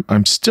there,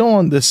 I'm still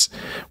on this.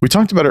 We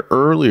talked about it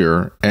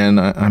earlier, and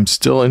I'm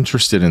still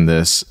interested in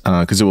this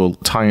because it will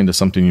tie into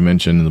something you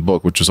mentioned in the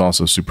book, which is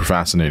also super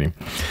fascinating.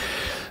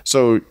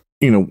 So,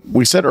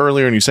 we said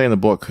earlier, and you say in the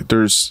book,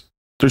 there's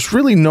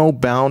really no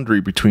boundary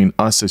between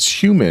us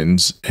as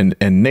humans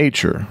and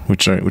nature,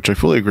 which I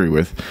fully agree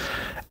with.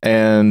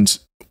 And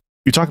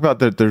you talk about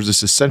that there's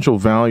this essential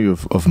value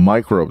of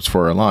microbes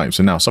for our lives.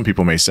 And now some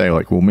people may say,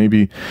 like, well,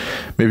 maybe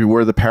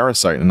we're the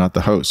parasite and not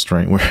the host,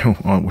 right?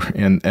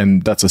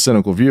 And that's a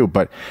cynical view,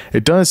 but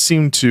it does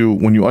seem to,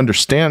 when you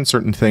understand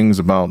certain things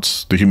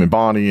about the human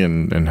body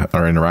and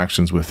our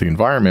interactions with the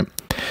environment,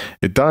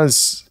 you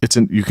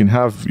can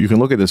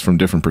look at this from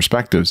different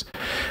perspectives.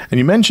 And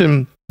you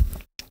mentioned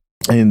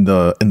in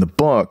the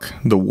book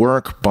the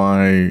work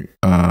by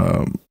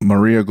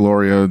Maria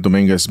Gloria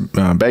Dominguez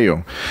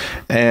Bello,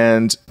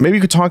 and maybe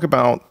you could talk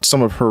about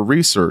some of her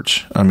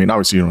research.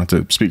 Obviously you don't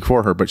have to speak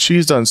for her, but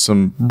she's done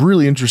some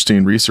really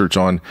interesting research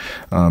on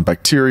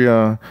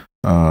bacteria,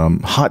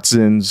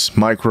 hotzins,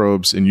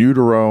 microbes in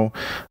utero.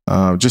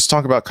 Just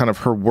talk about kind of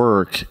her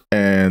work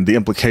and the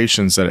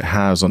implications that it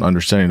has on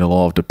understanding the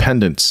law of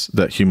dependence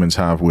that humans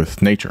have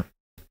with nature.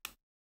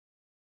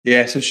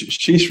 Yeah, so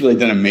she's really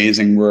done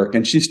amazing work.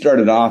 And she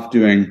started off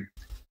doing,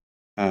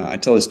 I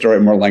tell the story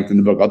at more length in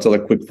the book. I'll tell a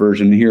quick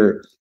version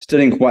here.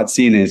 Studying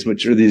huatzines,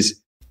 which are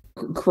these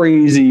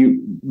crazy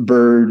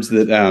birds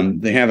that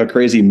they have a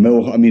crazy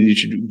mohawk. You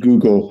should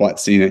Google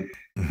huatzine.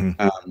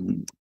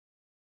 Mm-hmm.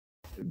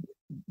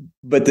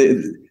 But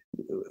they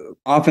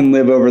often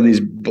live over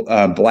these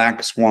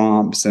black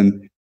swamps.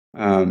 And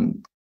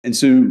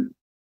so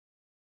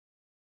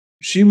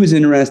she was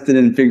interested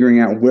in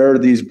figuring out where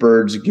these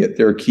birds get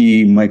their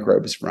key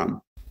microbes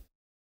from.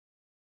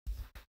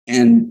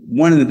 And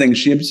one of the things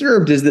she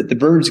observed is that the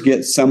birds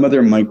get some of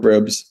their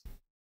microbes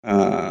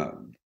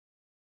from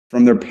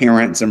their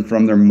parents and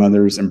from their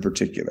mothers in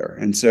particular.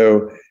 And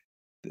so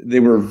they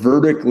were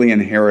vertically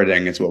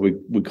inheriting, is what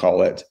we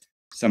call it,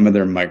 some of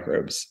their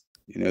microbes.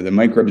 The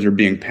microbes are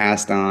being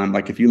passed on.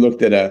 Like if you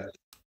looked at a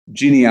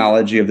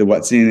genealogy of the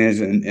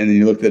huatzines and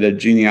you looked at a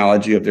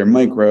genealogy of their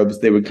microbes,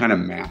 they would kind of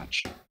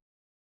match.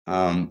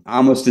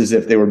 almost as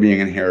if they were being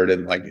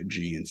inherited like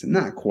genes, and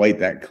not quite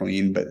that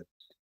clean, but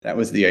that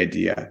was the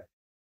idea.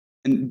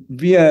 And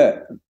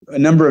via a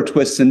number of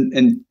twists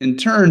and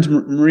turns,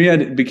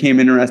 Maria became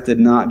interested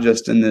not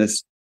just in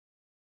this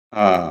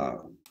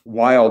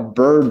wild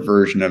bird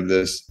version of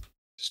this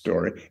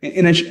story.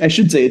 And I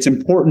should say it's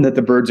important that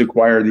the birds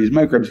acquire these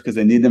microbes because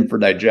they need them for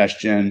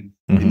digestion,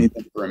 they need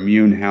them for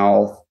immune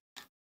health.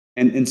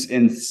 And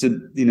so,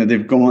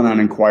 they've gone on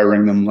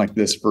acquiring them like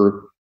this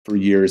for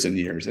years and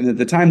years. And at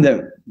the time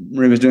that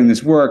Maria was doing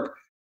this work,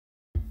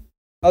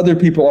 other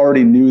people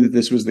already knew that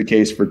this was the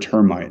case for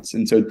termites.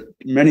 And so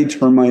many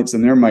termites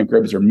and their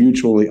microbes are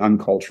mutually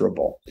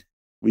unculturable.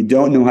 We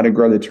don't know how to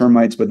grow the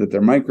termites without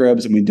their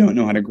microbes, and we don't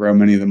know how to grow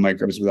many of the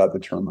microbes without the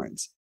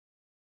termites.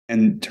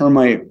 And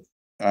termite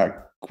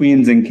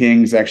queens and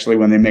kings, actually,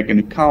 when they make a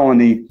new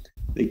colony,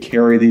 they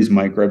carry these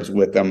microbes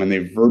with them, and they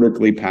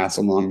vertically pass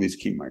along these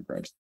key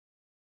microbes.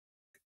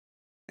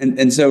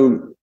 And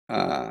so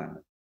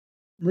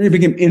Maria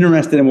became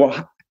interested in,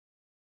 well,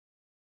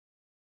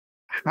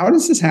 how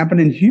does this happen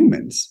in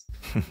humans?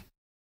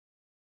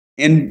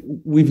 And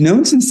we've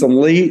known since the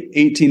late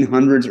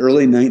 1800s,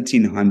 early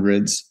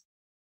 1900s,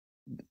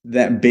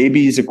 that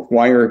babies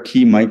acquire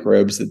key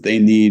microbes that they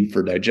need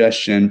for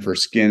digestion, for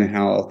skin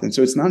health. And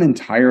so it's not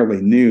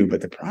entirely new,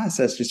 but the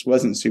process just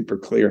wasn't super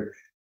clear.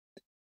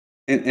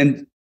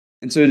 And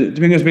so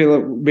Domingos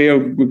Bello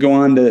would go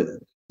on to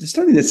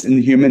study this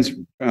in humans,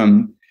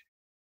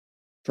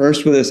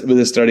 first with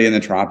a study in the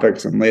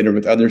tropics and later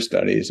with other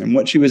studies. And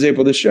what she was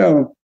able to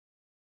show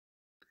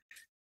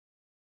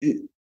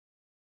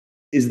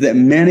is that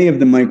many of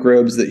the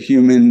microbes that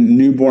human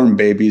newborn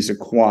babies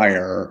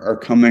acquire are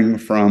coming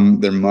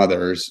from their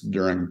mothers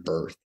during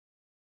birth.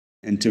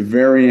 And to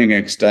varying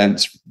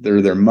extents,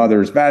 they're their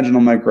mother's vaginal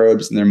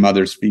microbes and their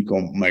mother's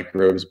fecal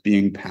microbes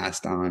being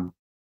passed on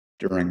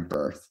during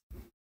birth.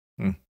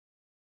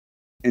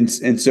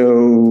 And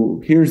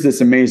so here's this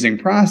amazing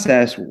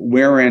process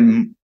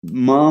wherein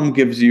mom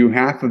gives you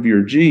half of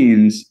your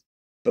genes,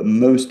 but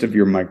most of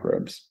your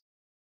microbes.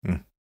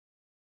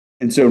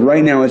 And so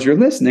right now, as you're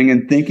listening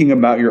and thinking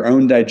about your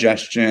own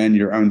digestion,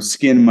 your own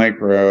skin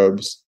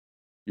microbes,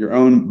 your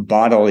own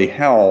bodily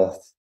health,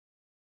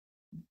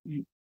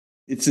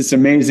 it's this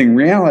amazing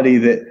reality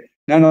that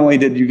not only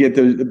did you get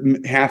the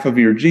half of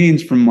your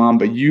genes from mom,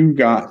 but you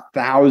got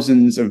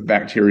thousands of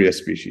bacteria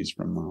species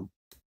from mom.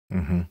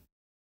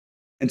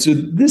 And so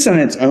this on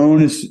its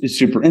own is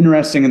super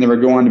interesting. And there would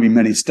go on to be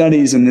many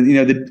studies, and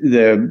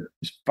the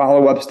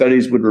follow-up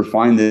studies would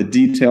refine the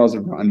details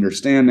of our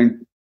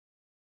understanding.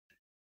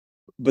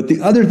 But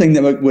the other thing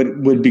that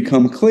would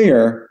become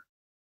clear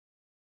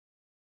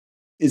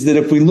is that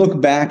if we look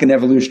back in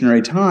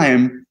evolutionary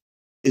time,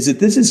 is that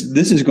this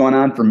has gone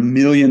on for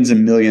millions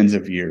and millions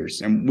of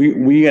years. And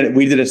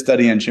we did a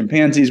study on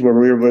chimpanzees where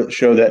we were able to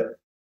show that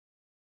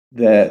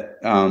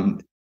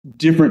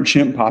different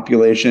chimp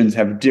populations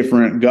have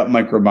different gut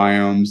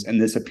microbiomes,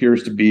 and this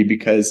appears to be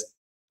because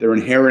they're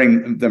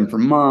inheriting them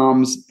from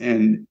moms,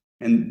 and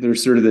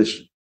there's sort of this.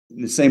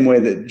 In the same way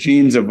that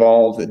genes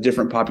evolve, that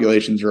different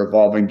populations are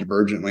evolving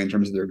divergently in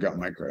terms of their gut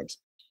microbes.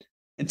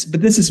 But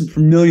this is for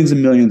millions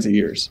and millions of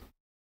years.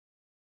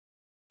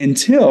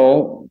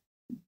 Until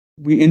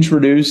we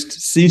introduced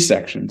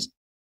C-sections.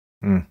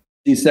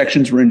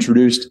 C-sections were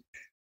introduced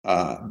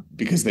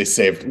because they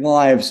saved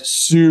lives,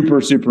 super,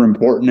 super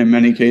important in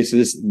many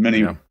cases.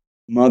 Many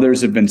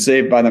mothers have been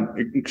saved by them.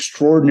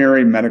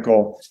 Extraordinary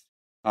medical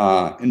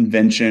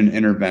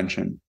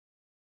intervention.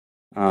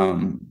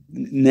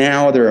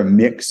 Now they're a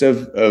mix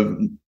of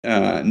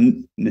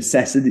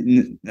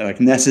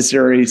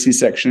necessary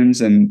C-sections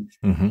and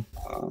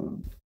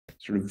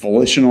sort of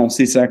volitional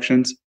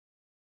C-sections.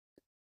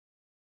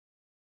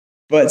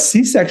 But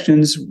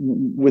C-sections,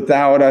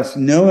 without us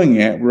knowing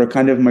it, were a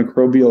kind of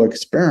microbial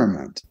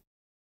experiment.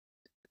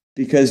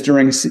 Because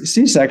during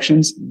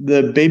C-sections,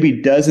 the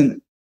baby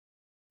doesn't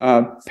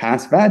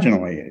pass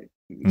vaginally.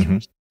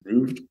 It's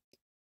proved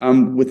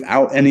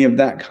without any of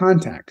that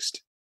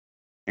context.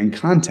 And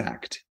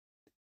contact.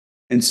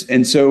 And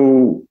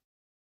so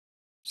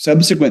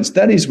subsequent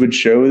studies would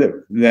show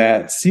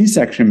that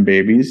C-section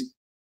babies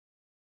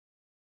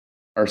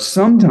are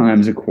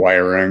sometimes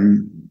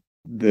acquiring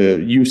the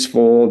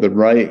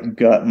right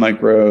gut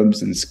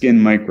microbes and skin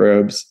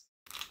microbes,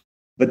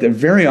 but that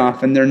very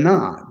often they're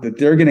not, that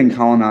they're getting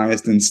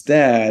colonized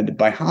instead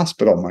by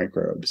hospital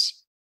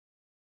microbes.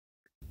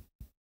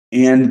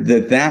 And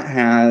that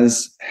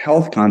has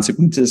health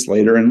consequences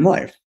later in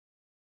life.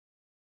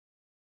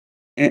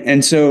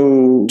 And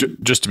so,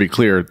 just to be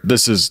clear,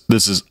 this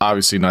is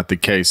obviously not the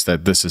case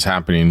that this is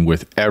happening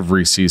with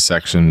every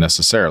C-section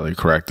necessarily,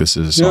 correct? This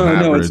is on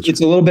average. It's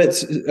a little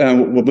bit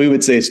what we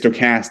would say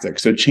stochastic,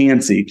 so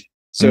chancy.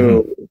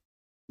 So,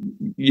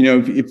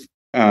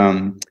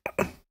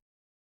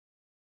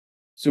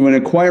 so when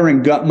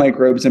acquiring gut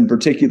microbes in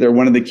particular,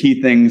 one of the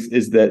key things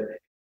is that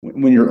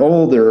when you're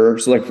older,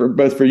 so like for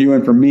both for you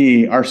and for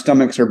me, our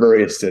stomachs are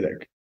very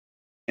acidic.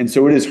 And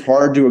so it is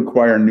hard to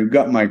acquire new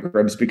gut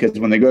microbes because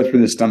when they go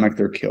through the stomach,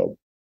 they're killed.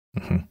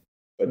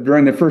 But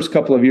during the first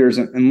couple of years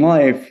in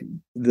life,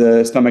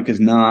 the stomach is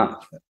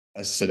not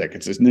acidic.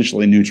 It's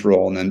initially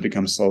neutral and then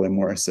becomes slowly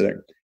more acidic.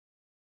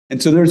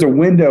 And so there's a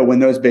window when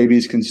those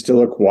babies can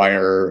still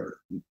acquire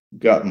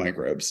gut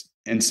microbes.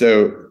 And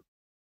so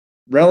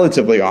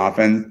relatively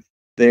often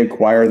they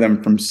acquire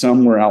them from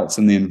somewhere else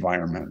in the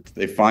environment.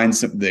 They find,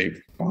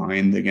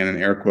 again,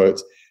 in air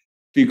quotes,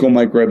 fecal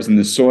microbes in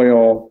the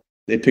soil.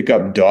 They pick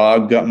up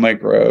dog gut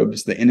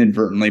microbes. They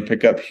inadvertently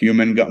pick up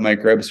human gut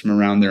microbes from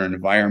around their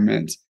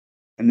environment.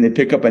 And they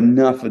pick up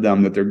enough of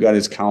them that their gut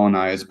is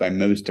colonized by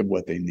most of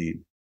what they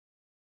need.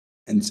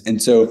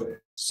 And so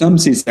some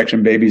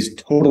C-section babies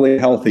totally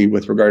healthy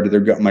with regard to their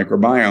gut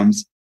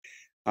microbiomes.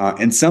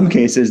 In some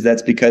cases,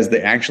 that's because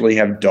they actually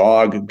have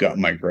dog gut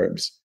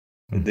microbes.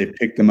 They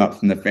pick them up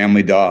from the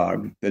family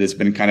dog that has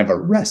been kind of a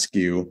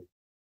rescue,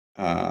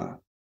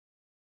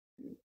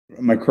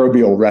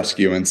 microbial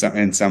rescue in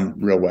some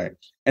real way.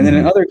 And then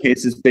in other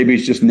cases,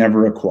 babies just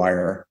never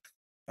acquire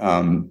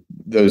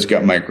those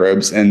gut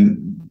microbes.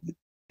 And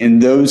in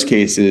those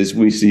cases,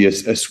 we see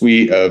a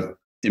suite of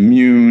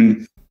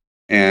immune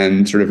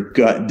and sort of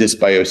gut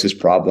dysbiosis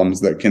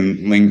problems that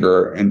can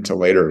linger into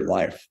later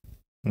life.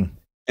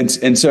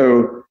 And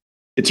so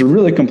it's a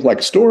really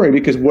complex story,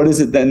 because what does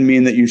it then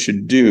mean that you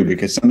should do?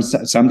 Because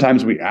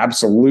sometimes we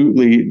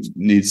absolutely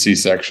need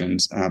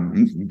C-sections,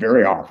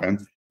 very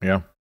often.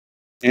 Yeah.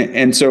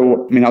 And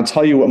so, I mean, I'll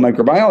tell you what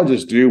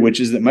microbiologists do, which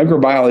is that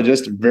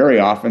microbiologists very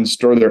often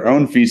store their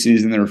own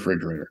feces in the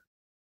refrigerator,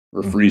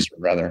 or freezer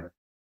rather.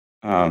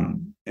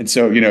 And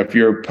so, if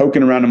you're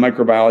poking around a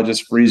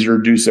microbiologist freezer,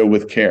 do so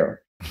with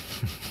care.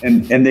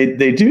 And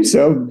they do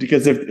so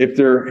because if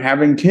they're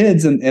having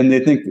kids and they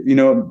think,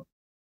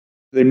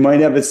 they might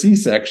have a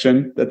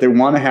C-section, that they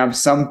want to have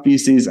some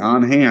feces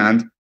on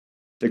hand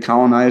to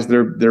colonize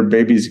their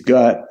baby's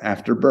gut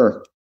after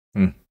birth.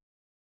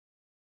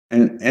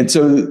 And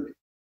so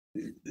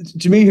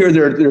to me here,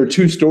 there are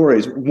two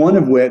stories, one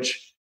of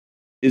which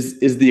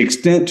is the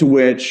extent to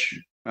which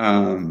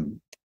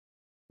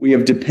we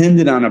have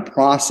depended on a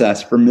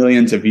process for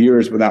millions of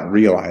years without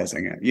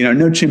realizing it.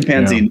 No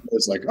chimpanzee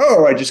knows like,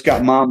 oh, I just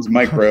got mom's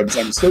microbes.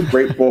 I'm so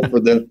grateful for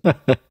the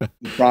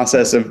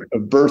process of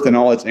birth and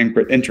all its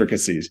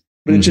intricacies,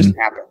 but it just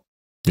happened.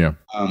 Yeah.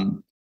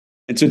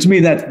 And so to me,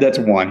 that's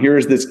one. Here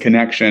is this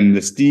connection,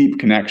 this deep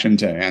connection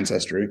to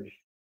ancestry.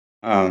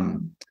 But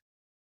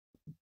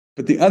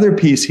the other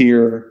piece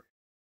here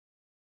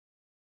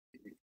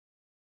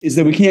is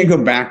that we can't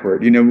go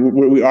backward.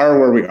 We are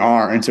where we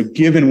are. And so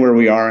given where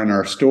we are in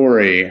our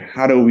story,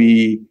 how do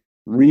we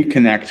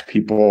reconnect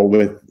people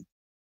with,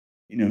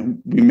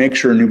 we make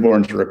sure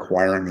newborns are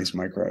acquiring these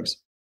microbes?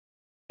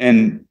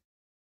 And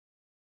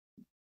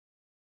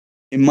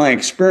in my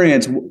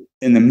experience,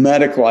 in the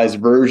medicalized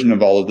version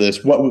of all of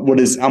this, what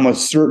is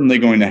almost certainly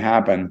going to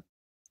happen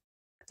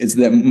is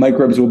that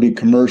microbes will be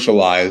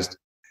commercialized,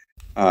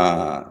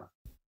 and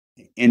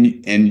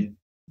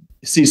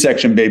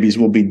C-section babies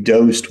will be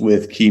dosed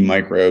with key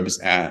microbes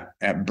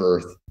at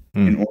birth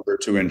in order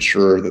to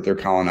ensure that they're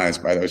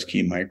colonized by those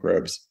key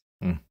microbes.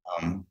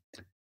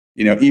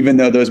 Even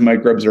though those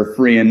microbes are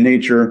free in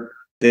nature,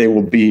 they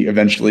will be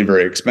eventually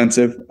very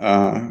expensive,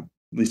 at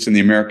least in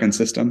the American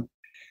system.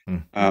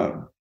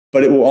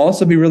 But it will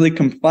also be really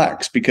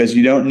complex, because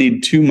you don't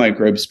need 2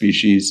 microbe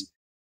species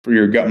for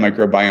your gut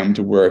microbiome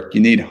to work.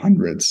 You need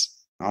hundreds,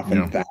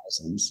 often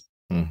thousands.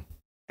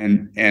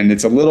 And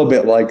it's a little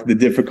bit like the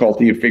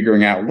difficulty of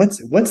figuring out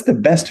what's the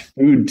best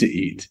food to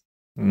eat.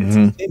 It's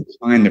the same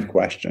kind of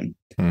question.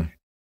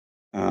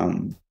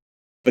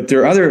 But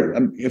there are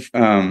other,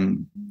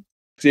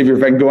 Xavier,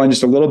 if I can go on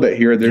just a little bit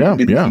here, there's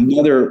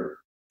another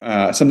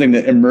something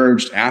that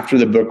emerged after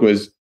the book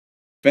was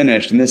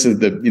finished, and this is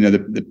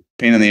the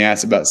pain in the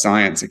ass about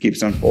science that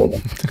keeps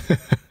unfolding.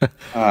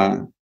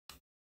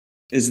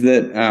 Is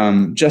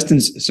that Justin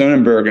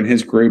Sonnenberg and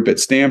his group at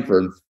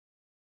Stanford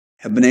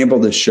have been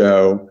able to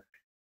show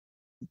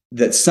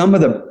that some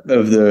of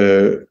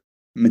the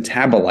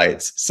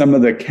metabolites, some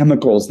of the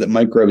chemicals that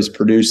microbes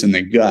produce in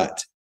the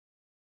gut,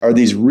 are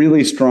these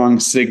really strong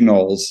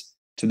signals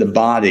to the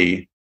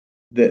body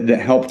that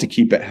help to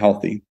keep it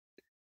healthy.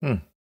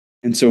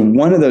 And so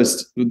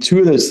two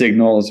of those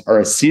signals are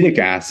acetic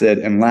acid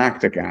and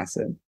lactic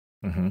acid.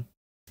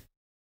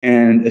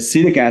 And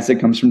acetic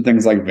acid comes from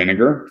things like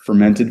vinegar,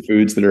 fermented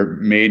foods that are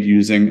made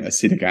using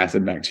acetic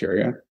acid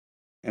bacteria.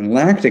 And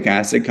lactic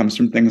acid comes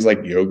from things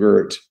like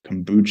yogurt,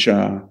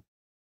 kombucha,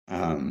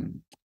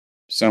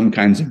 some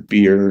kinds of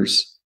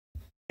beers.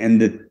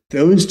 And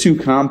those two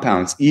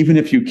compounds, even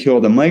if you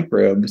kill the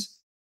microbes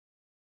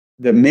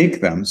that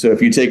make them, so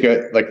if you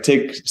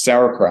take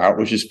sauerkraut,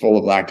 which is full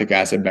of lactic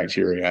acid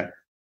bacteria,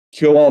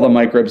 kill all the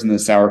microbes in the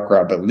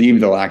sauerkraut, but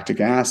leave the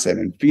lactic acid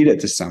and feed it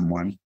to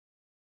someone,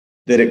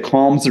 that it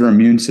calms their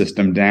immune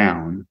system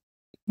down,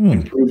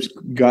 improves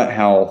gut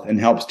health, and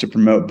helps to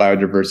promote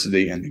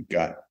biodiversity in the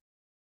gut.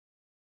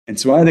 And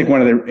so I think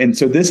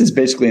so this is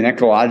basically an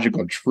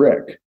ecological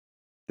trick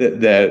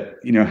that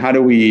how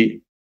do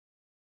we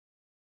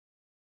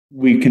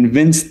we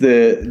convince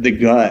the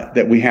gut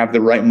that we have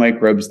the right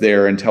microbes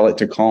there and tell it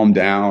to calm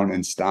down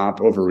and stop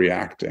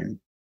overreacting.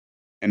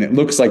 And it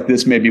looks like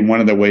this may be one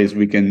of the ways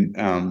we can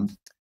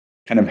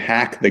kind of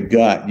hack the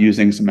gut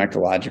using some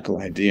ecological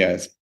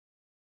ideas.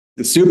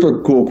 The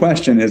super cool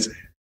question is,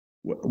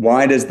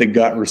 why does the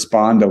gut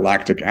respond to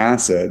lactic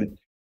acid?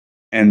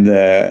 And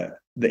the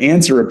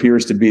answer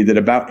appears to be that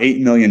about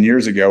 8 million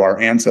years ago, our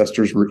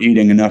ancestors were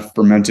eating enough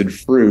fermented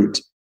fruit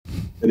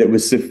that it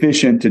was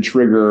sufficient to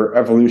trigger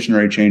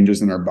evolutionary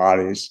changes in our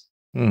bodies.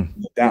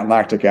 That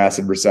lactic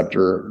acid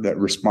receptor that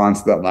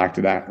responds to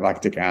that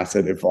lactic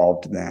acid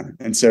evolved then.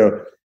 And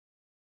so,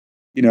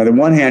 on the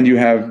one hand, you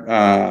have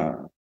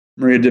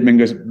Maria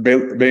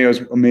Domingos-Bello's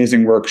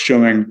amazing work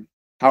showing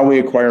how we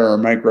acquire our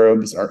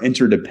microbes, our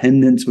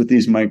interdependence with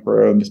these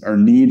microbes, our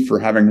need for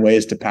having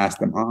ways to pass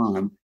them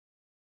on.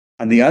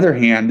 On the other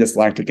hand, this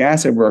lactic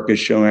acid work is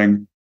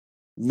showing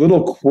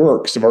little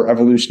quirks of our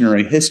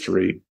evolutionary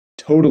history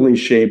totally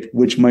shape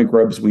which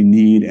microbes we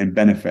need and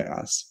benefit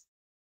us.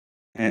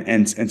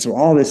 And so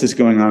all this is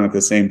going on at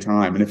the same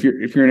time. And if you're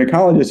an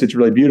ecologist, it's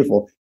really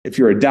beautiful. If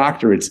you're a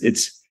doctor, it's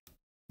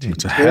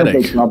a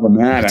headache.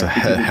 Problematic. It's a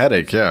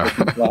headache, yeah.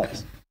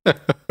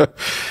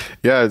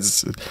 Yeah,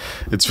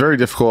 it's very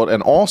difficult.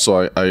 And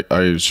also,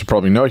 I should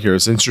probably note here,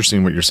 it's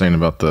interesting what you're saying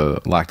about the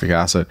lactic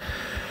acid.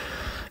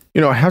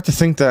 I have to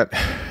think that,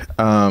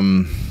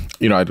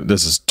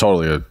 this is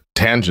totally a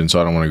tangent, so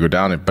I don't want to go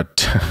down it,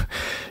 but,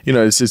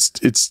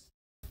 it's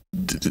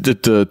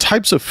the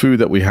types of food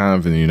that we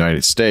have in the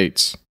United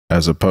States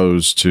as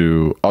opposed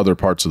to other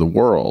parts of the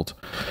world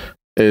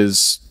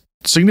is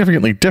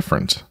significantly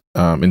different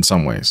in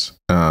some ways.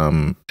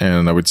 And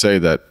I would say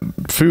that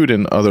food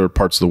in other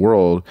parts of the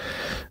world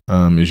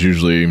is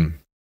usually,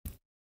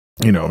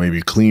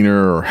 maybe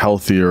cleaner or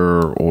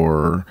healthier,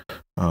 or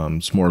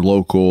it's more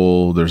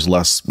local. There's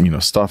less,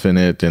 stuff in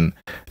it. And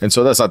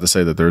so that's not to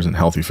say that there isn't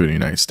healthy food in the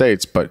United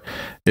States, but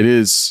it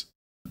is,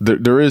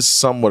 there is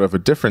somewhat of a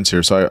difference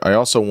here. So I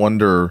also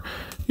wonder,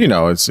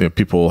 it's,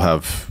 people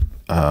have,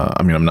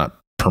 I'm not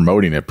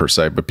promoting it per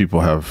se, but people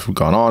have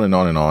gone on and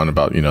on and on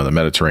about, the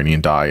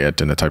Mediterranean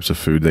diet and the types of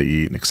food they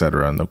eat, et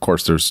cetera. And of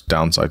course, there's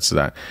downsides to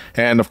that.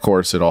 And of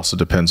course, it also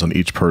depends on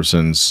each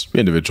person's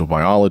individual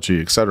biology,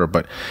 et cetera.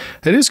 But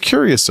it is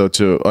curious, though,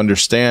 to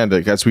understand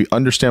that as we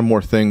understand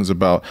more things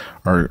about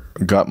our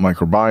gut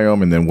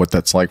microbiome and then what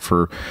that's like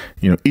for,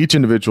 each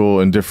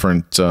individual in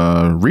different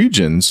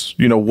regions,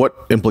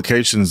 what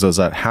implications does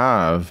that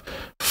have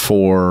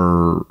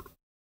for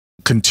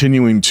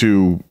continuing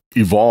to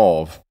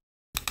evolve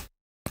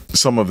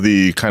some of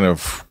the kind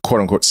of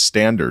quote unquote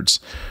standards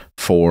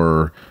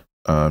for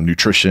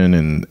nutrition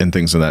and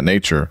things of that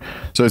nature.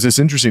 So it's just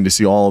interesting to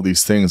see all of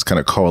these things kind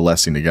of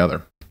coalescing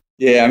together.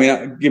 Yeah,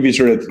 I'll give you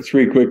sort of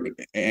three quick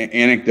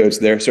anecdotes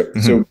there. So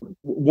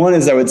one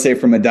is, I would say,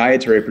 from a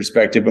dietary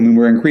perspective,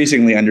 we're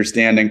increasingly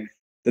understanding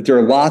that there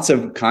are lots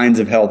of kinds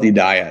of healthy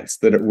diets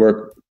that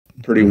work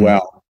pretty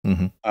well.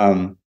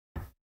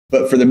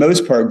 But for the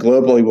most part,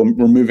 globally,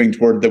 we're moving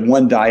toward the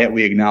one diet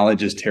we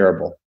acknowledge is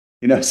terrible.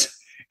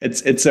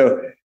 It's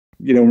so,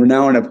 we're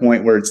now at a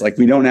point where it's like,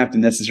 we don't have to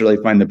necessarily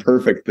find the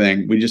perfect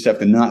thing. We just have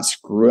to not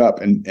screw up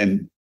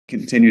and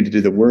continue to do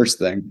the worst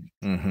thing.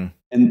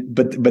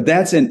 But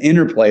that's an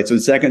interplay. So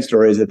the second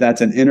story is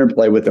that's an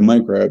interplay with the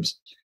microbes.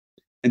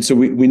 And so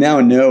we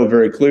now know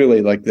very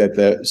clearly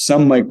that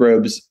some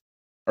microbes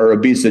are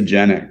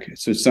obesogenic.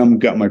 So some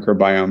gut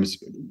microbiomes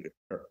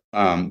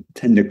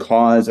tend to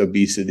cause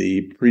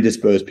obesity,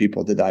 predispose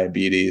people to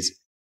diabetes.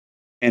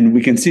 And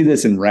we can see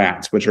this in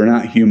rats, which are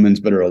not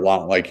humans, but are a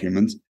lot like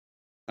humans.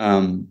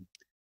 And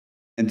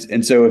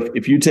so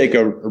if you take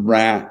a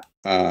rat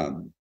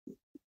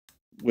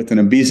with an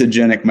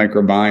obesogenic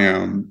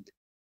microbiome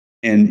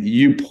and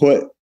you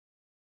put,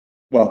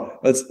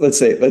 let's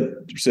say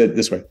it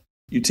this way.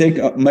 You take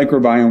a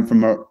microbiome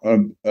from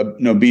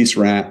an obese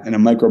rat and a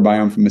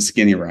microbiome from a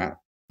skinny rat,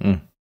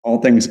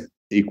 all things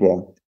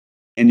equal,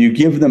 and you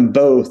give them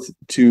both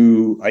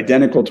to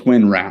identical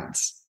twin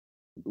rats.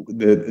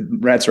 The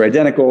rats are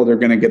identical. They're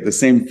going to get the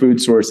same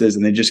food sources,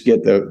 and they just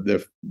get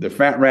the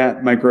fat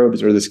rat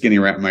microbes or the skinny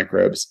rat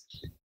microbes.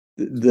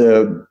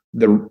 The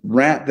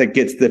rat that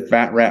gets the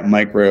fat rat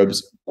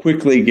microbes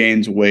quickly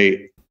gains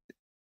weight,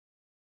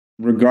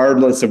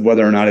 regardless of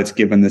whether or not it's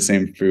given the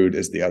same food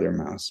as the other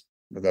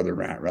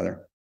rat,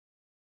 rather.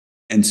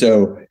 And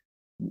so,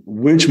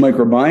 which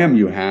microbiome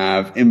you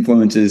have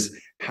influences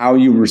how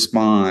you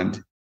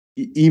respond,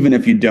 even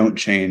if you don't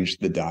change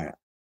the diet.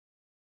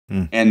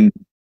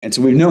 And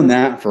so we've known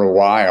that for a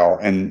while,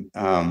 and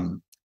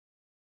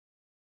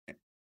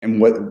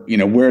what,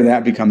 where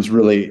that becomes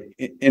really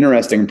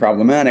interesting and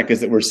problematic is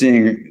that we're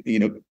seeing,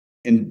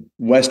 in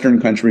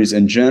Western countries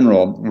in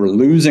general, we're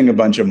losing a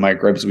bunch of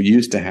microbes we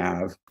used to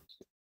have,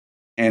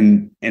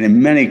 and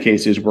in many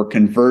cases we're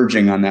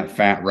converging on that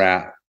fat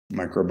rat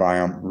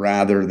microbiome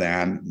rather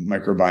than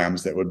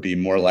microbiomes that would be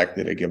more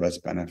likely to give us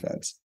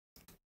benefits.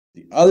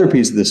 The other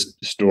piece of this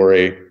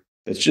story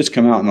that's just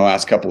come out in the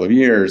last couple of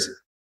years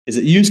is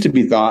it used to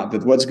be thought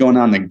that what's going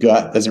on in the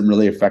gut doesn't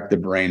really affect the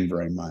brain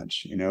very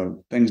much.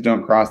 Things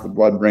don't cross the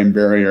blood-brain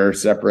barrier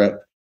separate.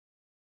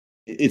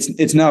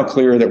 It's now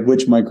clear that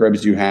which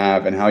microbes you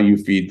have and how you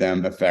feed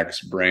them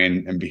affects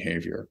brain and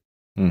behavior,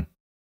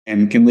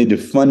 and can lead to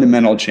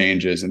fundamental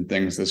changes in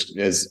things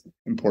as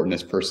important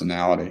as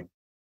personality.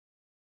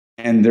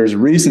 And there's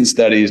recent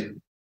studies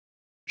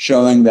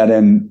showing that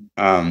in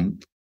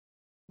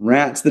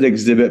rats that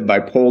exhibit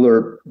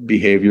bipolar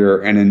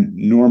behavior and in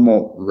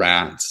normal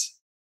rats,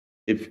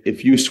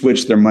 if you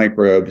switch their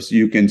microbes,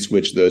 you can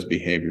switch those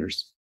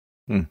behaviors.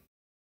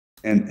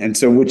 And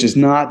so, which is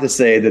not to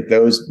say that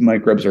those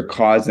microbes are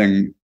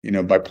causing,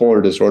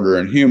 bipolar disorder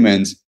in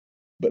humans,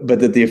 but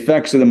that the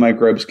effects of the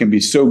microbes can be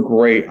so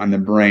great on the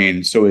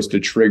brain so as to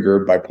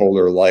trigger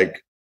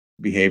bipolar-like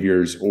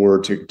behaviors or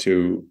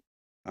to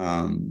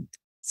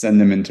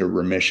send them into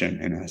remission,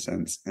 in a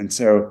sense. And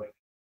so,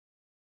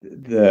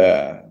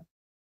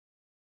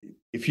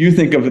 if you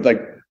think of it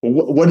like,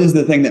 what is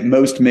the thing that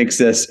most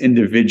makes us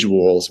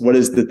individuals? What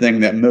is the thing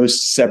that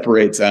most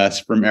separates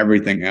us from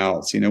everything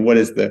else? What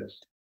is the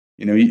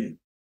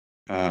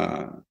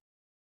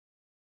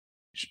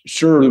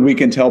sure, we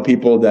can tell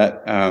people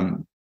that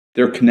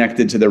they're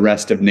connected to the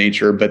rest of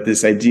nature, but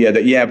this idea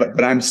that,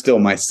 but I'm still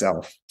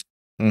myself.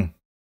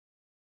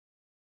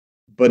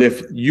 But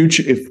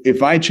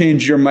if I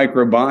change your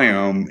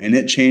microbiome and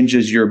it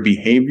changes your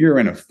behavior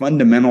in a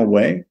fundamental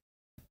way,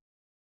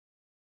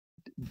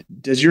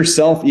 does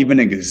yourself even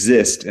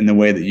exist in the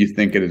way that you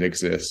think it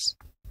exists?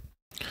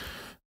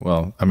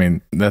 Well, I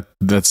mean,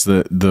 that's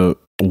the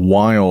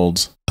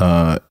wild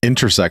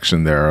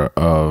intersection there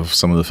of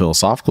some of the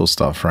philosophical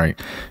stuff,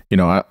 right?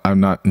 I'm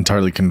not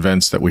entirely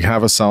convinced that we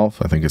have a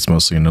self. I think it's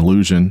mostly an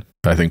illusion.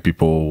 I think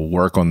people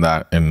work on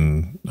that,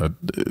 and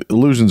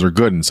illusions are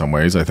good in some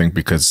ways, I think,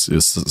 because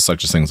it's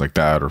such as things like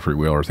that or free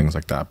will or things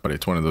like that. But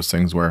it's one of those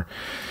things where,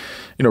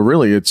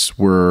 really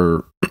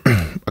we're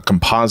a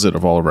composite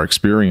of all of our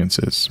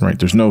experiences, right?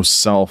 There's no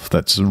self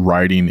that's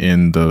riding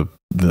in the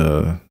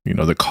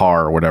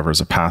car or whatever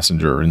as a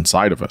passenger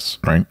inside of us,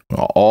 right?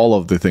 All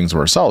of the things of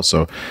ourselves.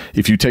 So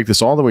if you take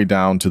this all the way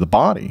down to the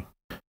body,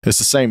 it's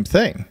the same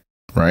thing,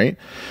 right?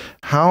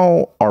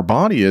 How our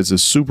body is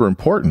super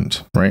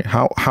important, right?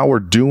 How we're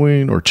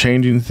doing or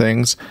changing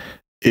things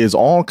is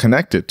all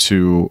connected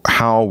to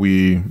how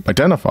we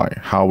identify,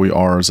 how we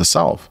are as a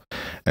self.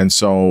 And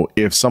so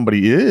if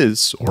somebody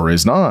is or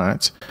is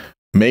not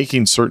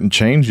making certain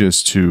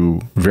changes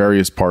to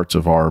various parts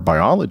of our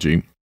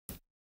biology,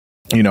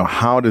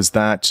 how does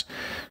that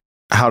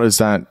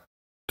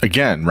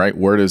again, right?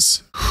 Where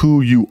does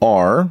who you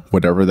are,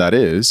 whatever that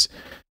is,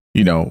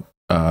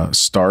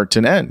 start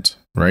and end,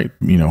 right?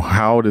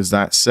 How does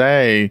that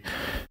say,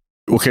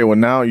 okay, well,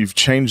 now you've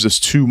changed this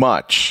too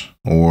much,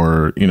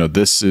 or,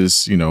 this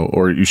is,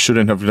 or you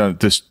shouldn't have done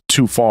this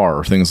too far,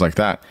 or things like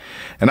that.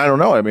 And I don't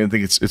know. I mean, I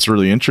think it's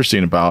really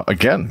interesting about,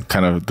 again,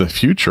 kind of the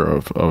future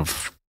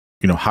of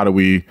how do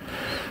we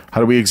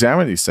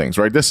examine these things,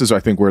 right? This is, I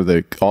think,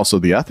 where also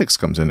the ethics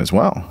comes in as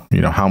well.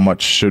 How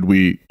much should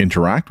we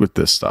interact with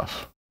this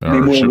stuff? I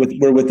mean,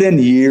 we're within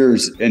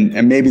years,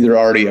 and maybe they're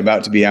already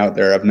about to be out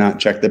there. I've not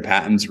checked the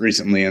patents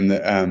recently,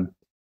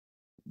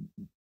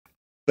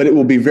 but it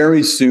will be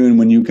very soon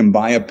when you can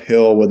buy a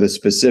pill with a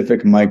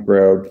specific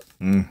microbe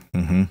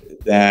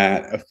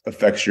that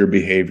affects your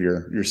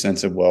behavior, your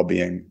sense of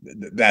well-being.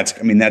 That's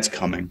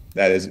coming.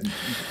 That is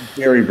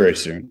very, very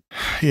soon.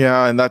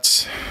 Yeah, and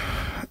that's.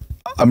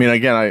 I mean,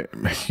 again,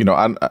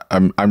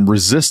 I'm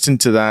resistant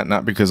to that,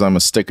 not because I'm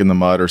a stick in the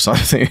mud or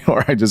something,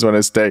 or I just want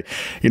to stay,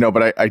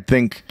 but I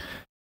think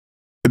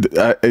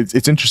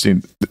it's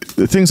interesting.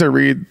 The things I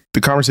read, the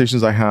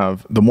conversations I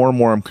have, the more and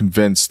more I'm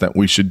convinced that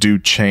we should do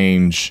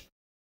change,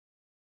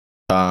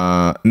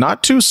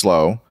 not too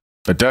slow,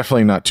 but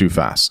definitely not too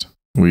fast.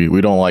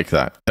 We don't like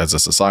that as a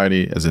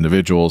society, as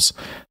individuals.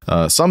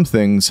 Some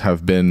things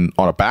have been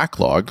on a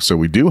backlog, so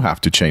we do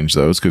have to change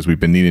those because we've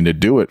been needing to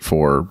do it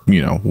for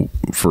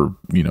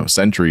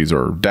centuries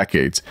or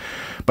decades.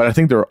 But I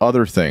think there are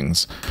other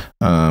things.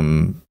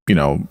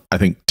 I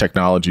think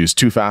technology is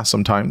too fast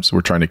sometimes.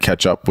 We're trying to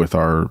catch up with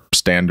our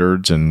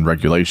standards and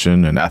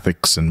regulation and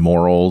ethics and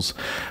morals.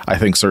 I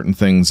think certain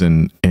things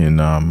in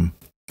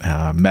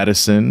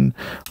medicine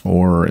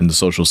or in the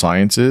social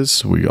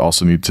sciences, we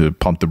also need to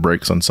pump the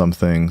brakes on some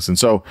things. And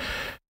so,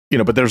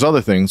 but there's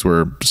other things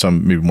where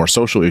some maybe more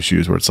social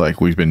issues where it's like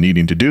we've been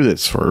needing to do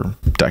this for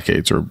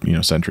decades or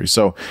centuries.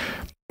 So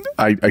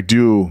I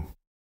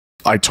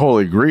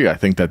totally agree. I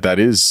think that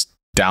is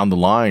down the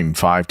line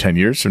 5-10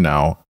 years from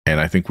now, and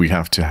I think we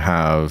have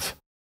to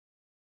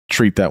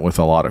treat that with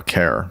a lot of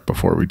care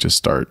before we just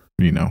start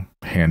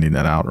handing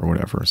that out or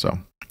whatever. So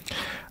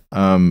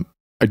I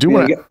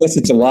guess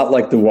it's a lot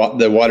like the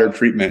water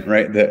treatment,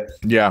 right?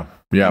 Yeah.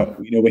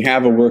 We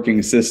have a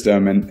working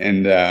system,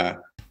 and now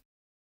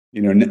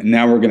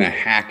we're going to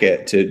hack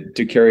it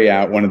to carry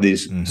out one of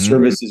these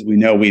services we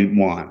know we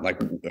want. Like,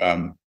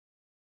 can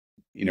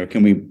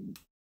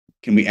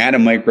we add a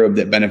microbe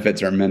that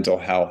benefits our mental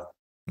health?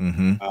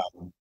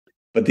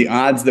 but the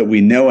odds that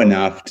we know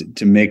enough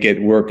to make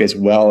it work as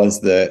well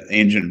as the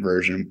ancient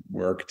version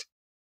worked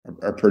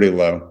are pretty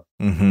low.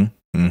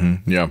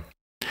 Yeah.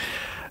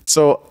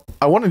 So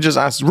I want to just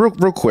ask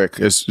real quick,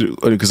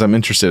 because I'm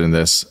interested in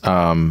this.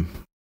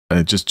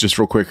 Just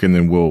real quick, and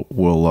then we'll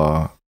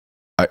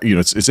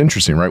it's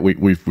interesting, right?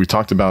 We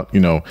talked about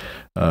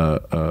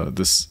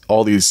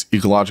all these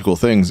ecological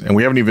things, and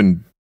we haven't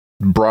even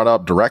brought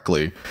up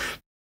directly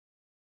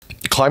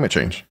climate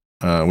change,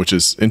 which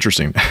is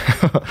interesting.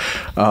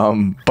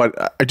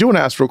 But I do want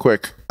to ask real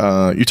quick.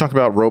 You talk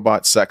about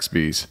robot sex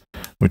bees,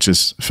 which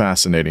is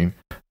fascinating.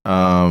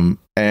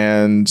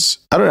 And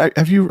I don't know,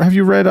 have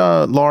you read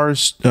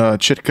Lars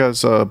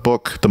Chitka's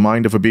book, The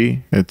Mind of a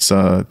Bee? It's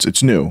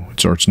new,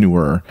 or it's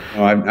newer.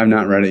 Oh, I've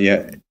not read it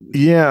yet.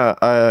 Yeah,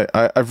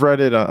 I've read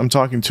it. I'm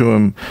talking to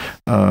him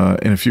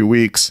in a few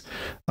weeks,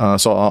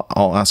 so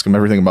I'll ask him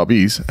everything about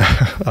bees.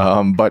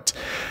 But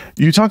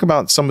you talk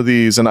about some of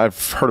these, and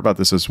I've heard about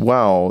this as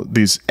well.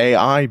 These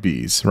AI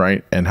bees,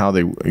 right? And how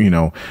they,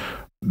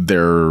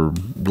 they're a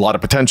lot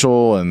of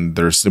potential, and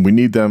we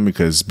need them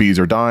because bees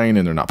are dying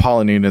and they're not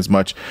pollinating as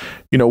much.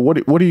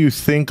 What do you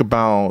think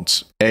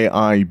about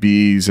AI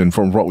bees, and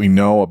from what we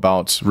know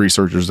about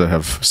researchers that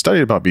have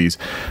studied about bees,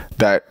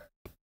 that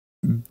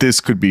this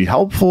could be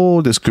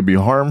helpful, this could be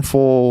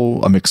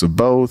harmful, a mix of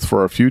both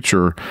for our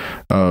future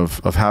of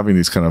having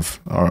these kind of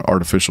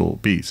artificial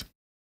bees?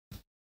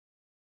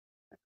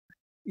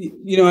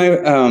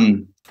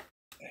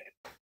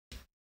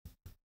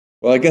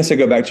 Well, I guess I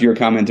go back to your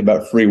comment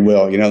about free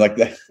will, like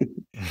that.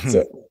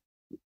 So,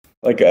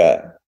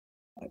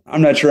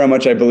 I'm not sure how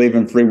much I believe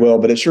in free will,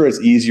 but it sure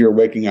is easier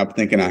waking up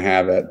thinking I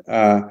have it.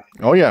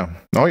 Oh yeah.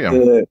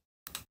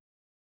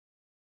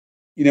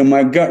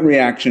 My gut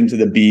reaction to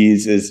the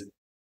bees is,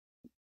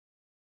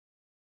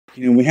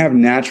 we have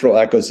natural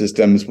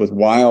ecosystems with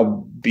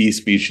wild bee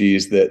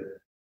species that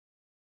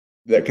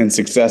can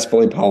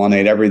successfully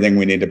pollinate everything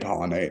we need to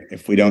pollinate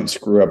if we don't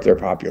screw up their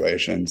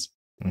populations.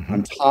 Mm-hmm.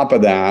 On top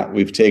of that,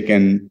 we've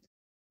taken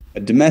a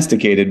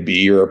domesticated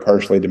bee or a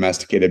partially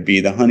domesticated bee,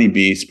 the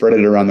honeybee, spread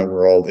it around the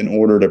world in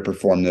order to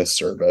perform this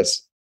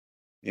service.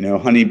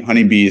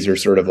 Honeybees are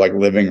sort of like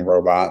living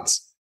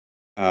robots.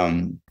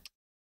 And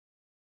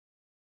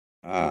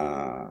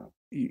so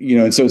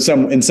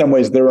in some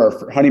ways,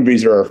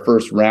 honeybees are our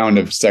first round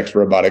of sex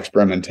robot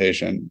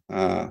experimentation,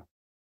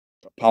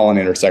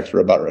 pollinator sex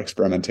robot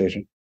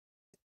experimentation.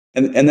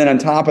 And then on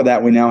top of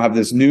that, we now have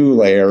this new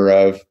layer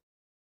of,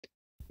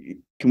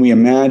 can we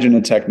imagine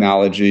a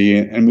technology,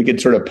 and we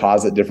could sort of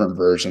posit different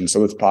versions. So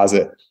let's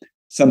posit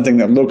something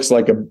that looks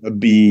like a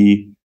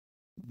bee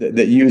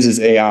that uses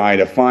AI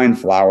to find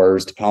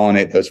flowers, to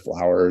pollinate those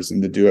flowers,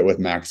 and to do it with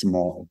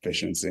maximal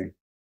efficiency.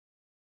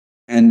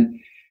 And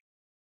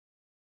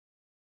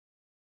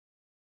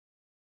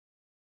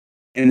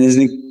as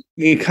an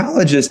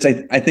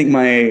ecologist, I think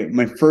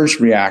my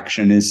first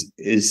reaction is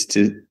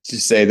to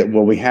say that,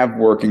 well, we have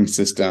working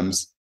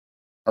systems.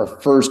 Our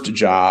first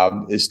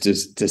job is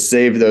to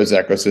save those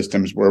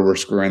ecosystems where we're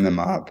screwing them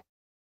up,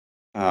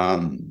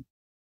 to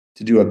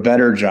do a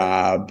better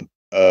job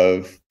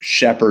of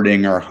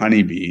shepherding our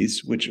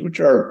honeybees, which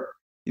are,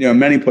 in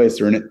many places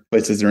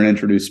they're an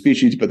introduced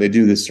species, but they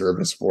do this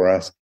service for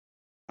us.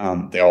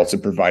 They also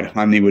provide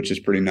honey, which is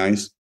pretty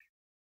nice.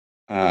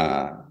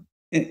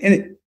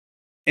 And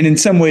in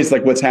some ways,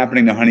 like what's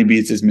happening to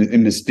honeybees is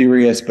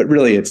mysterious, but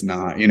really it's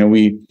not.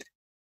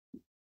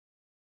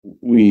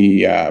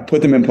 We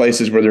put them in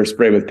places where they're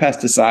sprayed with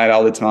pesticide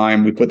all the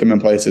time. We put them in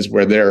places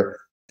where their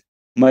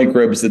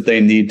microbes that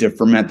they need to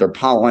ferment their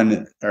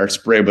pollen are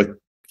sprayed with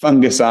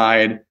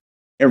fungicide.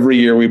 Every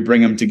year we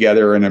bring them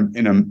together in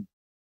a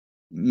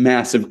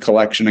massive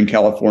collection in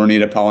California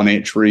to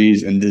pollinate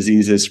trees, and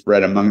diseases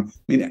spread among.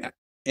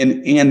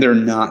 And they're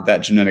not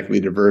that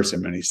genetically diverse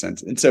in many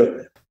senses. And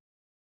so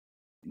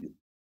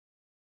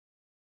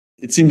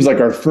it seems like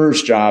our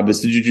first job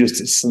is to do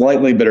just a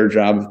slightly better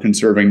job of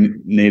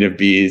conserving native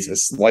bees, a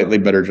slightly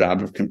better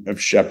job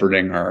of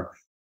shepherding our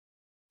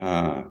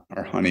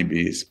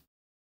honeybees.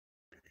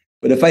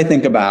 But if I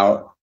think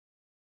about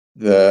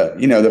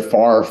the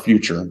far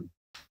future,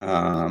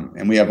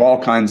 and we have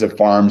all kinds of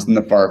farms in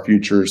the far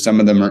future, some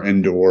of them are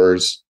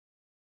indoors.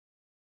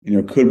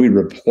 Could we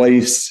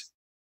replace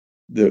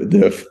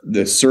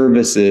the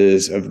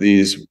services of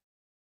these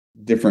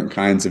different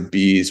kinds of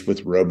bees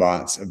with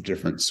robots of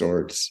different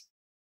sorts?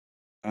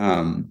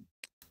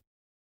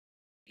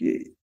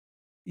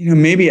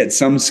 Maybe at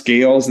some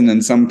scales and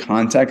in some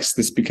contexts,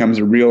 this becomes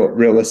a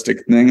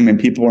realistic thing.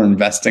 People are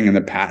investing in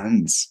the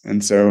patents.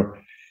 And so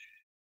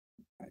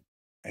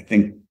I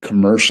think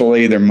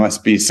commercially, there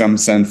must be some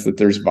sense that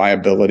there's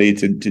viability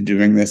to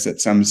doing this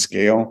at some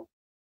scale.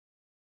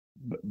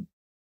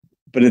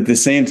 But at the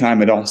same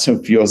time, it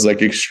also feels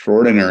like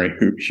extraordinary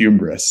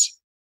hubris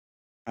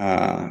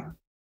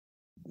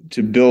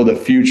to build a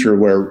future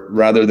where,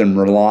 rather than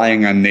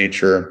relying on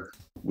nature,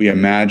 we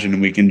imagine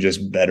we can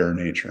just better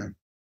nature.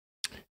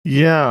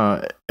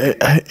 Yeah,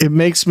 it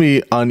makes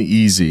me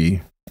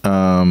uneasy.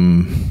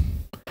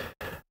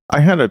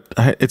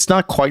 it's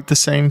not quite the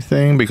same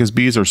thing because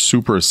bees are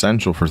super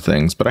essential for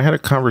things, but I had a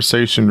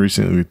conversation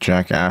recently with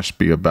Jack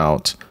Ashby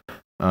about,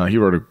 he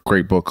wrote a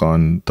great book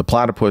on the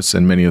platypus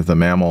and many of the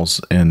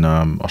mammals in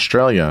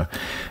Australia.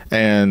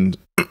 And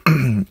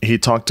he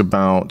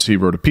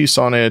wrote a piece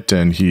on it,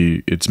 and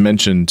it's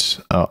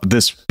mentioned,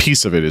 this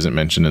piece of it isn't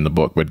mentioned in the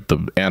book, but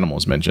the animal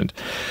is mentioned.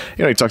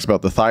 He talks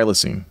about the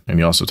thylacine, and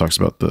he also talks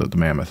about the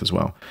mammoth as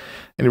well.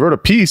 And he wrote a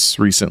piece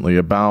recently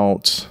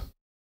about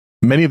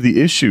many of the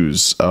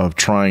issues of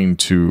trying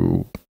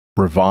to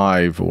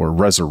revive or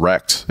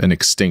resurrect an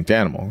extinct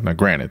animal. Now,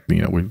 granted,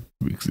 the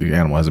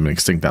animal hasn't been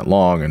extinct that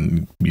long,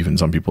 and even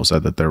some people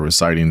said that there was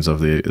sightings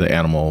of the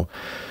animal,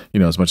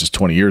 as much as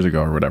 20 years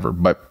ago or whatever.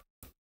 But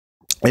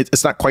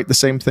it's not quite the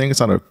same thing. It's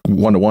not a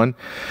one-to-one.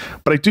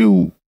 But I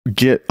do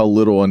get a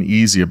little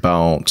uneasy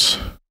about,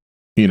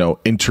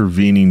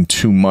 intervening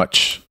too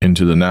much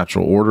into the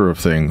natural order of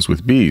things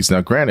with bees.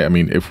 Now, granted, I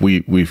mean, if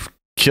we've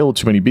killed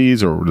too many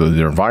bees or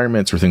their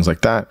environments or things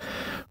like that,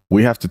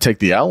 we have to take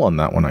the L on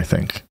that one, I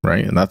think,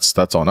 right? And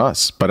that's on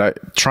us.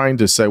 But trying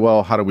to say,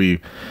 well, how do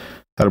we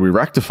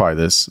rectify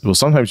this? Well,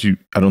 sometimes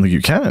I don't think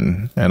you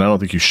can, and I don't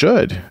think you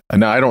should.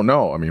 And I don't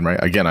know. I mean,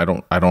 right? Again, I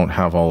don't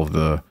have all of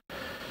the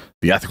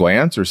ethical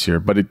answers here,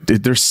 but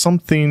there's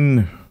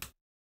something,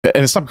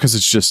 and it's not because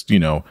it's just,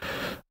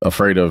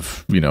 afraid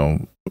of,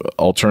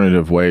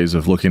 alternative ways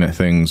of looking at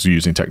things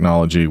using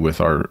technology with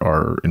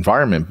our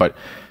environment, but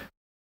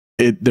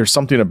there's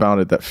something about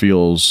it that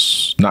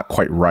feels not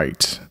quite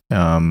right.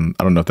 I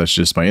don't know if that's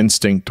just my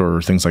instinct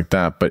or things like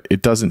that, but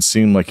it doesn't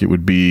seem like it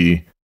would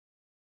be.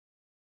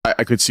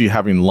 I could see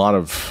having a lot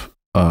of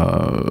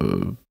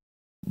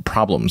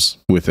problems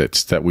with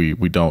it that we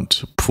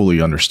don't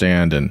fully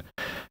understand, and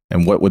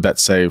what would that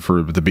say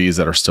for the bees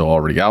that are still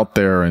already out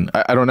there? And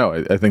I don't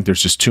know. I think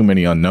there's just too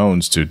many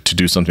unknowns to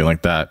do something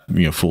like that,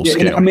 full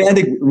scale. I mean, I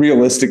think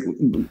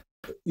realistically,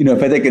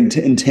 if I think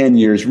in 10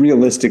 years,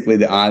 realistically,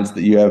 the odds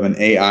that you have an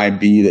AI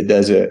bee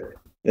that's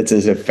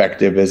as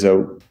effective as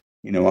a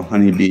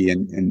honeybee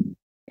and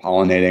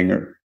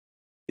pollinating,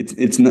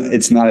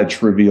 it's not a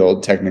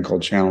trivial technical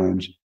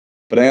challenge.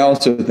 But I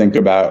also think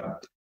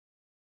about,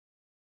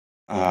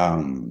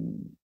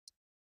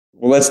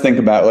 let's think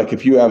about, like,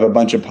 if you have a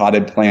bunch of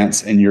potted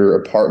plants in your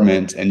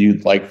apartment and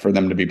you'd like for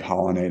them to be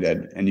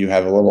pollinated, and you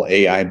have a little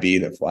AI bee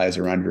that flies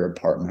around your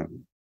apartment.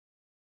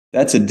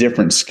 That's a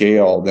different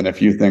scale than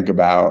if you think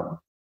about,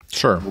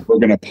 sure, we're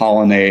going to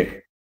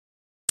pollinate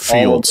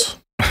fields,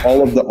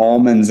 all of the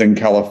almonds in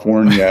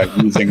California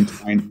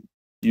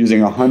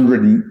using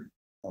 100,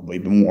 probably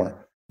even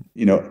more,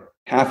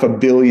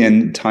 500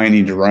 million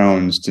tiny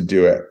drones to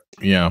do it.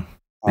 Yeah.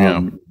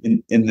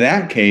 In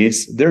that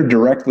case, they're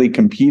directly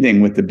competing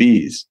with the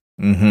bees.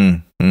 Mm-hmm.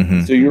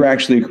 Mm-hmm. So you're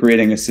actually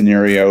creating a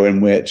scenario in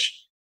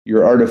which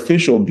your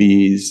artificial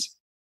bees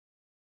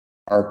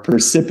are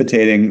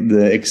precipitating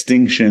the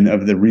extinction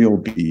of the real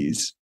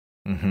bees.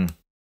 Mm-hmm.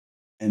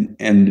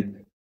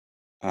 And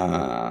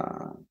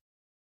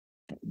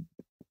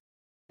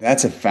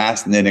that's a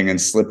fascinating and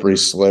slippery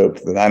slope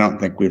that I don't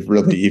think we've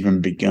really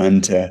even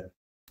begun to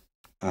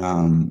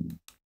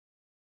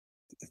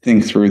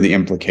think through the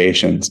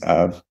implications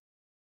of.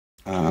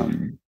 But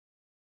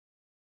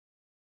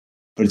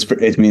it's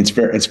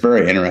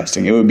very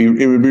interesting. It would be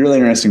really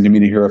interesting to me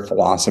to hear a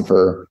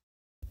philosopher,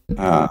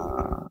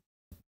 an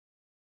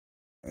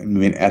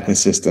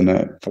ethicist and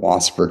a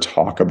philosopher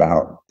talk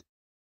about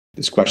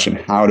this question: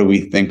 how do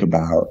we think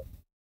about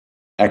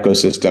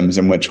ecosystems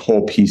in which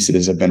whole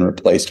pieces have been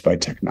replaced by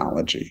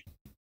technology?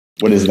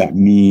 What does that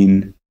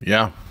mean?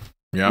 Yeah.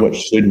 What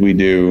should we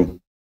do?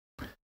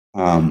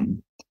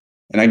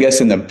 And I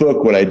guess in the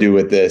book, what I do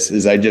with this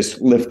is I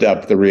just lift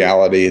up the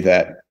reality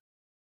that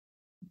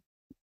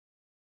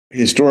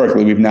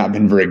historically we've not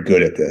been very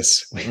good at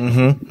this.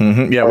 Mm-hmm,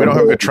 mm-hmm. Yeah, we don't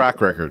have a good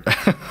track record.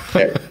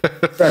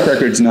 Track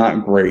record's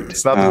not great.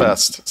 It's not the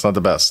best. It's not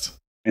the best.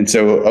 And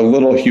so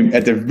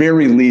at the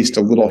very least,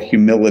 a little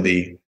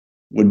humility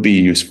would be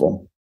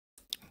useful.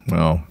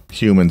 Well,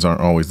 humans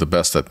aren't always the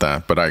best at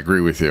that, but I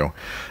agree with you.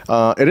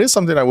 It is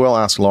something I will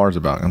ask Lars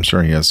about. I'm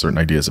sure he has certain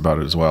ideas about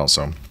it as well.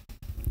 So,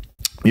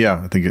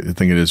 yeah, I think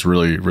it is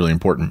really, really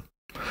important.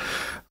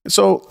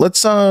 So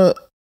let's kind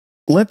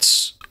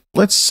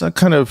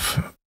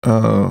of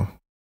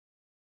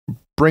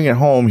bring it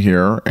home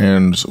here,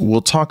 and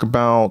we'll talk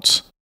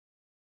about.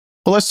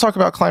 Well, let's talk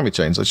about climate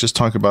change. Let's just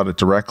talk about it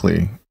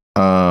directly.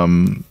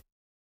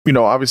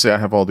 Obviously, I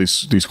have all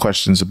these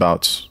questions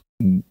about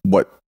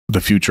what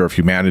the future of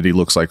humanity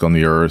looks like on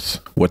the Earth.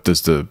 What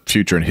does the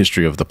future and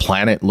history of the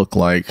planet look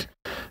like?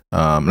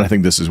 And I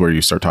think this is where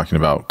you start talking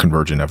about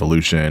convergent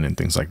evolution and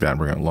things like that.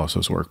 We're going to lose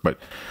those work. But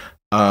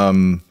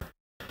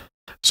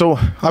so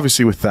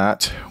obviously with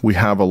that, we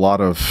have a lot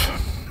of,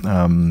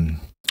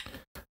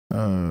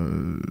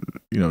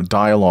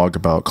 dialogue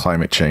about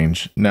climate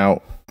change.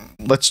 Now,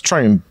 let's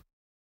try and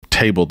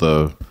table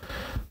the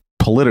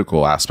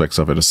political aspects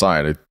of it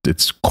aside.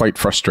 It's quite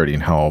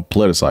frustrating how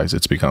politicized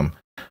it's become.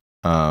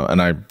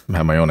 And I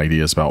have my own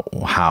ideas about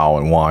how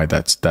and why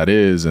that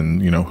is,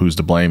 and who's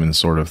to blame and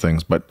sort of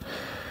things. But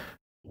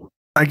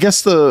I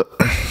guess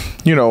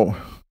if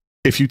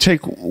you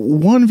take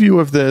one view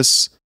of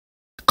this,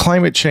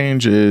 climate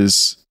change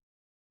is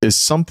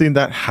something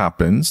that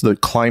happens. The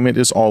climate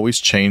is always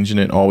changing.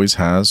 It always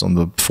has. On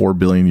the 4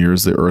 billion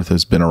years the Earth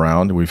has been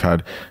around,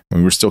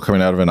 we're still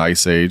coming out of an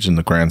ice age in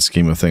the grand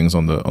scheme of things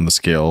on the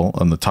scale,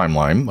 on the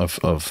timeline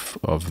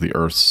of the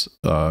Earth's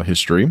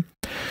history.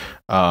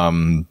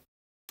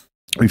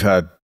 We've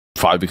had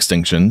 5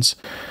 extinctions.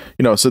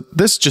 So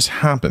this just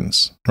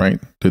happens,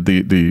 right?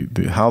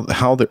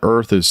 How the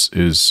Earth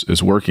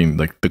is working,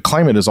 like the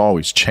climate is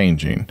always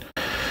changing.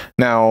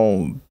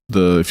 Now,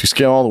 if you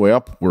scale all the way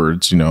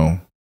upwards,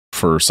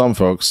 for some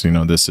folks,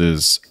 this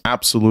is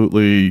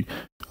absolutely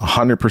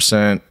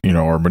 100%,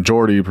 or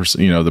majority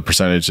percent, the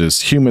percentage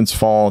is humans'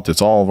 fault.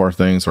 It's all of our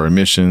things, our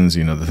emissions,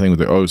 the thing with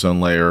the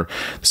ozone layer,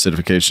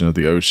 acidification of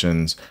the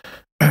oceans,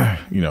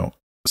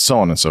 so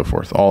on and so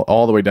forth,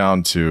 all the way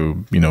down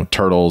to,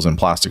 turtles and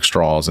plastic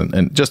straws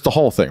and just the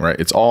whole thing, right?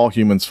 It's all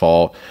humans'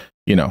 fault.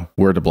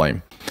 We're to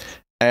blame.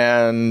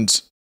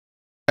 And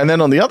then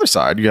on the other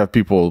side, you have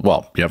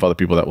other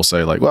people that will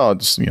say like, well,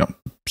 it's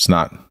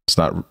not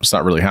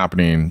really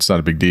happening. It's not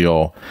a big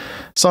deal.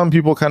 Some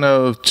people kind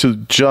of to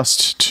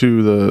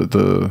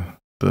the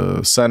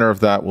center of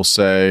that will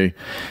say,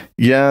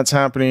 yeah, it's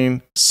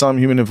happening. Some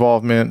human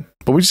involvement,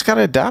 but we just got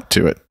to adapt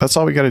to it. That's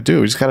all we got to do.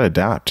 We just got to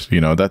adapt.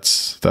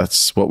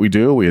 That's what we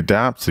do. We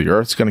adapt. The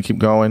Earth's going to keep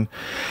going.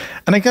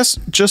 And I guess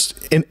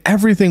just in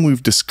everything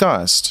we've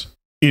discussed,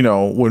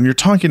 when you're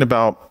talking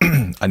about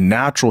a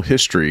natural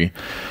history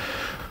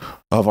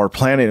of our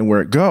planet and where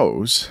it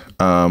goes,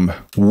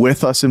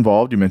 with us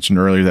involved, you mentioned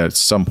earlier that at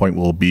some point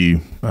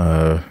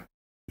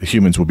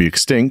humans will be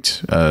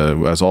extinct,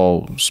 as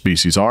all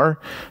species are.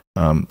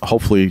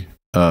 Hopefully,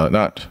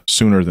 not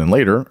sooner than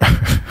later,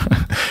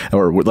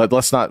 or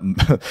let's not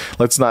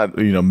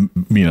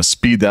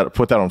speed that,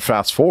 put that on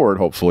fast forward.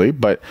 Hopefully,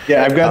 but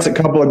yeah, I've got a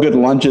couple of good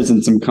lunches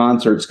and some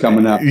concerts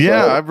coming up.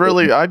 Yeah,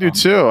 so. I do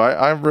too.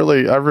 I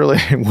really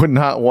would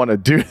not want to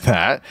do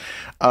that.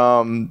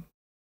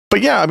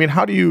 But yeah,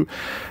 how do you?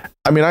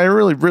 I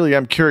really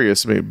am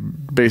curious,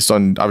 based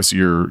on obviously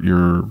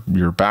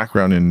your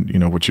background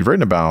and what you've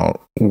written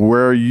about,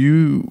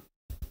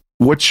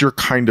 what's your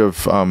kind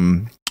of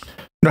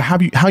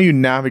how you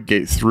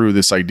navigate through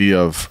this idea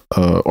of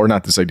or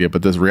not this idea,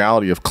 but this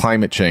reality of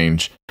climate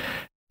change,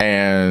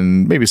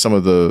 and maybe some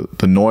of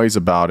the noise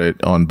about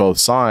it on both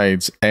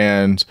sides,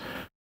 and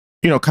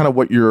kind of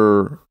what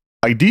your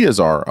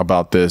ideas are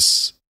about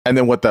this, and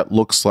then what that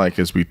looks like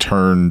as we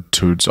turn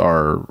towards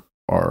our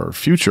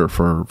future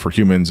for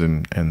humans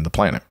and the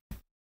planet.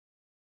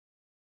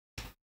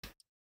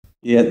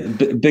 Yeah,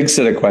 big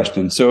set of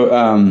questions. So,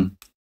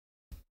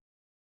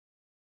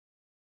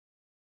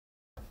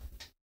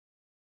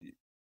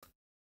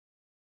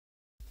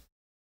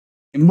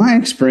 in my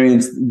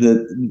experience,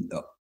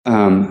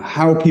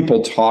 how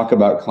people talk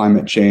about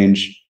climate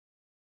change,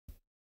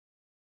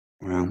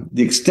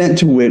 the extent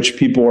to which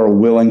people are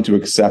willing to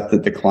accept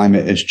that the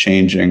climate is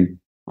changing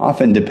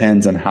often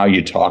depends on how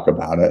you talk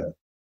about it.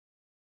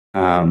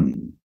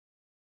 And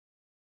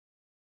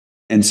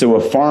so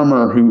a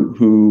farmer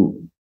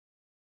who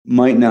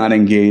might not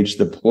engage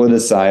the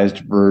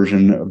politicized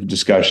version of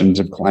discussions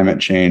of climate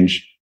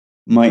change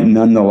might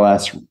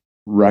nonetheless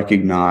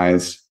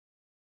recognize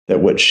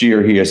that what she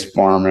or he is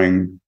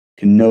farming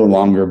can no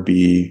longer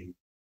be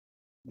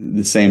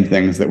the same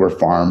things that were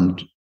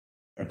farmed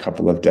a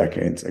couple of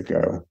decades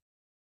ago.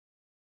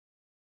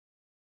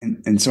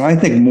 And so I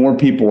think more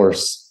people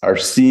are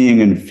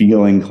seeing and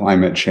feeling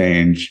climate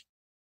change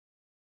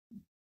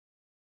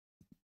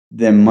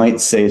than might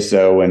say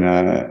so in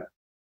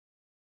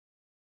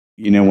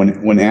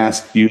when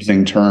asked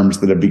using terms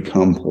that have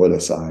become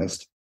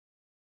politicized.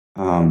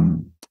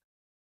 And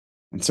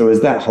so is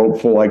that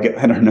hopeful? I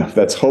don't know if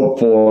that's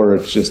hopeful or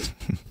it's just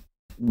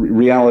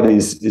reality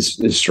is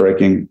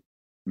striking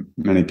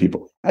many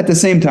people. At the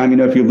same time,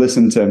 if you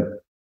listen to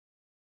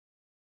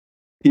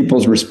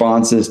people's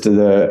responses to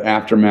the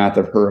aftermath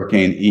of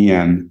Hurricane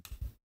Ian,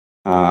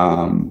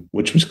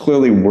 which was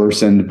clearly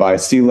worsened by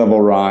sea level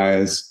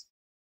rise,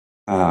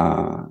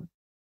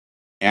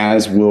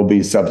 as will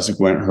be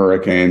subsequent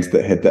hurricanes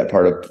that hit that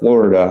part of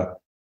Florida.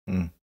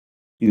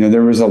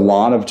 There was a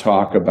lot of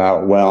talk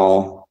about,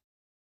 well,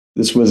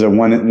 this was a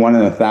one in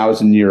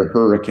 1,000-year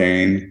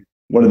hurricane.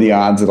 What are the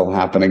odds it'll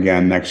happen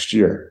again next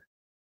year?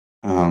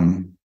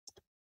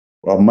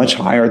 Well, much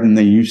higher than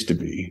they used to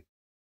be.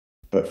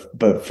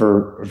 But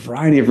for a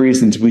variety of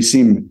reasons, we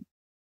seem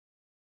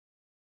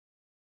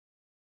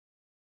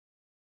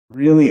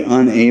really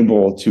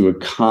unable to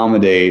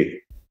accommodate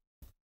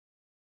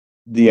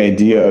the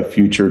idea of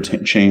future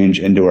change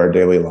into our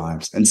daily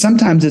lives. And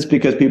sometimes it's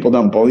because people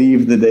don't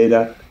believe the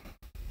data.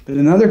 But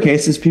in other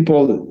cases,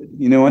 people,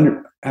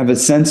 have a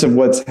sense of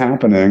what's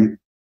happening.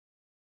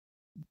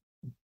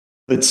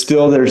 But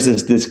still there's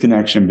this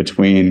disconnection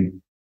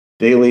between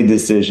daily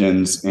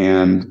decisions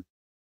and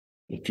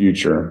the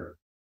future.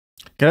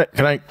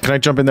 Can I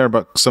jump in there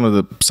about some of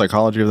the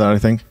psychology of that, I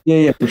think?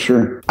 Yeah, for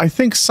sure. I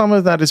think some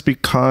of that is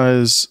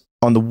because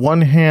on the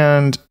one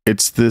hand,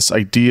 it's this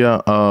idea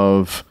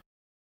of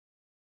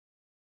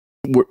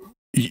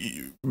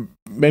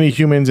many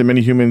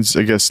humans,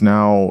 I guess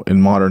now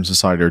in modern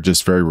society, are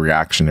just very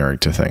reactionary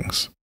to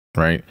things,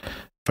 right?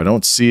 If I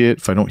don't see it,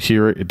 if I don't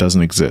hear it, it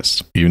doesn't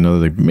exist, even though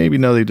they maybe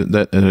know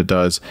that it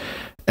does.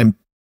 And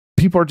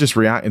people are just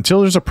react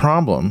until there's a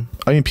problem.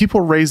 I mean,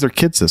 people raise their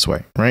kids this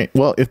way, right?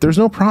 Well, if there's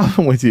no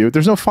problem with you, if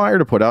there's no fire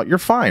to put out, you're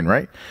fine,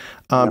 right?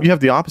 You have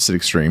the opposite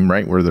extreme,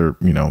 right, where they're,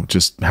 you know,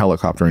 just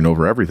helicoptering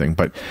over everything.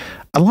 But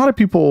a lot of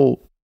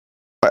people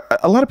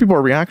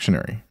are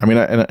reactionary. I mean,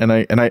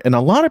 and a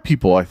lot of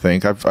people, I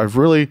think, I've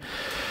really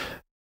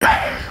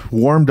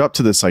warmed up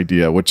to this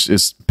idea, which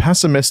is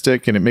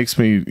pessimistic, and it makes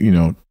me, you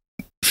know,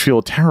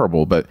 feel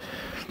terrible. But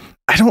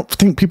I don't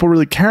think people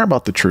really care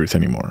about the truth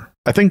anymore.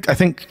 I think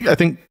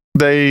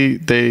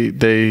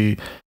they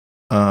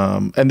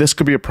and this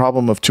could be a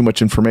problem of too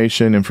much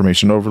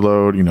information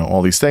overload, you know,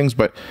 all these things.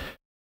 But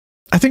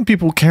I think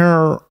people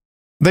care.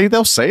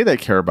 They'll say they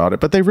care about it,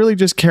 but they really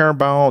just care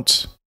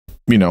about,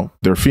 you know,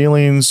 their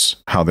feelings,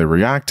 how they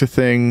react to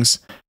things,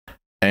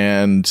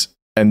 and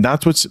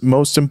that's what's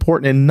most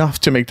important enough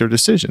to make their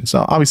decisions.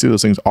 Now, obviously,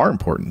 those things are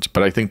important,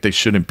 but I think they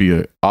shouldn't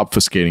be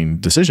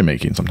obfuscating decision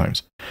making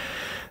sometimes.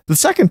 The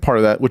second part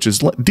of that, which is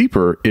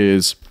deeper,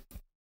 is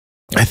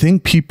I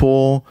think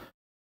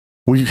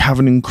we have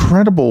an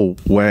incredible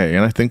way,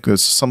 and I think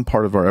there's some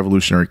part of our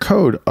evolutionary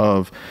code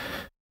of,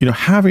 you know,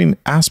 having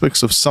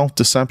aspects of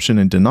self-deception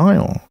and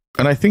denial.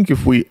 And I think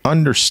if we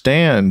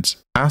understand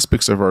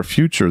aspects of our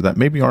future that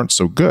maybe aren't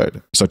so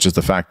good, such as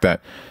the fact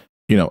that,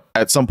 you know,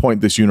 at some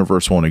point this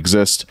universe won't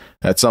exist.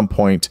 At some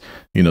point,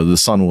 you know, the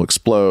sun will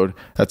explode.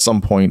 At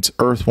some point,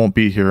 Earth won't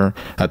be here.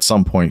 At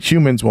some point,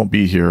 humans won't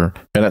be here.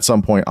 And at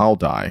some point, I'll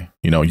die.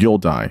 You know, you'll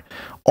die.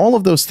 All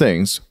of those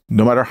things,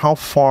 no matter how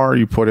far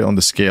you put it on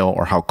the scale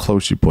or how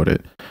close you put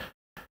it,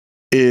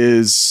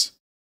 is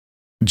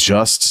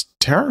just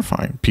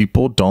terrifying.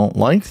 People don't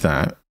like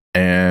that.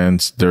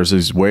 And there's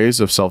these ways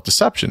of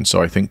self-deception.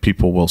 So I think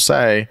people will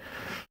say,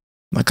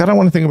 like, I don't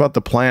want to think about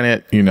the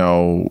planet, you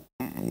know,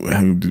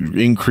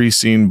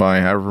 increasing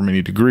by however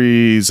many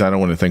degrees. I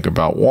don't want to think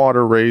about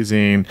water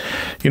raising,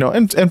 you know,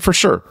 and for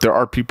sure, there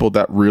are people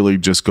that really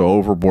just go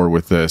overboard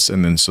with this.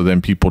 And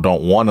then people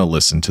don't want to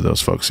listen to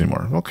those folks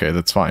anymore. Okay,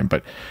 that's fine.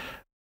 But,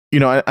 you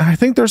know, I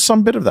think there's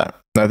some bit of that.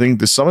 I think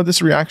there's some of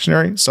this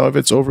reactionary, some of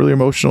it's overly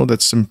emotional,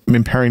 that's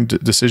impairing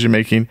decision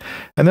making.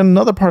 And then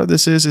another part of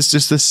this is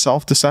just this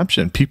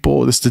self-deception.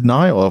 People, this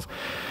denial of,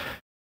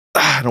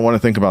 I don't want to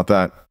think about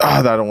that.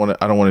 I don't want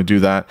to do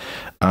that.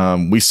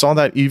 We saw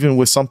that even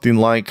with something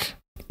like,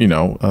 you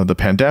know, the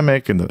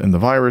pandemic and the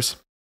virus,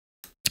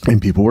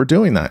 and people were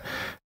doing that.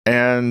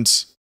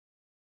 And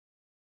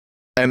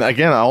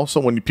again, also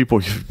when people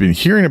have been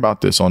hearing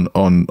about this on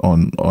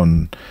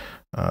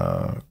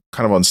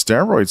kind of on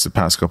steroids the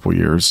past couple of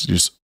years,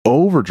 just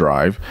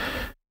overdrive,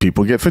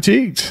 people get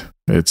fatigued.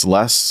 It's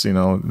less, you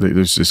know,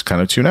 there's just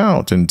kind of tune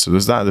out. And so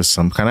there's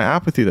some kind of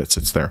apathy that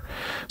sits there.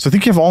 So I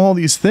think you have all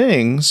these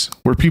things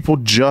where people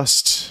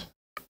just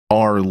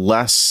are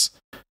less,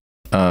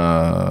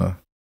 I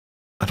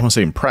don't want to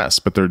say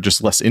impressed, but they're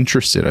just less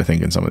interested, I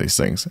think, in some of these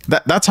things.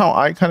 That's how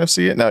I kind of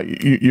see it. Now,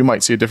 you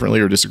might see it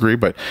differently or disagree,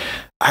 but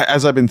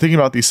as I've been thinking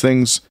about these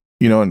things,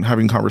 you know, and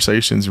having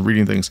conversations and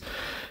reading things,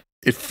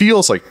 it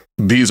feels like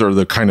these are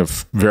the kind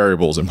of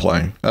variables in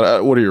play.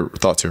 What are your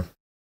thoughts here?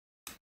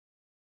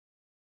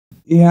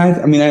 Yeah,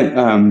 I mean,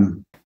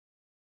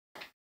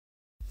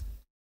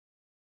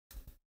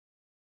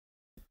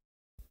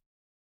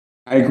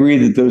 I agree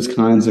that those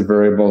kinds of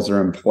variables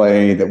are in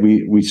play, that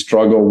we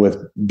struggle with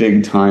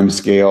big time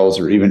scales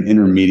or even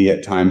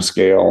intermediate time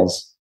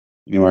scales.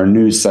 You know, our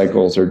news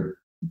cycles are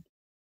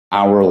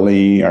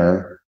hourly, you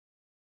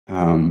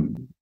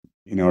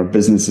know, our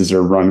businesses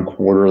are run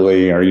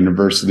quarterly, our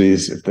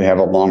universities, if they have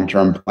a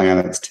long-term plan,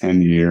 it's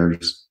 10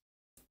 years.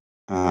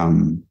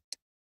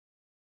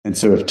 And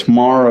so if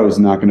tomorrow is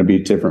not going to be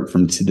different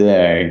from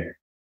today,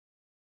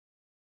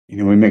 you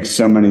know, we make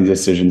so many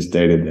decisions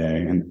day to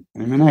day. And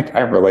I mean, I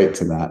relate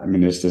to that. I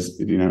mean, it's just,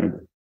 you know,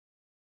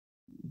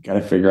 got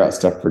to figure out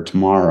stuff for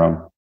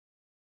tomorrow.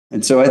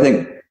 And so I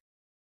think,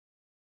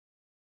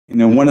 you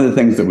know, one of the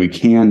things that we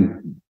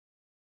can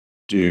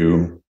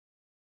do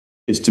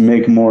is to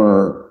make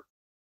more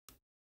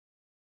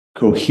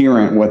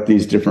coherent what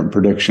these different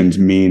predictions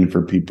mean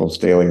for people's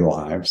daily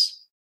lives.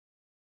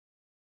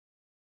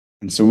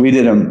 And so we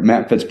did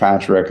Matt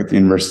Fitzpatrick at the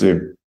University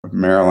of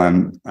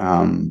Maryland,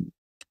 and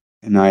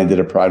I did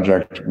a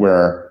project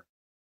where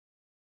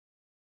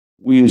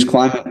we use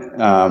climate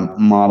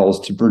models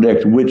to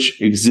predict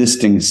which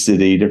existing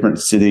different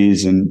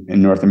cities in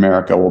North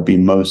America will be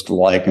most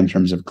like in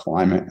terms of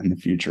climate in the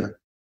future.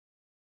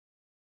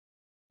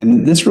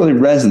 And this really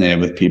resonated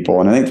with people.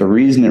 And I think the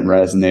reason it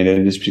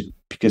resonated is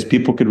because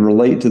people could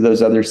relate to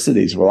those other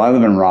cities. Well, I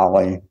live in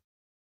Raleigh,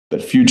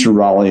 but future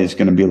Raleigh is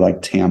going to be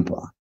like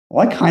Tampa.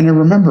 Well, I kind of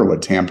remember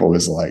what Tampa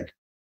was like.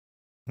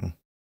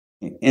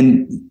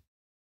 And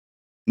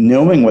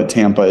knowing what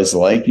Tampa is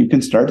like, you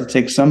can start to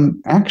take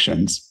some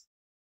actions.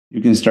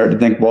 you can start to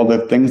think, well,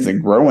 the things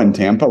that grow in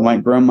Tampa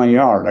might grow in my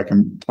yard. I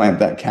can plant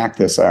that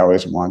cactus I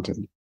always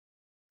wanted.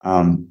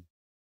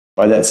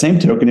 By that same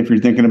token, if you're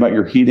thinking about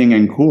your heating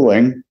and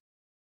cooling,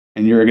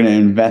 and you're going to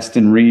invest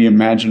in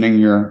reimagining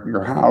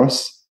your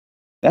house,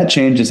 that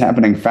change is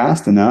happening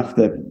fast enough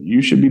that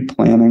you should be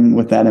planning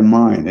with that in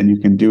mind, and you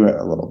can do it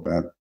a little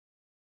bit.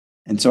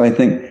 And so I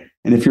think,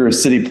 and if you're a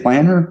city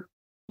planner,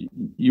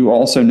 you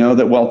also know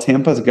that, well,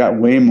 Tampa's got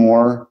way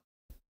more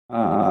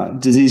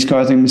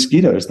disease-causing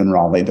mosquitoes than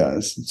Raleigh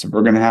does. So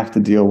we're going to have to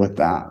deal with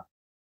that.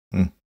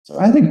 So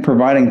I think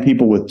providing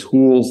people with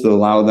tools that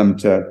allow them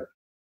to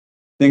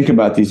think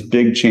about these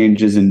big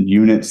changes in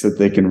units that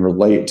they can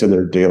relate to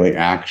their daily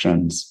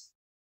actions,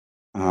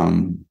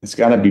 it's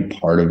got to be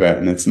part of it,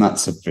 and it's not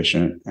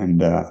sufficient.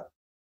 And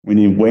we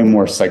need way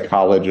more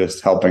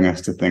psychologists helping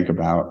us to think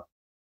about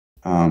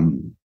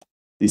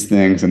these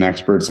things, and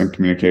experts in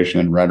communication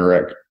and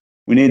rhetoric.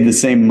 We need the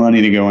same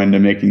money to go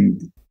into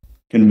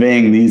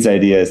conveying these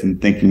ideas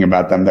and thinking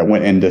about them that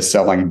went into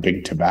selling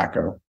big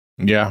tobacco.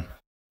 Yeah.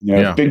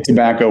 If big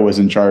tobacco was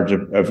in charge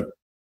of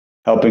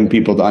helping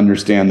people to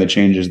understand the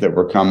changes that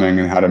were coming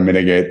and how to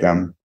mitigate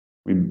them,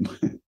 if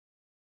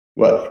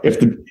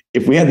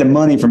we had the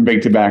money from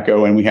big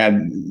tobacco and we had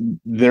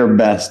their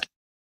best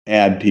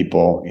ad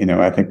people,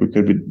 I think we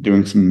could be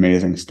doing some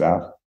amazing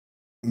stuff.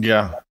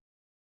 Yeah.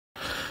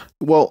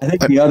 Well, I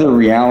think the other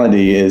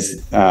reality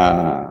is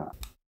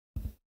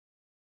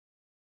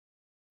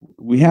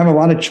we have a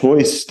lot of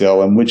choice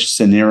still in which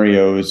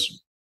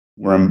scenarios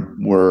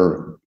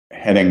we're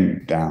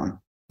heading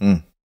down.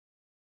 And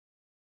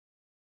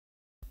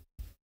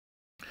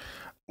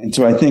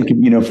so I think,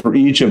 for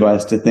each of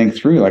us to think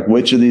through, like,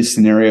 which of these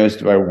scenarios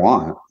do I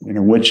want?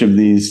 Which of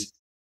these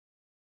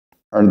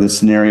are the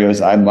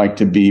scenarios I'd like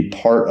to be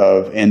part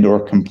of and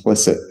or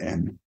complicit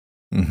in?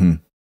 Mm-hmm.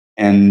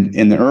 And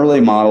in the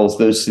early models,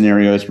 those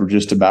scenarios were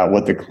just about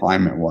what the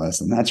climate was.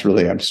 And that's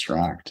really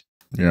abstract.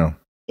 Yeah.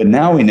 But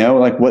now we know,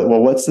 like,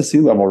 what's the sea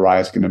level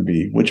rise going to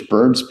be? Which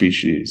bird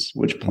species?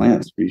 Which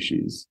plant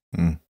species?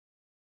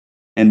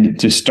 And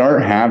to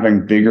start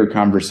having bigger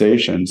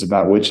conversations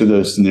about which of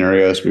those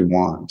scenarios we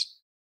want.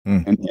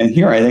 And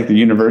here, I think the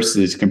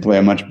universities can play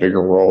a much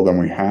bigger role than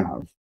we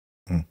have.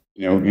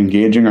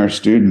 Engaging our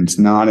students,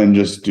 not in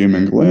just doom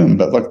and gloom,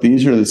 but look,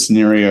 these are the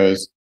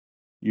scenarios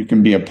you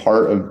can be a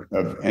part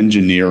of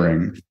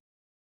engineering.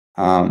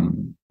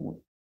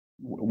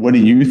 What do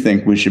you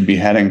think we should be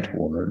heading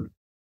toward?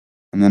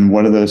 And then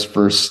what do those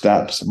first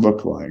steps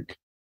look like?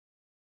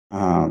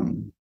 I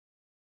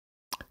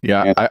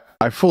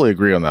fully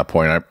agree on that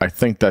point. I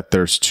think that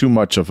there's too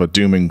much of a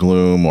doom and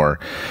gloom, or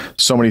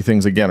so many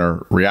things, again,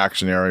 are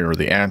reactionary or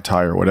the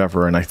anti or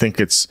whatever. And I think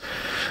it's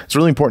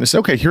really important to say,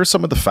 okay, here's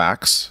some of the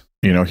facts,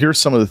 here's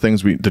some of the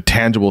things the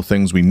tangible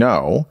things we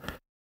know.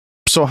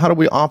 So how do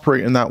we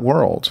operate in that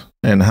world?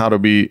 And how do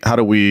we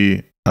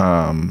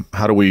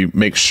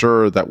make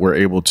sure that we're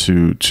able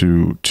to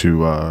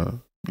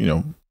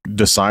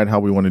decide how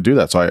we want to do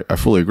that? So I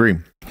fully agree.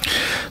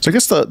 So I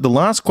guess the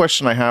last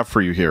question I have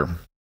for you here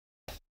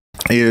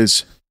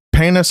is,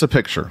 paint us a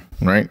picture,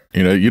 right?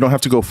 You don't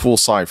have to go full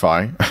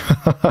sci-fi,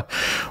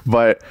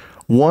 but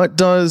what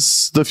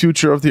does the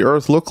future of the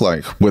Earth look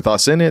like, with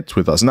us in it,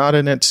 with us not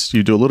in it?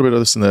 You do a little bit of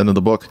this in the end of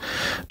the book.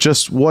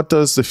 Just what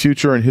does the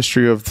future and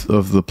history of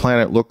the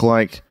planet look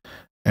like,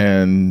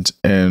 and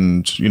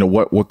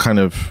what kind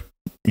of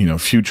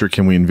future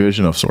can we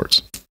envision of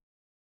sorts?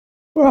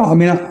 Well, I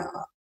mean,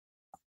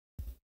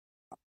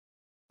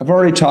 I've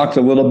already talked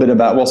a little bit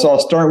about. So I'll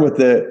start with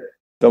the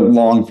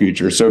long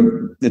future.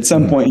 So at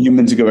some point,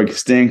 humans go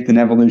extinct and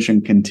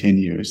evolution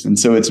continues. And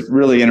so it's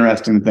really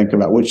interesting to think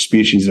about which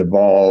species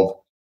evolve,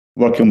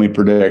 what can we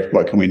predict,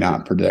 what can we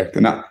not predict.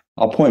 And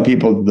I'll point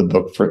people to the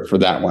book for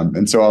that one.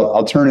 And so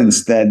I'll turn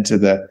instead to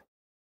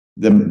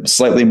the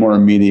slightly more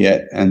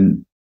immediate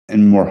and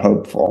more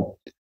hopeful.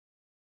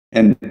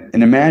 And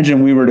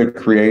imagine we were to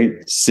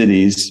create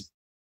cities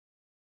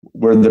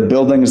where the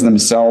buildings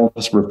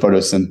themselves were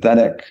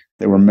photosynthetic.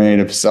 They were made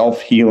of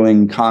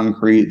self-healing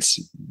concretes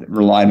that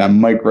relied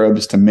on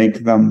microbes to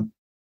make them.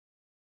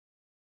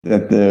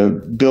 That the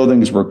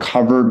buildings were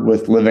covered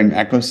with living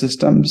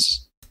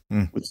ecosystems,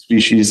 with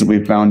species that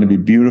we found to be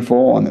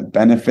beautiful and that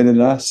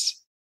benefited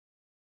us.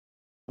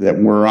 That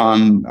we're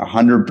on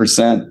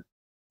 100%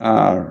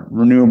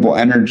 renewable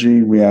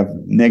energy. We have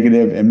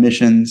negative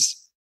emissions.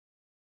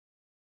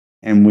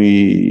 And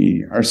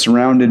we are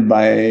surrounded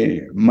by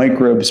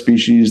microbe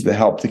species that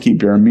help to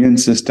keep your immune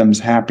systems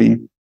happy.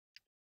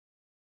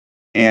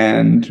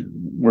 And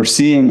we're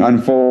seeing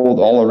unfold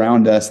all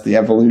around us the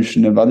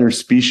evolution of other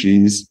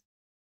species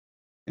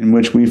in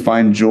which we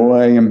find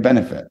joy and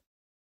benefit.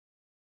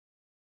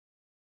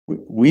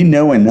 We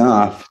know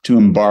enough to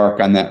embark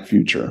on that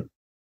future.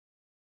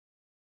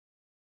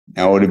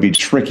 Now, would it be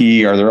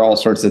tricky? Are there all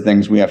sorts of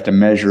things we have to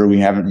measure we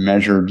haven't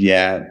measured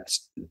yet?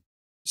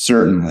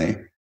 Certainly.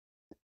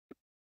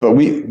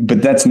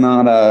 But that's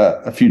not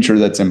a future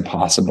that's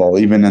impossible,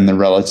 even in the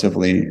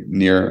relatively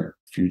near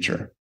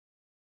future.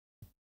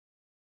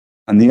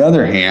 On the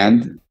other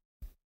hand,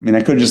 I mean,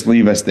 I could just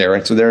leave us there.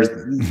 Right? So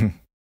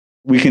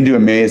we can do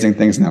amazing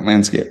things in that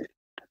landscape.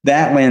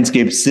 That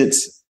landscape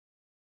sits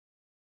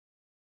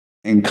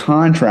in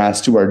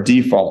contrast to our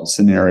default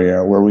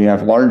scenario, where we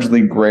have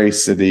largely gray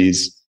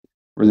cities,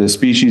 where the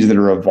species that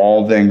are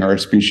evolving are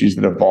species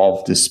that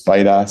evolve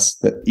despite us,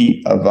 that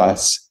eat of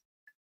us,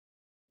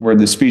 where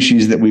the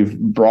species that we've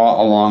brought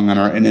along on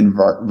our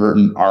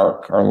inadvertent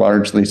arc are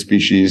largely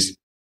species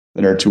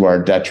that are to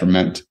our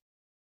detriment.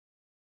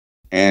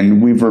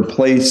 And we've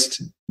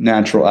replaced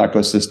natural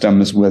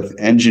ecosystems with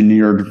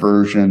engineered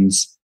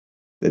versions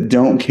that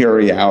don't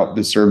carry out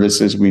the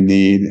services we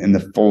need in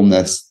the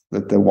fullness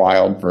that the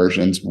wild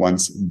versions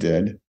once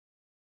did.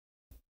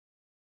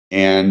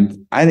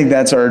 And I think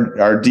that's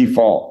our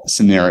default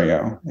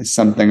scenario, is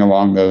something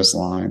along those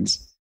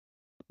lines.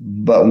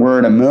 But we're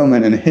at a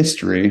moment in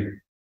history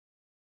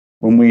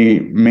when we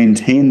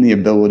maintain the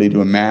ability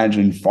to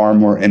imagine far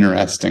more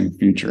interesting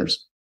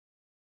futures.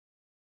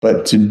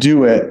 But to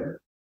do it,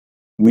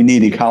 we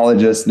need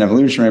ecologists and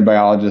evolutionary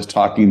biologists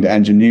talking to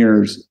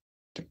engineers,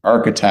 to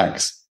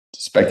architects,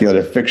 to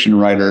speculative fiction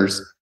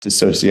writers, to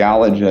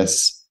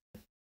sociologists.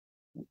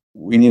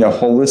 We need a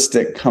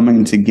holistic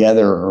coming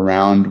together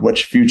around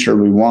which future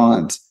we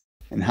want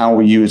and how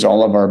we use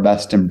all of our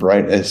best and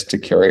brightest to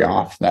carry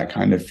off that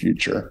kind of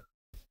future.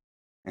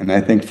 And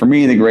I think for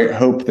me, the great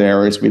hope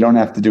there is we don't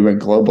have to do it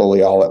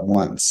globally all at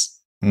once.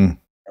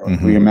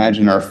 Mm-hmm. We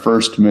imagine our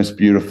first most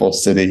beautiful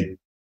city.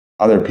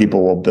 Other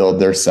people will build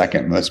their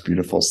second most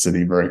beautiful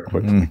city very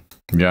quickly.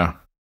 Yeah.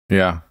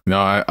 No,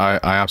 I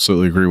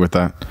absolutely agree with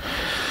that.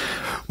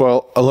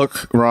 Well,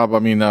 look, Rob, I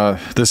mean,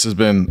 this has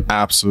been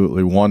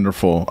absolutely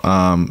wonderful.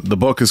 The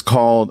book is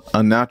called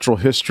A Natural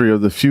History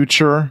of the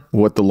Future,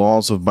 What the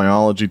Laws of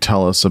Biology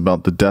Tell Us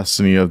About the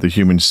Destiny of the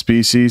Human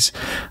Species.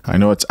 I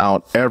know it's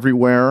out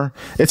everywhere.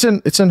 It's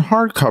in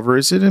hardcover.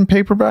 Is it in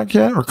paperback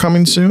yet or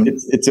coming soon?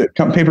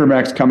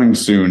 Paperback's coming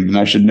soon, and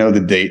I should know the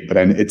date, but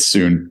it's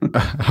soon.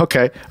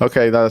 Okay,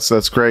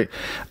 that's great.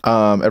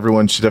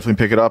 Everyone should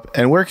definitely pick it up.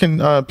 And where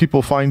can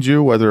people find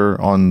you,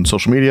 whether on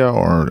social media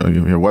or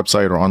your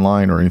website or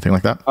online or anything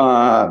like that?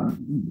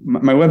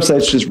 My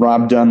website's just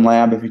Rob Dunn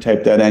Lab. If you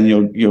type that in,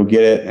 you'll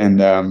get it. And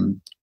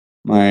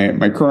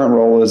my current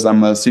role is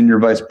I'm a senior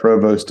vice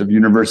provost of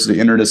university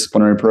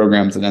interdisciplinary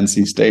programs at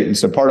NC State. And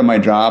so part of my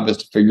job is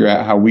to figure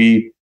out how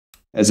we,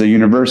 as a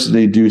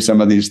university, do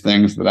some of these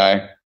things that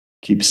I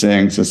keep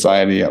saying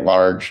society at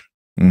large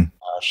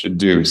should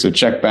do. So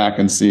check back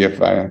and see if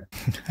I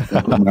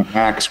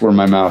axe where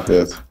my mouth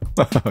is.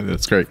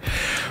 That's great.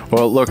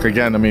 Well, look,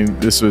 again, I mean,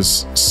 this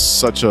was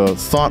such a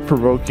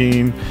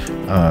thought-provoking,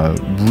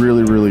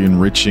 really, really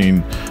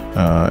enriching,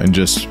 and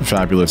just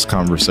fabulous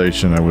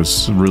conversation. I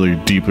was really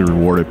deeply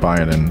rewarded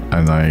by it,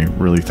 and I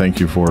really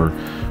thank you for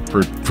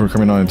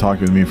coming on and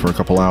talking with me for a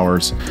couple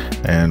hours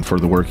and for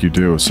the work you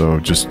do. So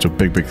just a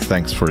big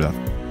thanks for that.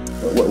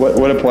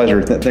 What a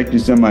pleasure. Thank you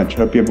so much.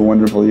 Hope you have a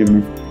wonderful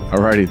evening.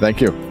 All righty. Thank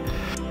you.